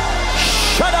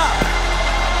 Shut up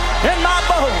in my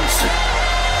bones.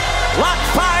 Like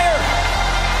fire.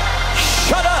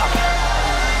 Shut up.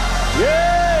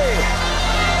 Yay.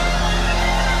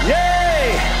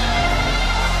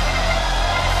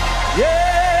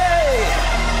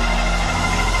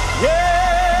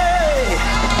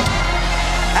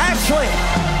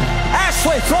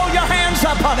 Ashley, throw your hands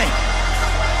up, honey.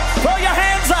 Throw your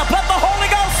hands up. Let the Holy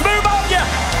Ghost move on you.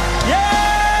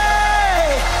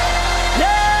 Yay!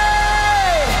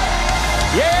 Yay!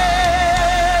 Yay!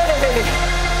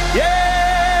 Yay!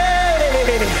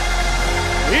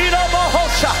 Ida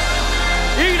Bohosha.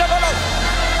 Ida Bohosha.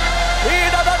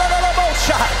 Ida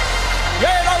Bohosha.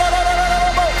 Ida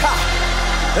Bohosha.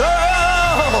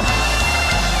 Oh!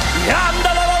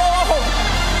 Yanda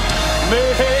me.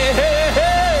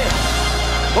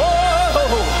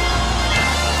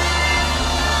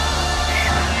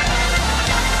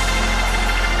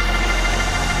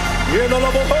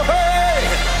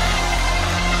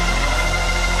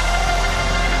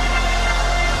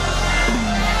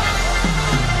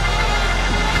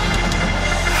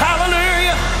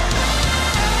 Hallelujah.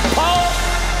 Paul,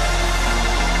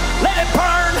 let it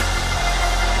burn.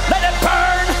 Let it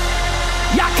burn.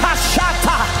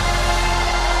 Yakashata.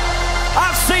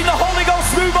 I've seen the Holy Ghost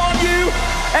move on you,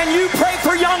 and you pray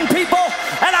for young people,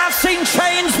 and I've seen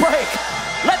chains break.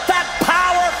 Let that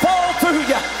power fall through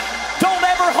you. Don't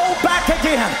ever hold back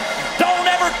again. Don't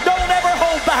ever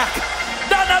hold back.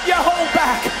 None of you hold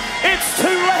back. It's too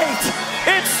late.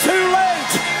 It's too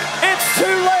late. It's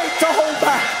too late to hold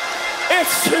back.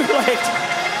 It's too late.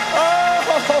 Oh,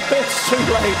 it's too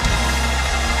late.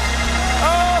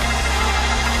 Oh,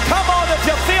 come on, if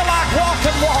you feel like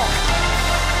walking, walk.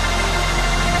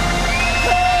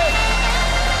 Hey.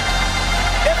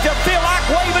 If you feel like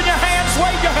waving your hands,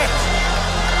 wave your hands.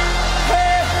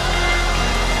 Hey.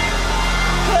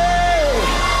 Hey.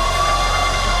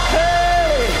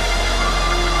 Hey.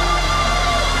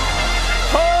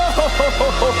 Oh.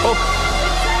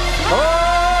 Oh.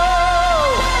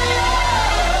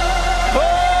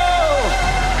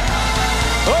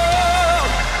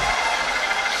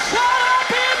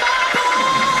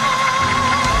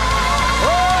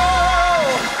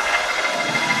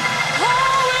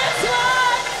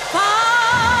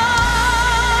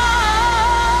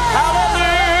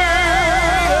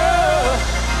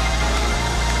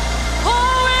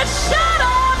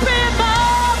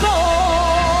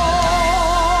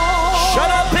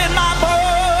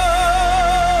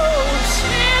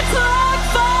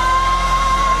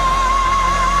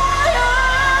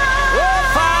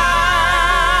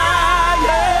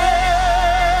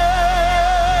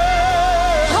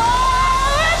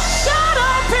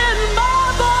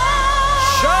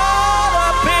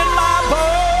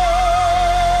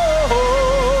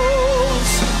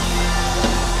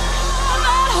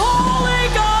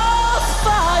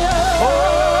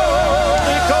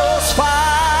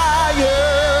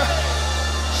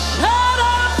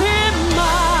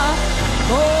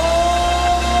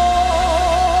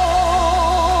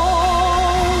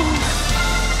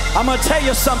 I'm going to tell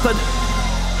you something.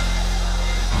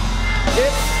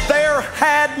 If there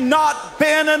had not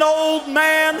been an old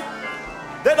man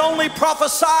that only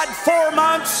prophesied 4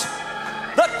 months,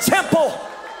 the temple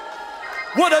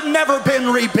would have never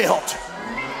been rebuilt.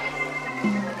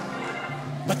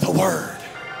 But the Word,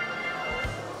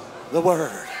 the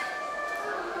Word,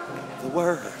 the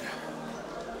Word,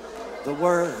 the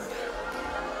Word.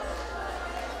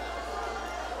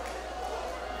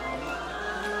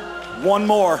 One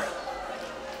more.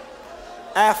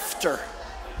 After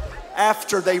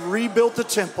they rebuilt the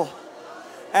temple,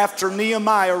 after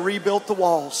Nehemiah rebuilt the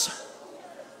walls,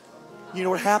 you know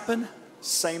what happened?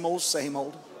 Same old, same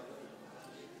old.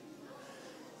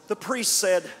 The priest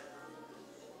said,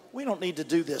 we don't need to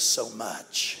do this so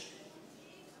much.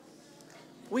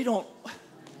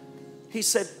 He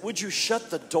said, would you shut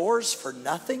the doors for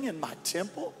nothing in my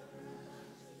temple?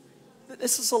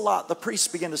 This is a lot. The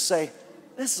priest began to say,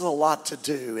 this is a lot to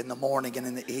do in the morning and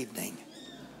in the evening.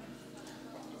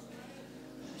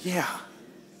 Yeah.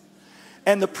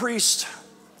 And the priest,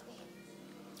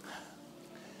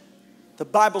 the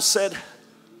Bible said,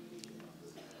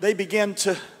 they began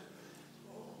to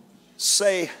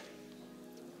say,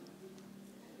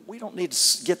 we don't need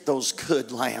to get those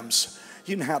good lambs.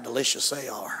 You know how delicious they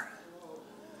are.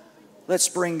 Let's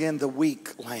bring in the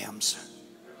weak lambs.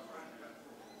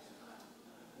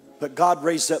 But God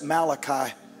raised up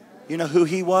Malachi. You know who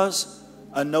he was?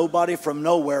 A nobody from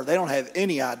nowhere. They don't have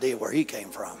any idea where he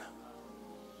came from.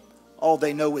 All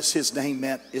they know is his name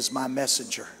meant is my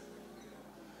messenger.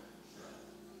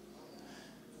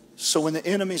 So when the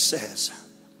enemy says,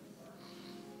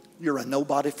 you're a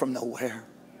nobody from nowhere,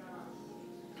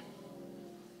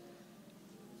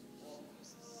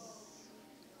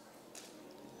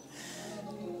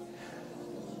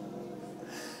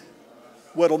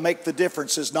 what'll make the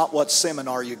difference is not what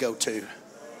seminar you go to.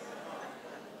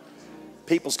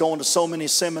 People's going to so many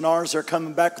seminars, they're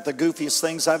coming back with the goofiest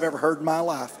things I've ever heard in my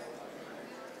life.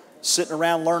 sitting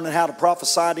around learning how to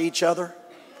prophesy to each other,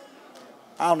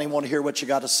 I don't even want to hear what you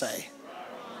got to say.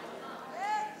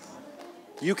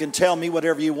 You can tell me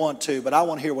whatever you want to, but I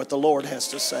want to hear what the Lord has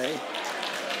to say.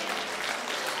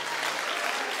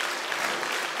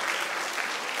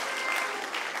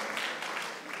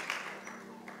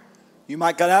 You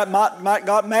might got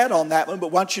mad on that one,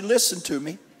 but why don't you listen to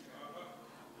me?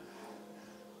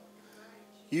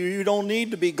 You don't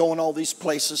need to be going all these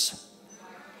places.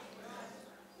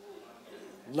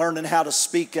 Learning how to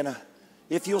speak in a,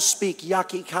 if you'll speak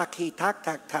yaki kaki tak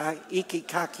tak tak, iki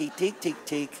kaki tik tik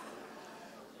tik,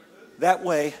 that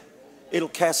way it'll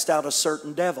cast out a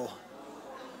certain devil.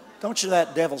 Don't you,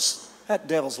 that devil's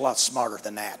a lot smarter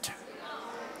than that.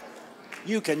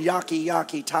 You can yaki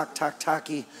yaki tak tak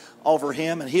taki over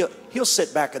him, and he'll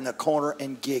sit back in the corner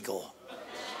and giggle.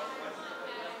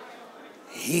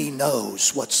 He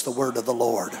knows what's the word of the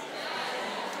Lord,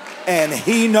 and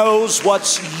he knows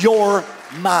what's your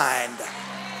mind.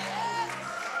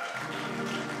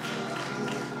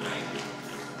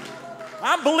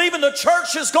 I'm believing the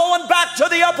church is going back to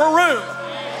the upper room.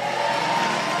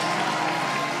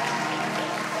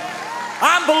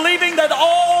 I'm believing that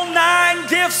all 9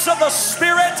 gifts of the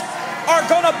Spirit are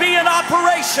going to be in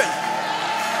operation.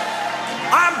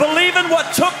 I'm believing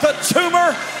what took the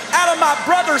tumor out of my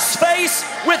brother's face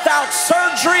without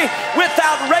surgery,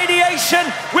 without radiation,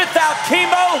 without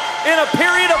chemo, in a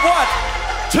period of what?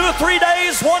 2 or 3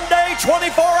 days, 1 day,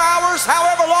 24 hours,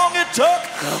 however long it took.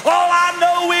 All I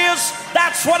know is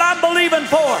that's what I'm believing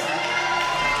for.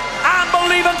 I'm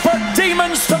believing for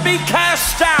demons to be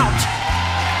cast out.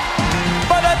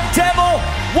 But a devil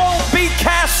won't be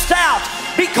cast out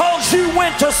because you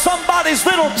went to somebody's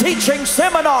little teaching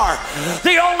seminar.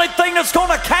 The only thing that's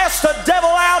going to cast a devil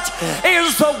out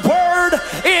is the word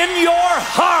in your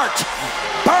heart,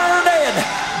 burning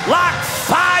like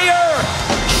fire,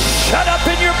 shut up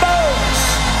in your bones.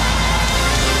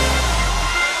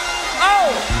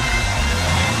 Oh!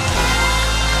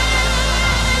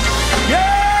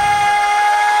 Yeah!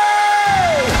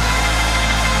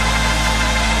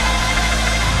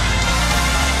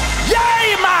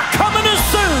 My coming is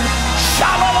soon.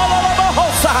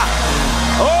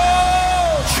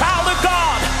 Oh, child of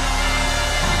God.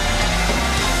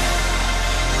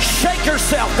 Shake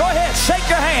yourself. Go ahead. Shake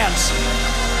your hands.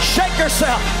 Shake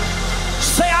yourself.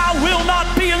 Say, I will not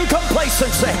be in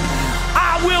complacency.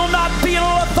 I will not be in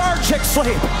a lethargic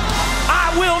sleep.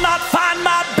 I will not find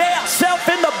myself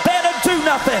in the bed and do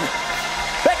nothing.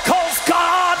 Because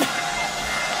God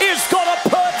is going to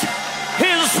put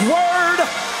His word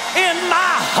in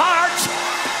my heart,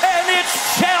 and it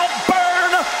shall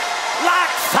burn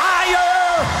like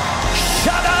fire.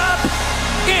 Shut up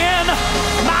in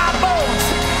my bones.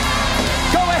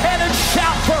 Go ahead and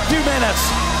shout for a few minutes.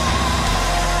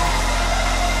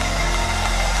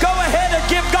 Go ahead and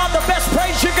give God the best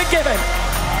praise you can give Him.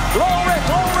 Glory,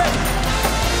 glory.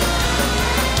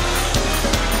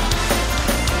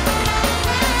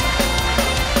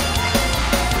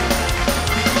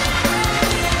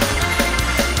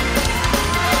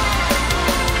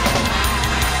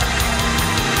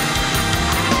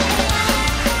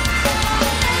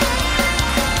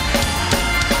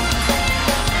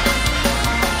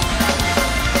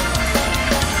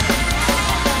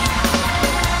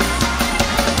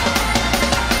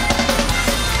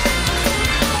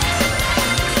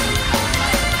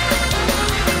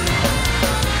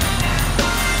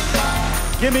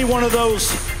 Give me one of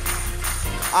those,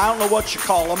 I don't know what you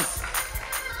call them.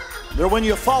 They're when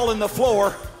you fall in the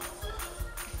floor,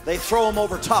 they throw them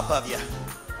over top of you.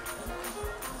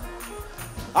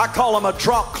 I call them a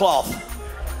drop cloth.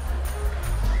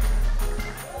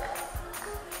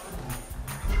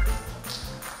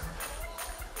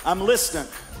 I'm listening.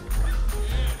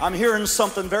 I'm hearing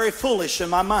something very foolish in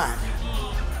my mind.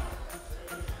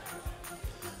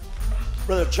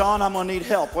 Brother John, I'm going to need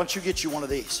help. Why don't you get you one of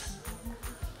these?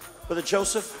 Brother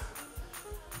Joseph,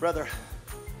 brother.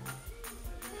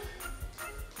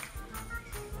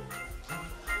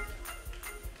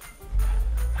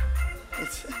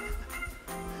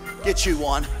 Get you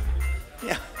one.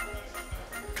 Yeah.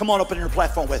 Come on up in your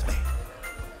platform with me.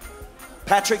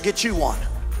 Patrick, get you one.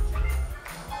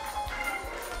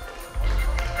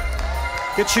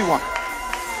 Get you one.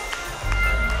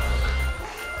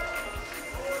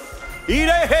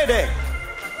 Ire hede.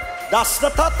 Das the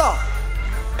tata.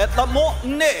 At the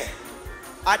motne.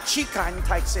 Achika in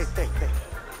taisete.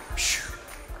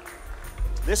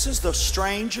 This is the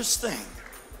strangest thing.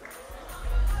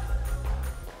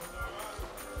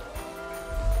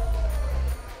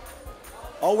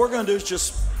 All we're going to do is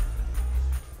just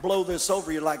blow this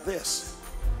over you like this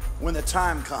when the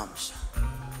time comes.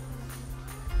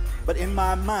 But in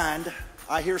my mind,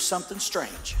 I hear something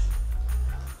strange.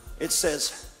 It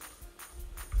says,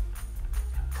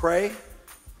 pray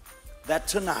that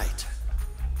tonight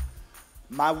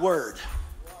my word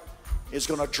is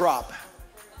going to drop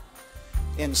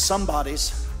in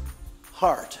somebody's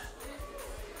heart.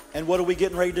 And what are we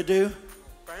getting ready to do?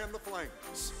 Fan the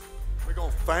flames. We're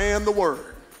going to fan the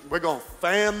word. We're going to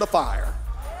fan the fire.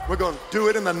 We're going to do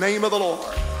it in the name of the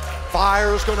Lord.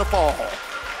 Fire's going to fall.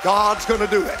 God's going to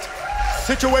do it.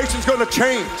 Situation's going to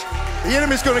change. The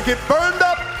enemy's going to get burned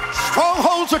up.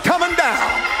 Strongholds are coming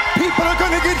down. People are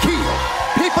going to get healed.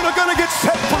 People are going to get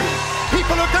set free.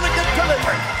 People are going to get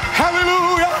delivered.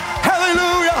 Hallelujah,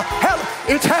 hallelujah,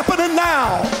 hallelujah. It's happening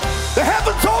now. The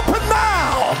heavens open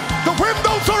now. The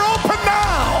windows are open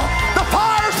now. The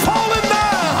fire's falling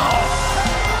now.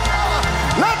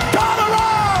 Let God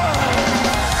arise.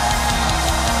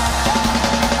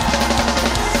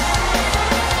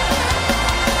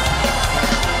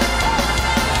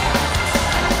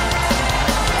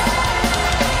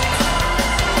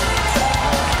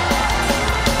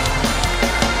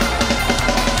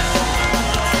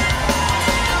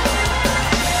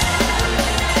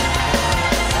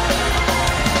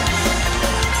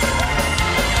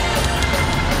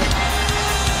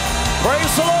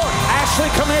 Praise the Lord. Ashley,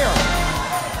 come here.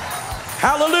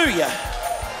 Hallelujah.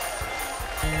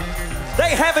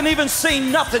 They haven't even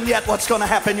seen nothing yet what's going to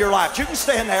happen in your life. You can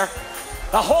stand there.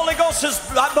 The Holy Ghost says,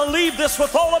 I believe this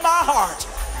with all of my heart,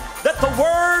 that the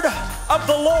word of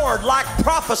the Lord, like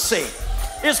prophecy,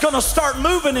 is going to start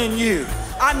moving in you.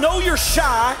 I know you're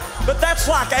shy, but that's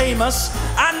like Amos.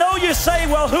 I know you say,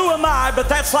 well, who am I? But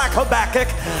that's like Habakkuk.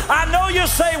 I know you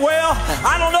say, well,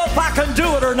 I don't know if I can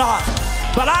do it or not.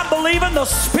 But I believe in the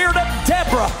spirit of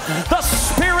Deborah. The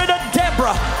spirit of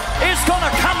Deborah is going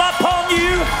to come up on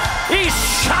you.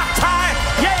 Ishatai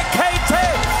yekete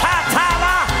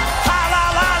hatala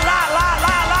hala la la la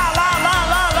la la la la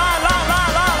la la la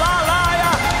la la la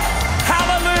la.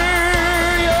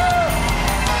 Hallelujah.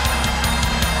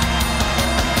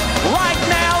 Right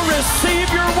now,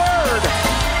 receive your word.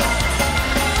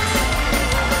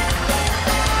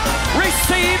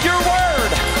 Receive your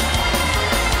word.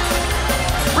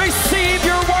 Receive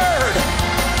your word.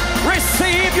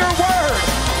 Receive your word.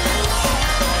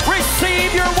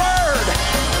 Receive your word.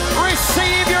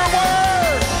 Receive your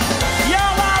word. Ya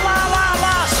la la la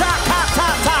la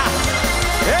shakatata.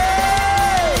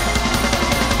 Hey!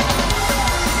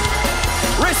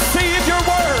 Receive your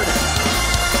word.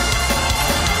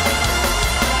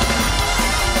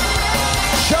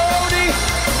 Jody,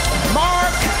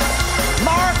 Mark,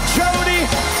 Jody,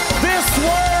 this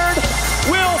word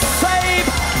will save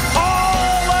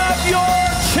all of your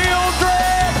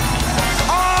children.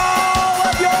 All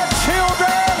of your children.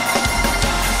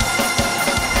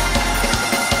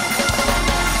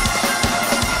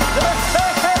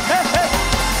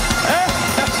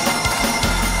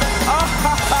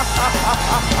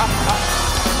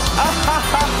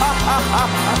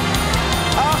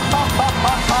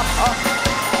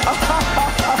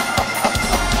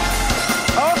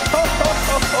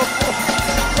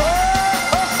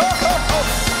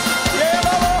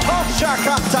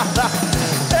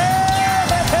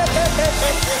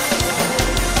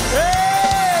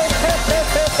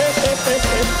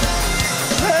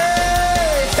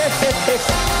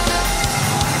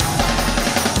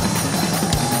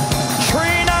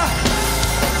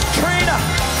 Trina,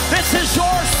 this is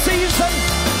your season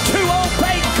to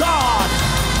obey God.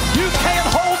 You can't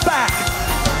hold back.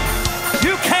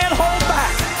 You can't hold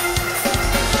back.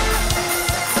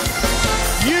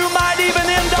 You might even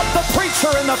end up the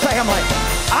preacher in the family.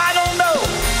 I don't know,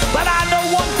 but I know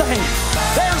one thing.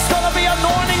 There's going to be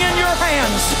anointing in your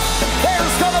hands.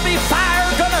 There's going to be fire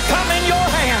going to come in your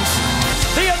hands.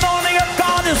 The anointing of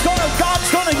God is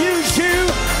God's going to use you.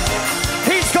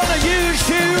 He's going to use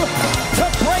you to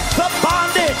break the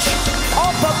bondage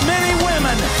off of many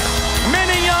women,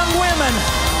 many young women,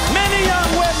 many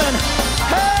young women.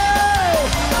 Hey!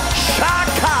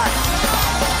 Shakai!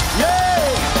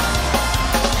 Yay!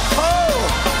 Oh!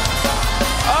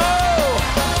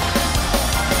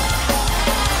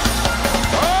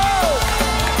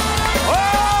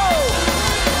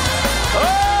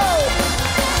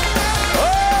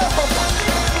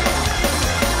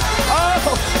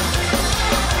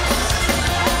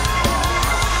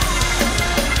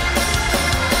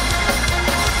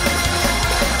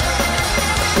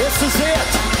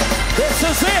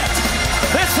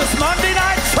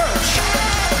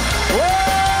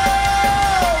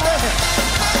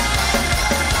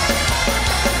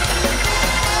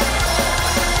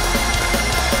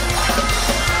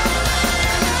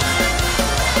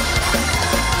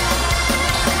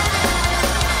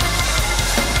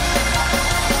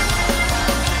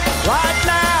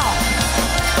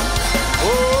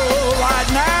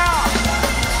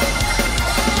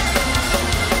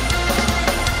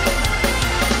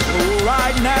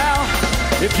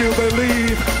 If you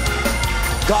believe,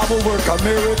 God will work a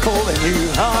miracle in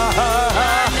you.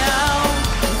 Right now,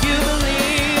 if you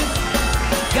believe,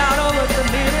 God will work a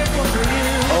miracle for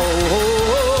you.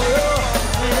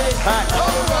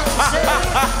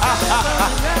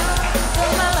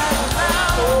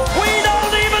 We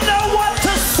don't even know what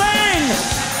to sing.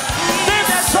 This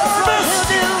service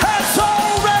has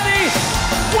already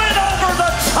went over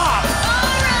the top.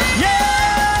 Yay!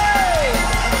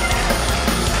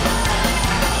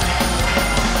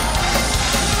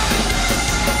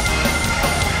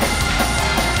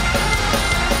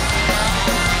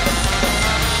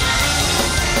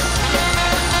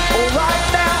 All right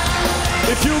now,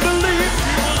 if you believe,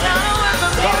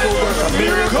 God will work a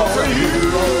miracle for you.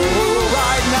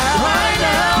 Right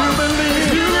now, you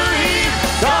believe,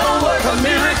 God will work a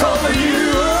miracle for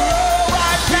you.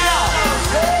 Right now,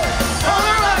 all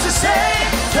the righteous say,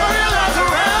 turn your life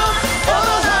around. All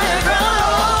those higher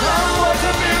ground, God will work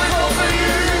a miracle for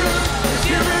you. If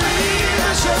you believe,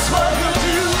 that's just what He'll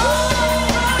do.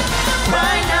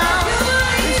 Right now,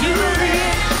 if you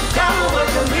believe, God will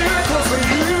work a miracle for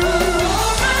you.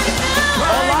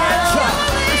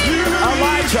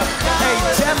 Elijah, a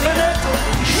definite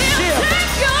shift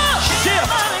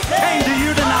came to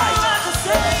you tonight.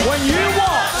 When you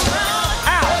walked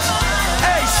out,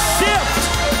 a shift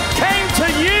came to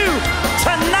you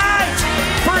tonight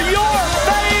for your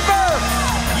favor.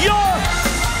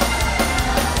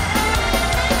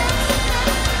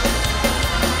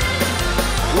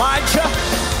 Elijah,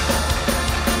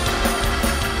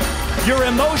 your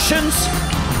emotions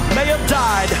may have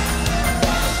died.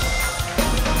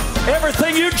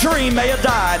 Everything you dream may have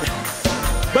died,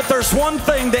 but there's one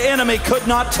thing the enemy could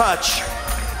not touch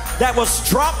that was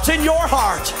dropped in your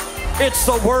heart. It's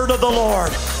the word of the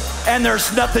Lord, and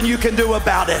there's nothing you can do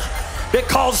about it,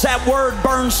 because that word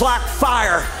burns like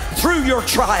fire through your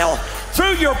trial,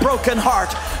 through your broken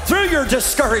heart, through your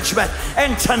discouragement.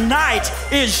 And tonight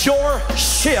is your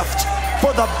shift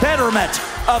for the betterment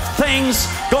of things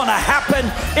gonna happen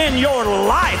in your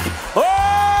life. Oh,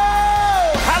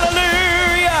 hallelujah.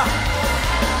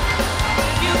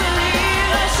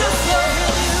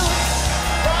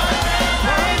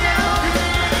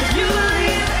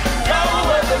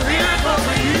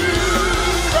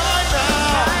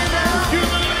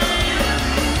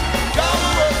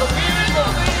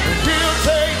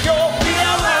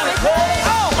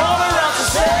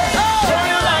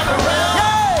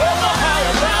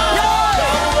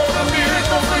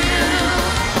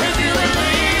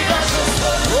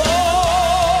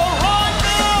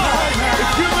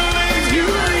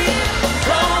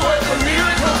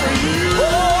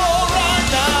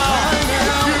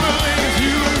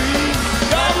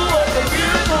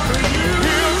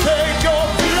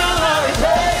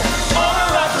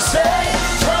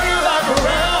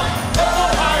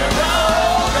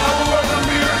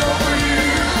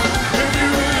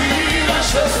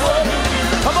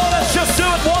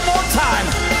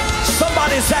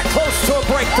 Is that close to a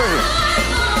breakthrough?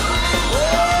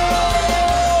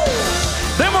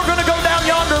 Then we're going to go down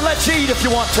yonder and let you eat if you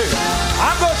want to.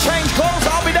 I'm going to change clothes.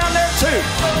 I'll be down there too.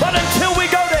 But until we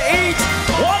go to eat,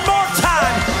 one more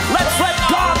time, let's let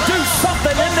God do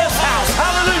something in this house.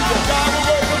 Hallelujah. God will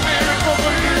work a miracle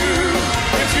for you.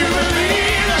 If you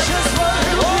believe, that's just what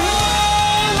He'll do.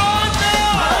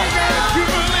 Right now, if you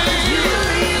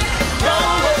believe, God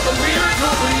will work a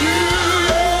miracle for you.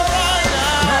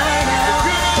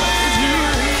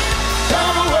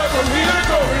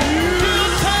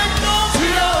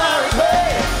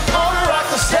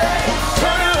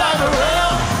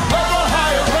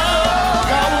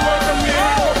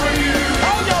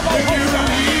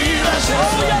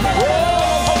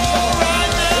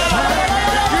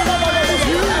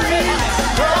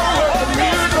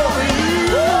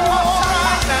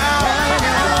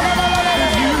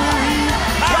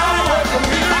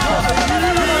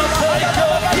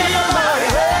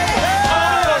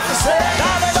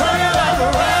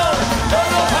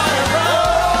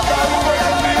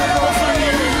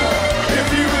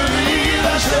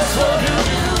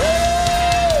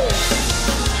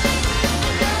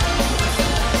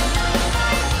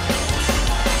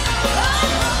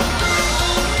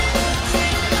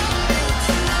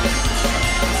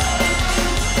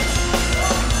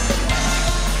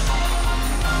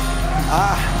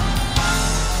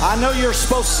 I know you're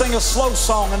supposed to sing a slow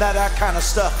song and that kind of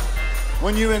stuff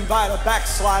when you invite a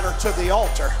backslider to the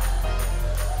altar.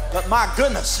 But my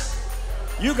goodness,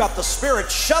 you got the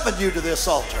Spirit shoving you to this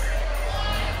altar.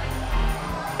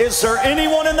 Is there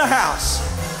anyone in the house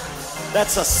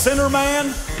that's a sinner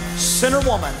man, sinner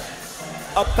woman,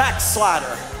 a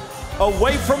backslider,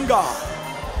 away from God,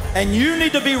 and you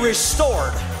need to be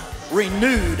restored,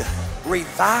 renewed,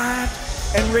 revived,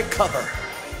 and recover.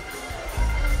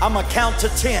 I'm gonna count to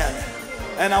 10,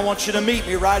 and I want you to meet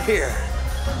me right here.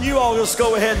 You all just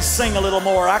go ahead and sing a little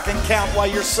more. I can count while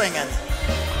you're singing.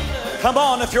 Come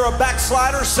on, if you're a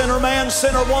backslider, sinner man,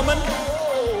 sinner woman,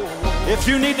 if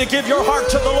you need to give your heart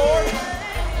to the Lord,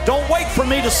 don't wait for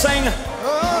me to sing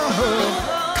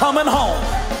Coming Home.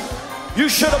 You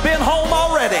should have been home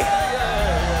already.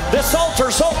 This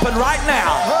altar's open right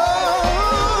now.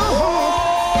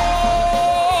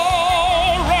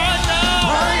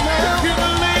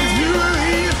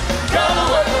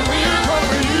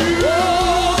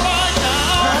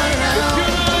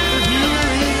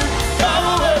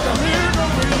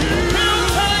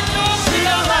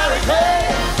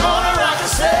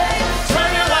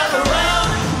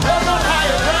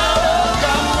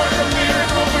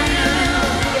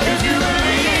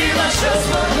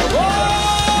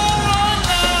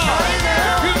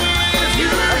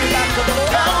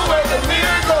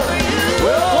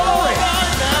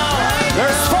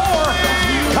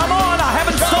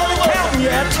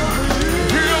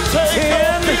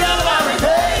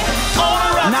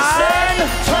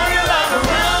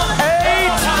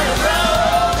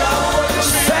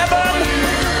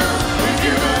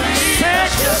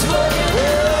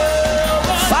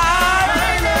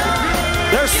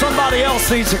 Somebody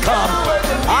else needs to come.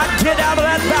 I'd get out of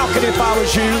that balcony if I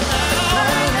was you.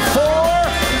 4.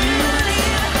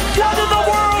 What in the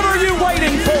world are you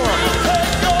waiting for?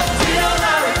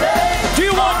 Do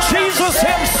you want Jesus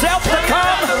himself to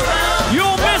come?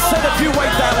 You'll miss it if you wait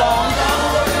that long.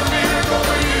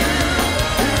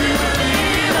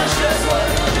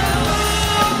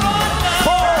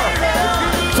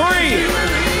 4, 3,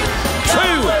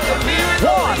 2,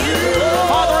 1.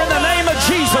 Father, in the name of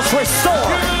Jesus, restore.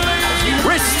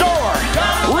 Restore,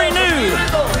 renew,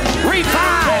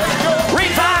 revive,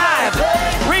 revive,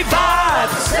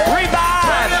 revive,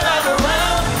 revive,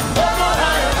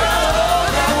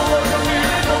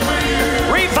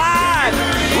 revive,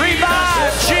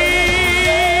 revive, Jesus.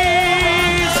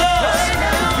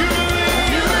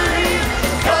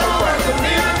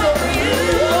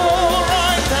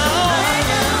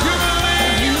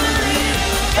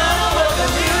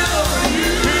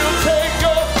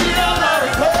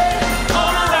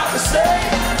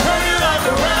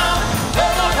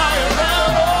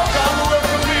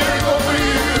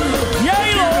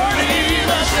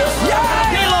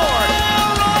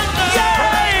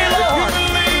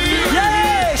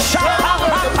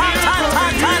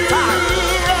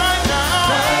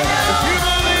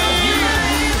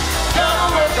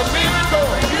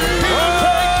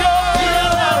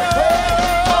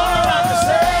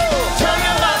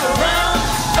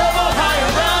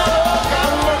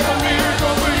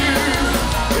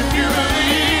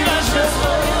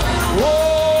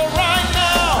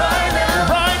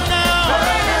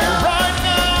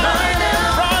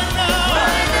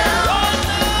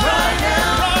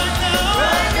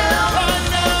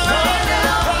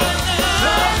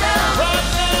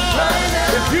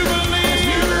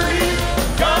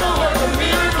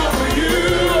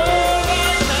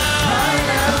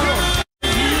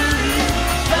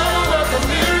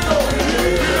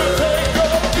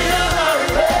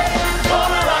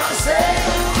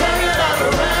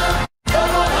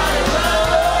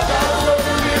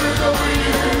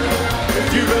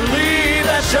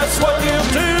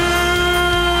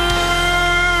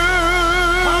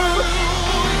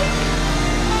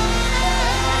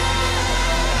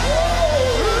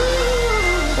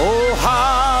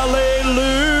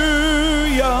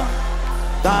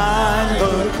 Thine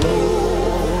the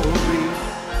glory.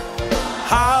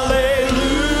 Hallelujah.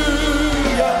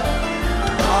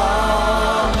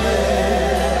 Amen.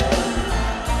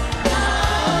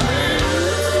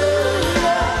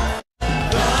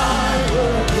 Hallelujah. Thine the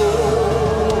glory.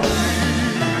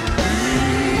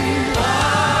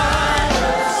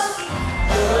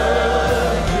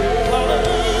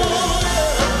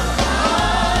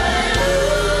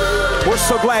 We're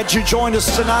so glad you joined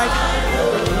us tonight.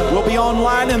 We'll be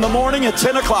online in the morning at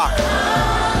 10 o'clock.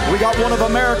 We got one of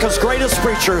America's greatest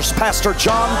preachers, Pastor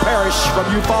John Parrish from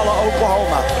Eufaula,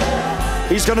 Oklahoma.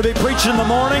 He's going to be preaching in the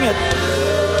morning at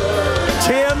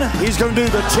 10. He's going to do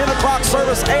the 10 o'clock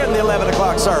service and the 11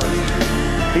 o'clock service.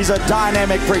 He's a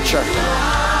dynamic preacher.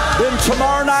 Then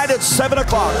tomorrow night at 7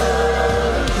 o'clock,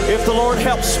 if the Lord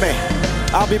helps me,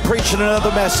 I'll be preaching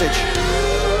another message.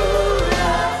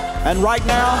 And right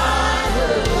now,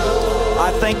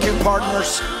 I thank you,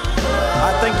 partners.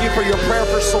 I thank you for your prayer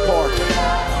for support.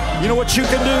 You know what you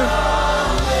can do?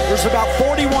 There's about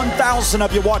 41,000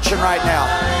 of you watching right now.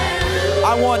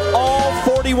 I want all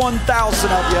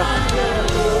 41,000 of you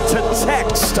to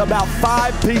text about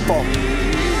 5 people.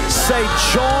 Say,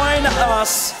 join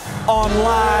us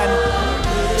online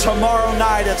tomorrow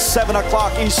night at 7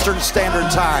 o'clock Eastern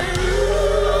Standard Time.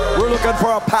 We're looking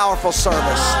for a powerful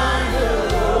service.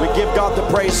 We give God the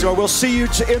praise. We'll see you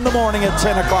in the morning at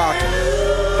 10 o'clock.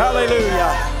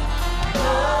 Hallelujah.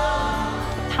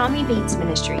 Tommy Bates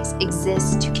Ministries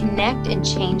exists to connect and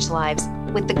change lives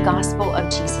with the gospel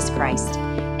of Jesus Christ.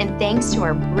 And thanks to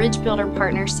our Bridge Builder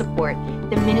partner support,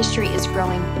 the ministry is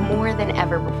growing more than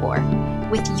ever before.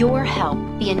 With your help,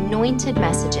 the anointed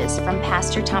messages from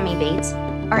Pastor Tommy Bates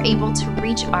are able to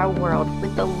reach our world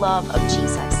with the love of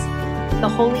Jesus. The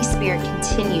Holy Spirit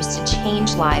continues to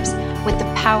change lives with the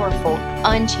powerful,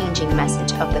 unchanging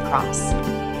message of the cross.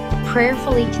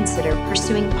 Prayerfully consider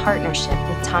pursuing partnership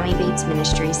with Tommy Bates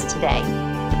Ministries today.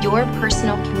 Your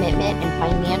personal commitment and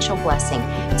financial blessing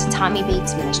to Tommy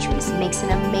Bates Ministries makes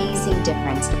an amazing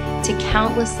difference to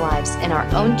countless lives in our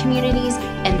own communities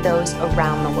and those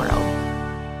around the world.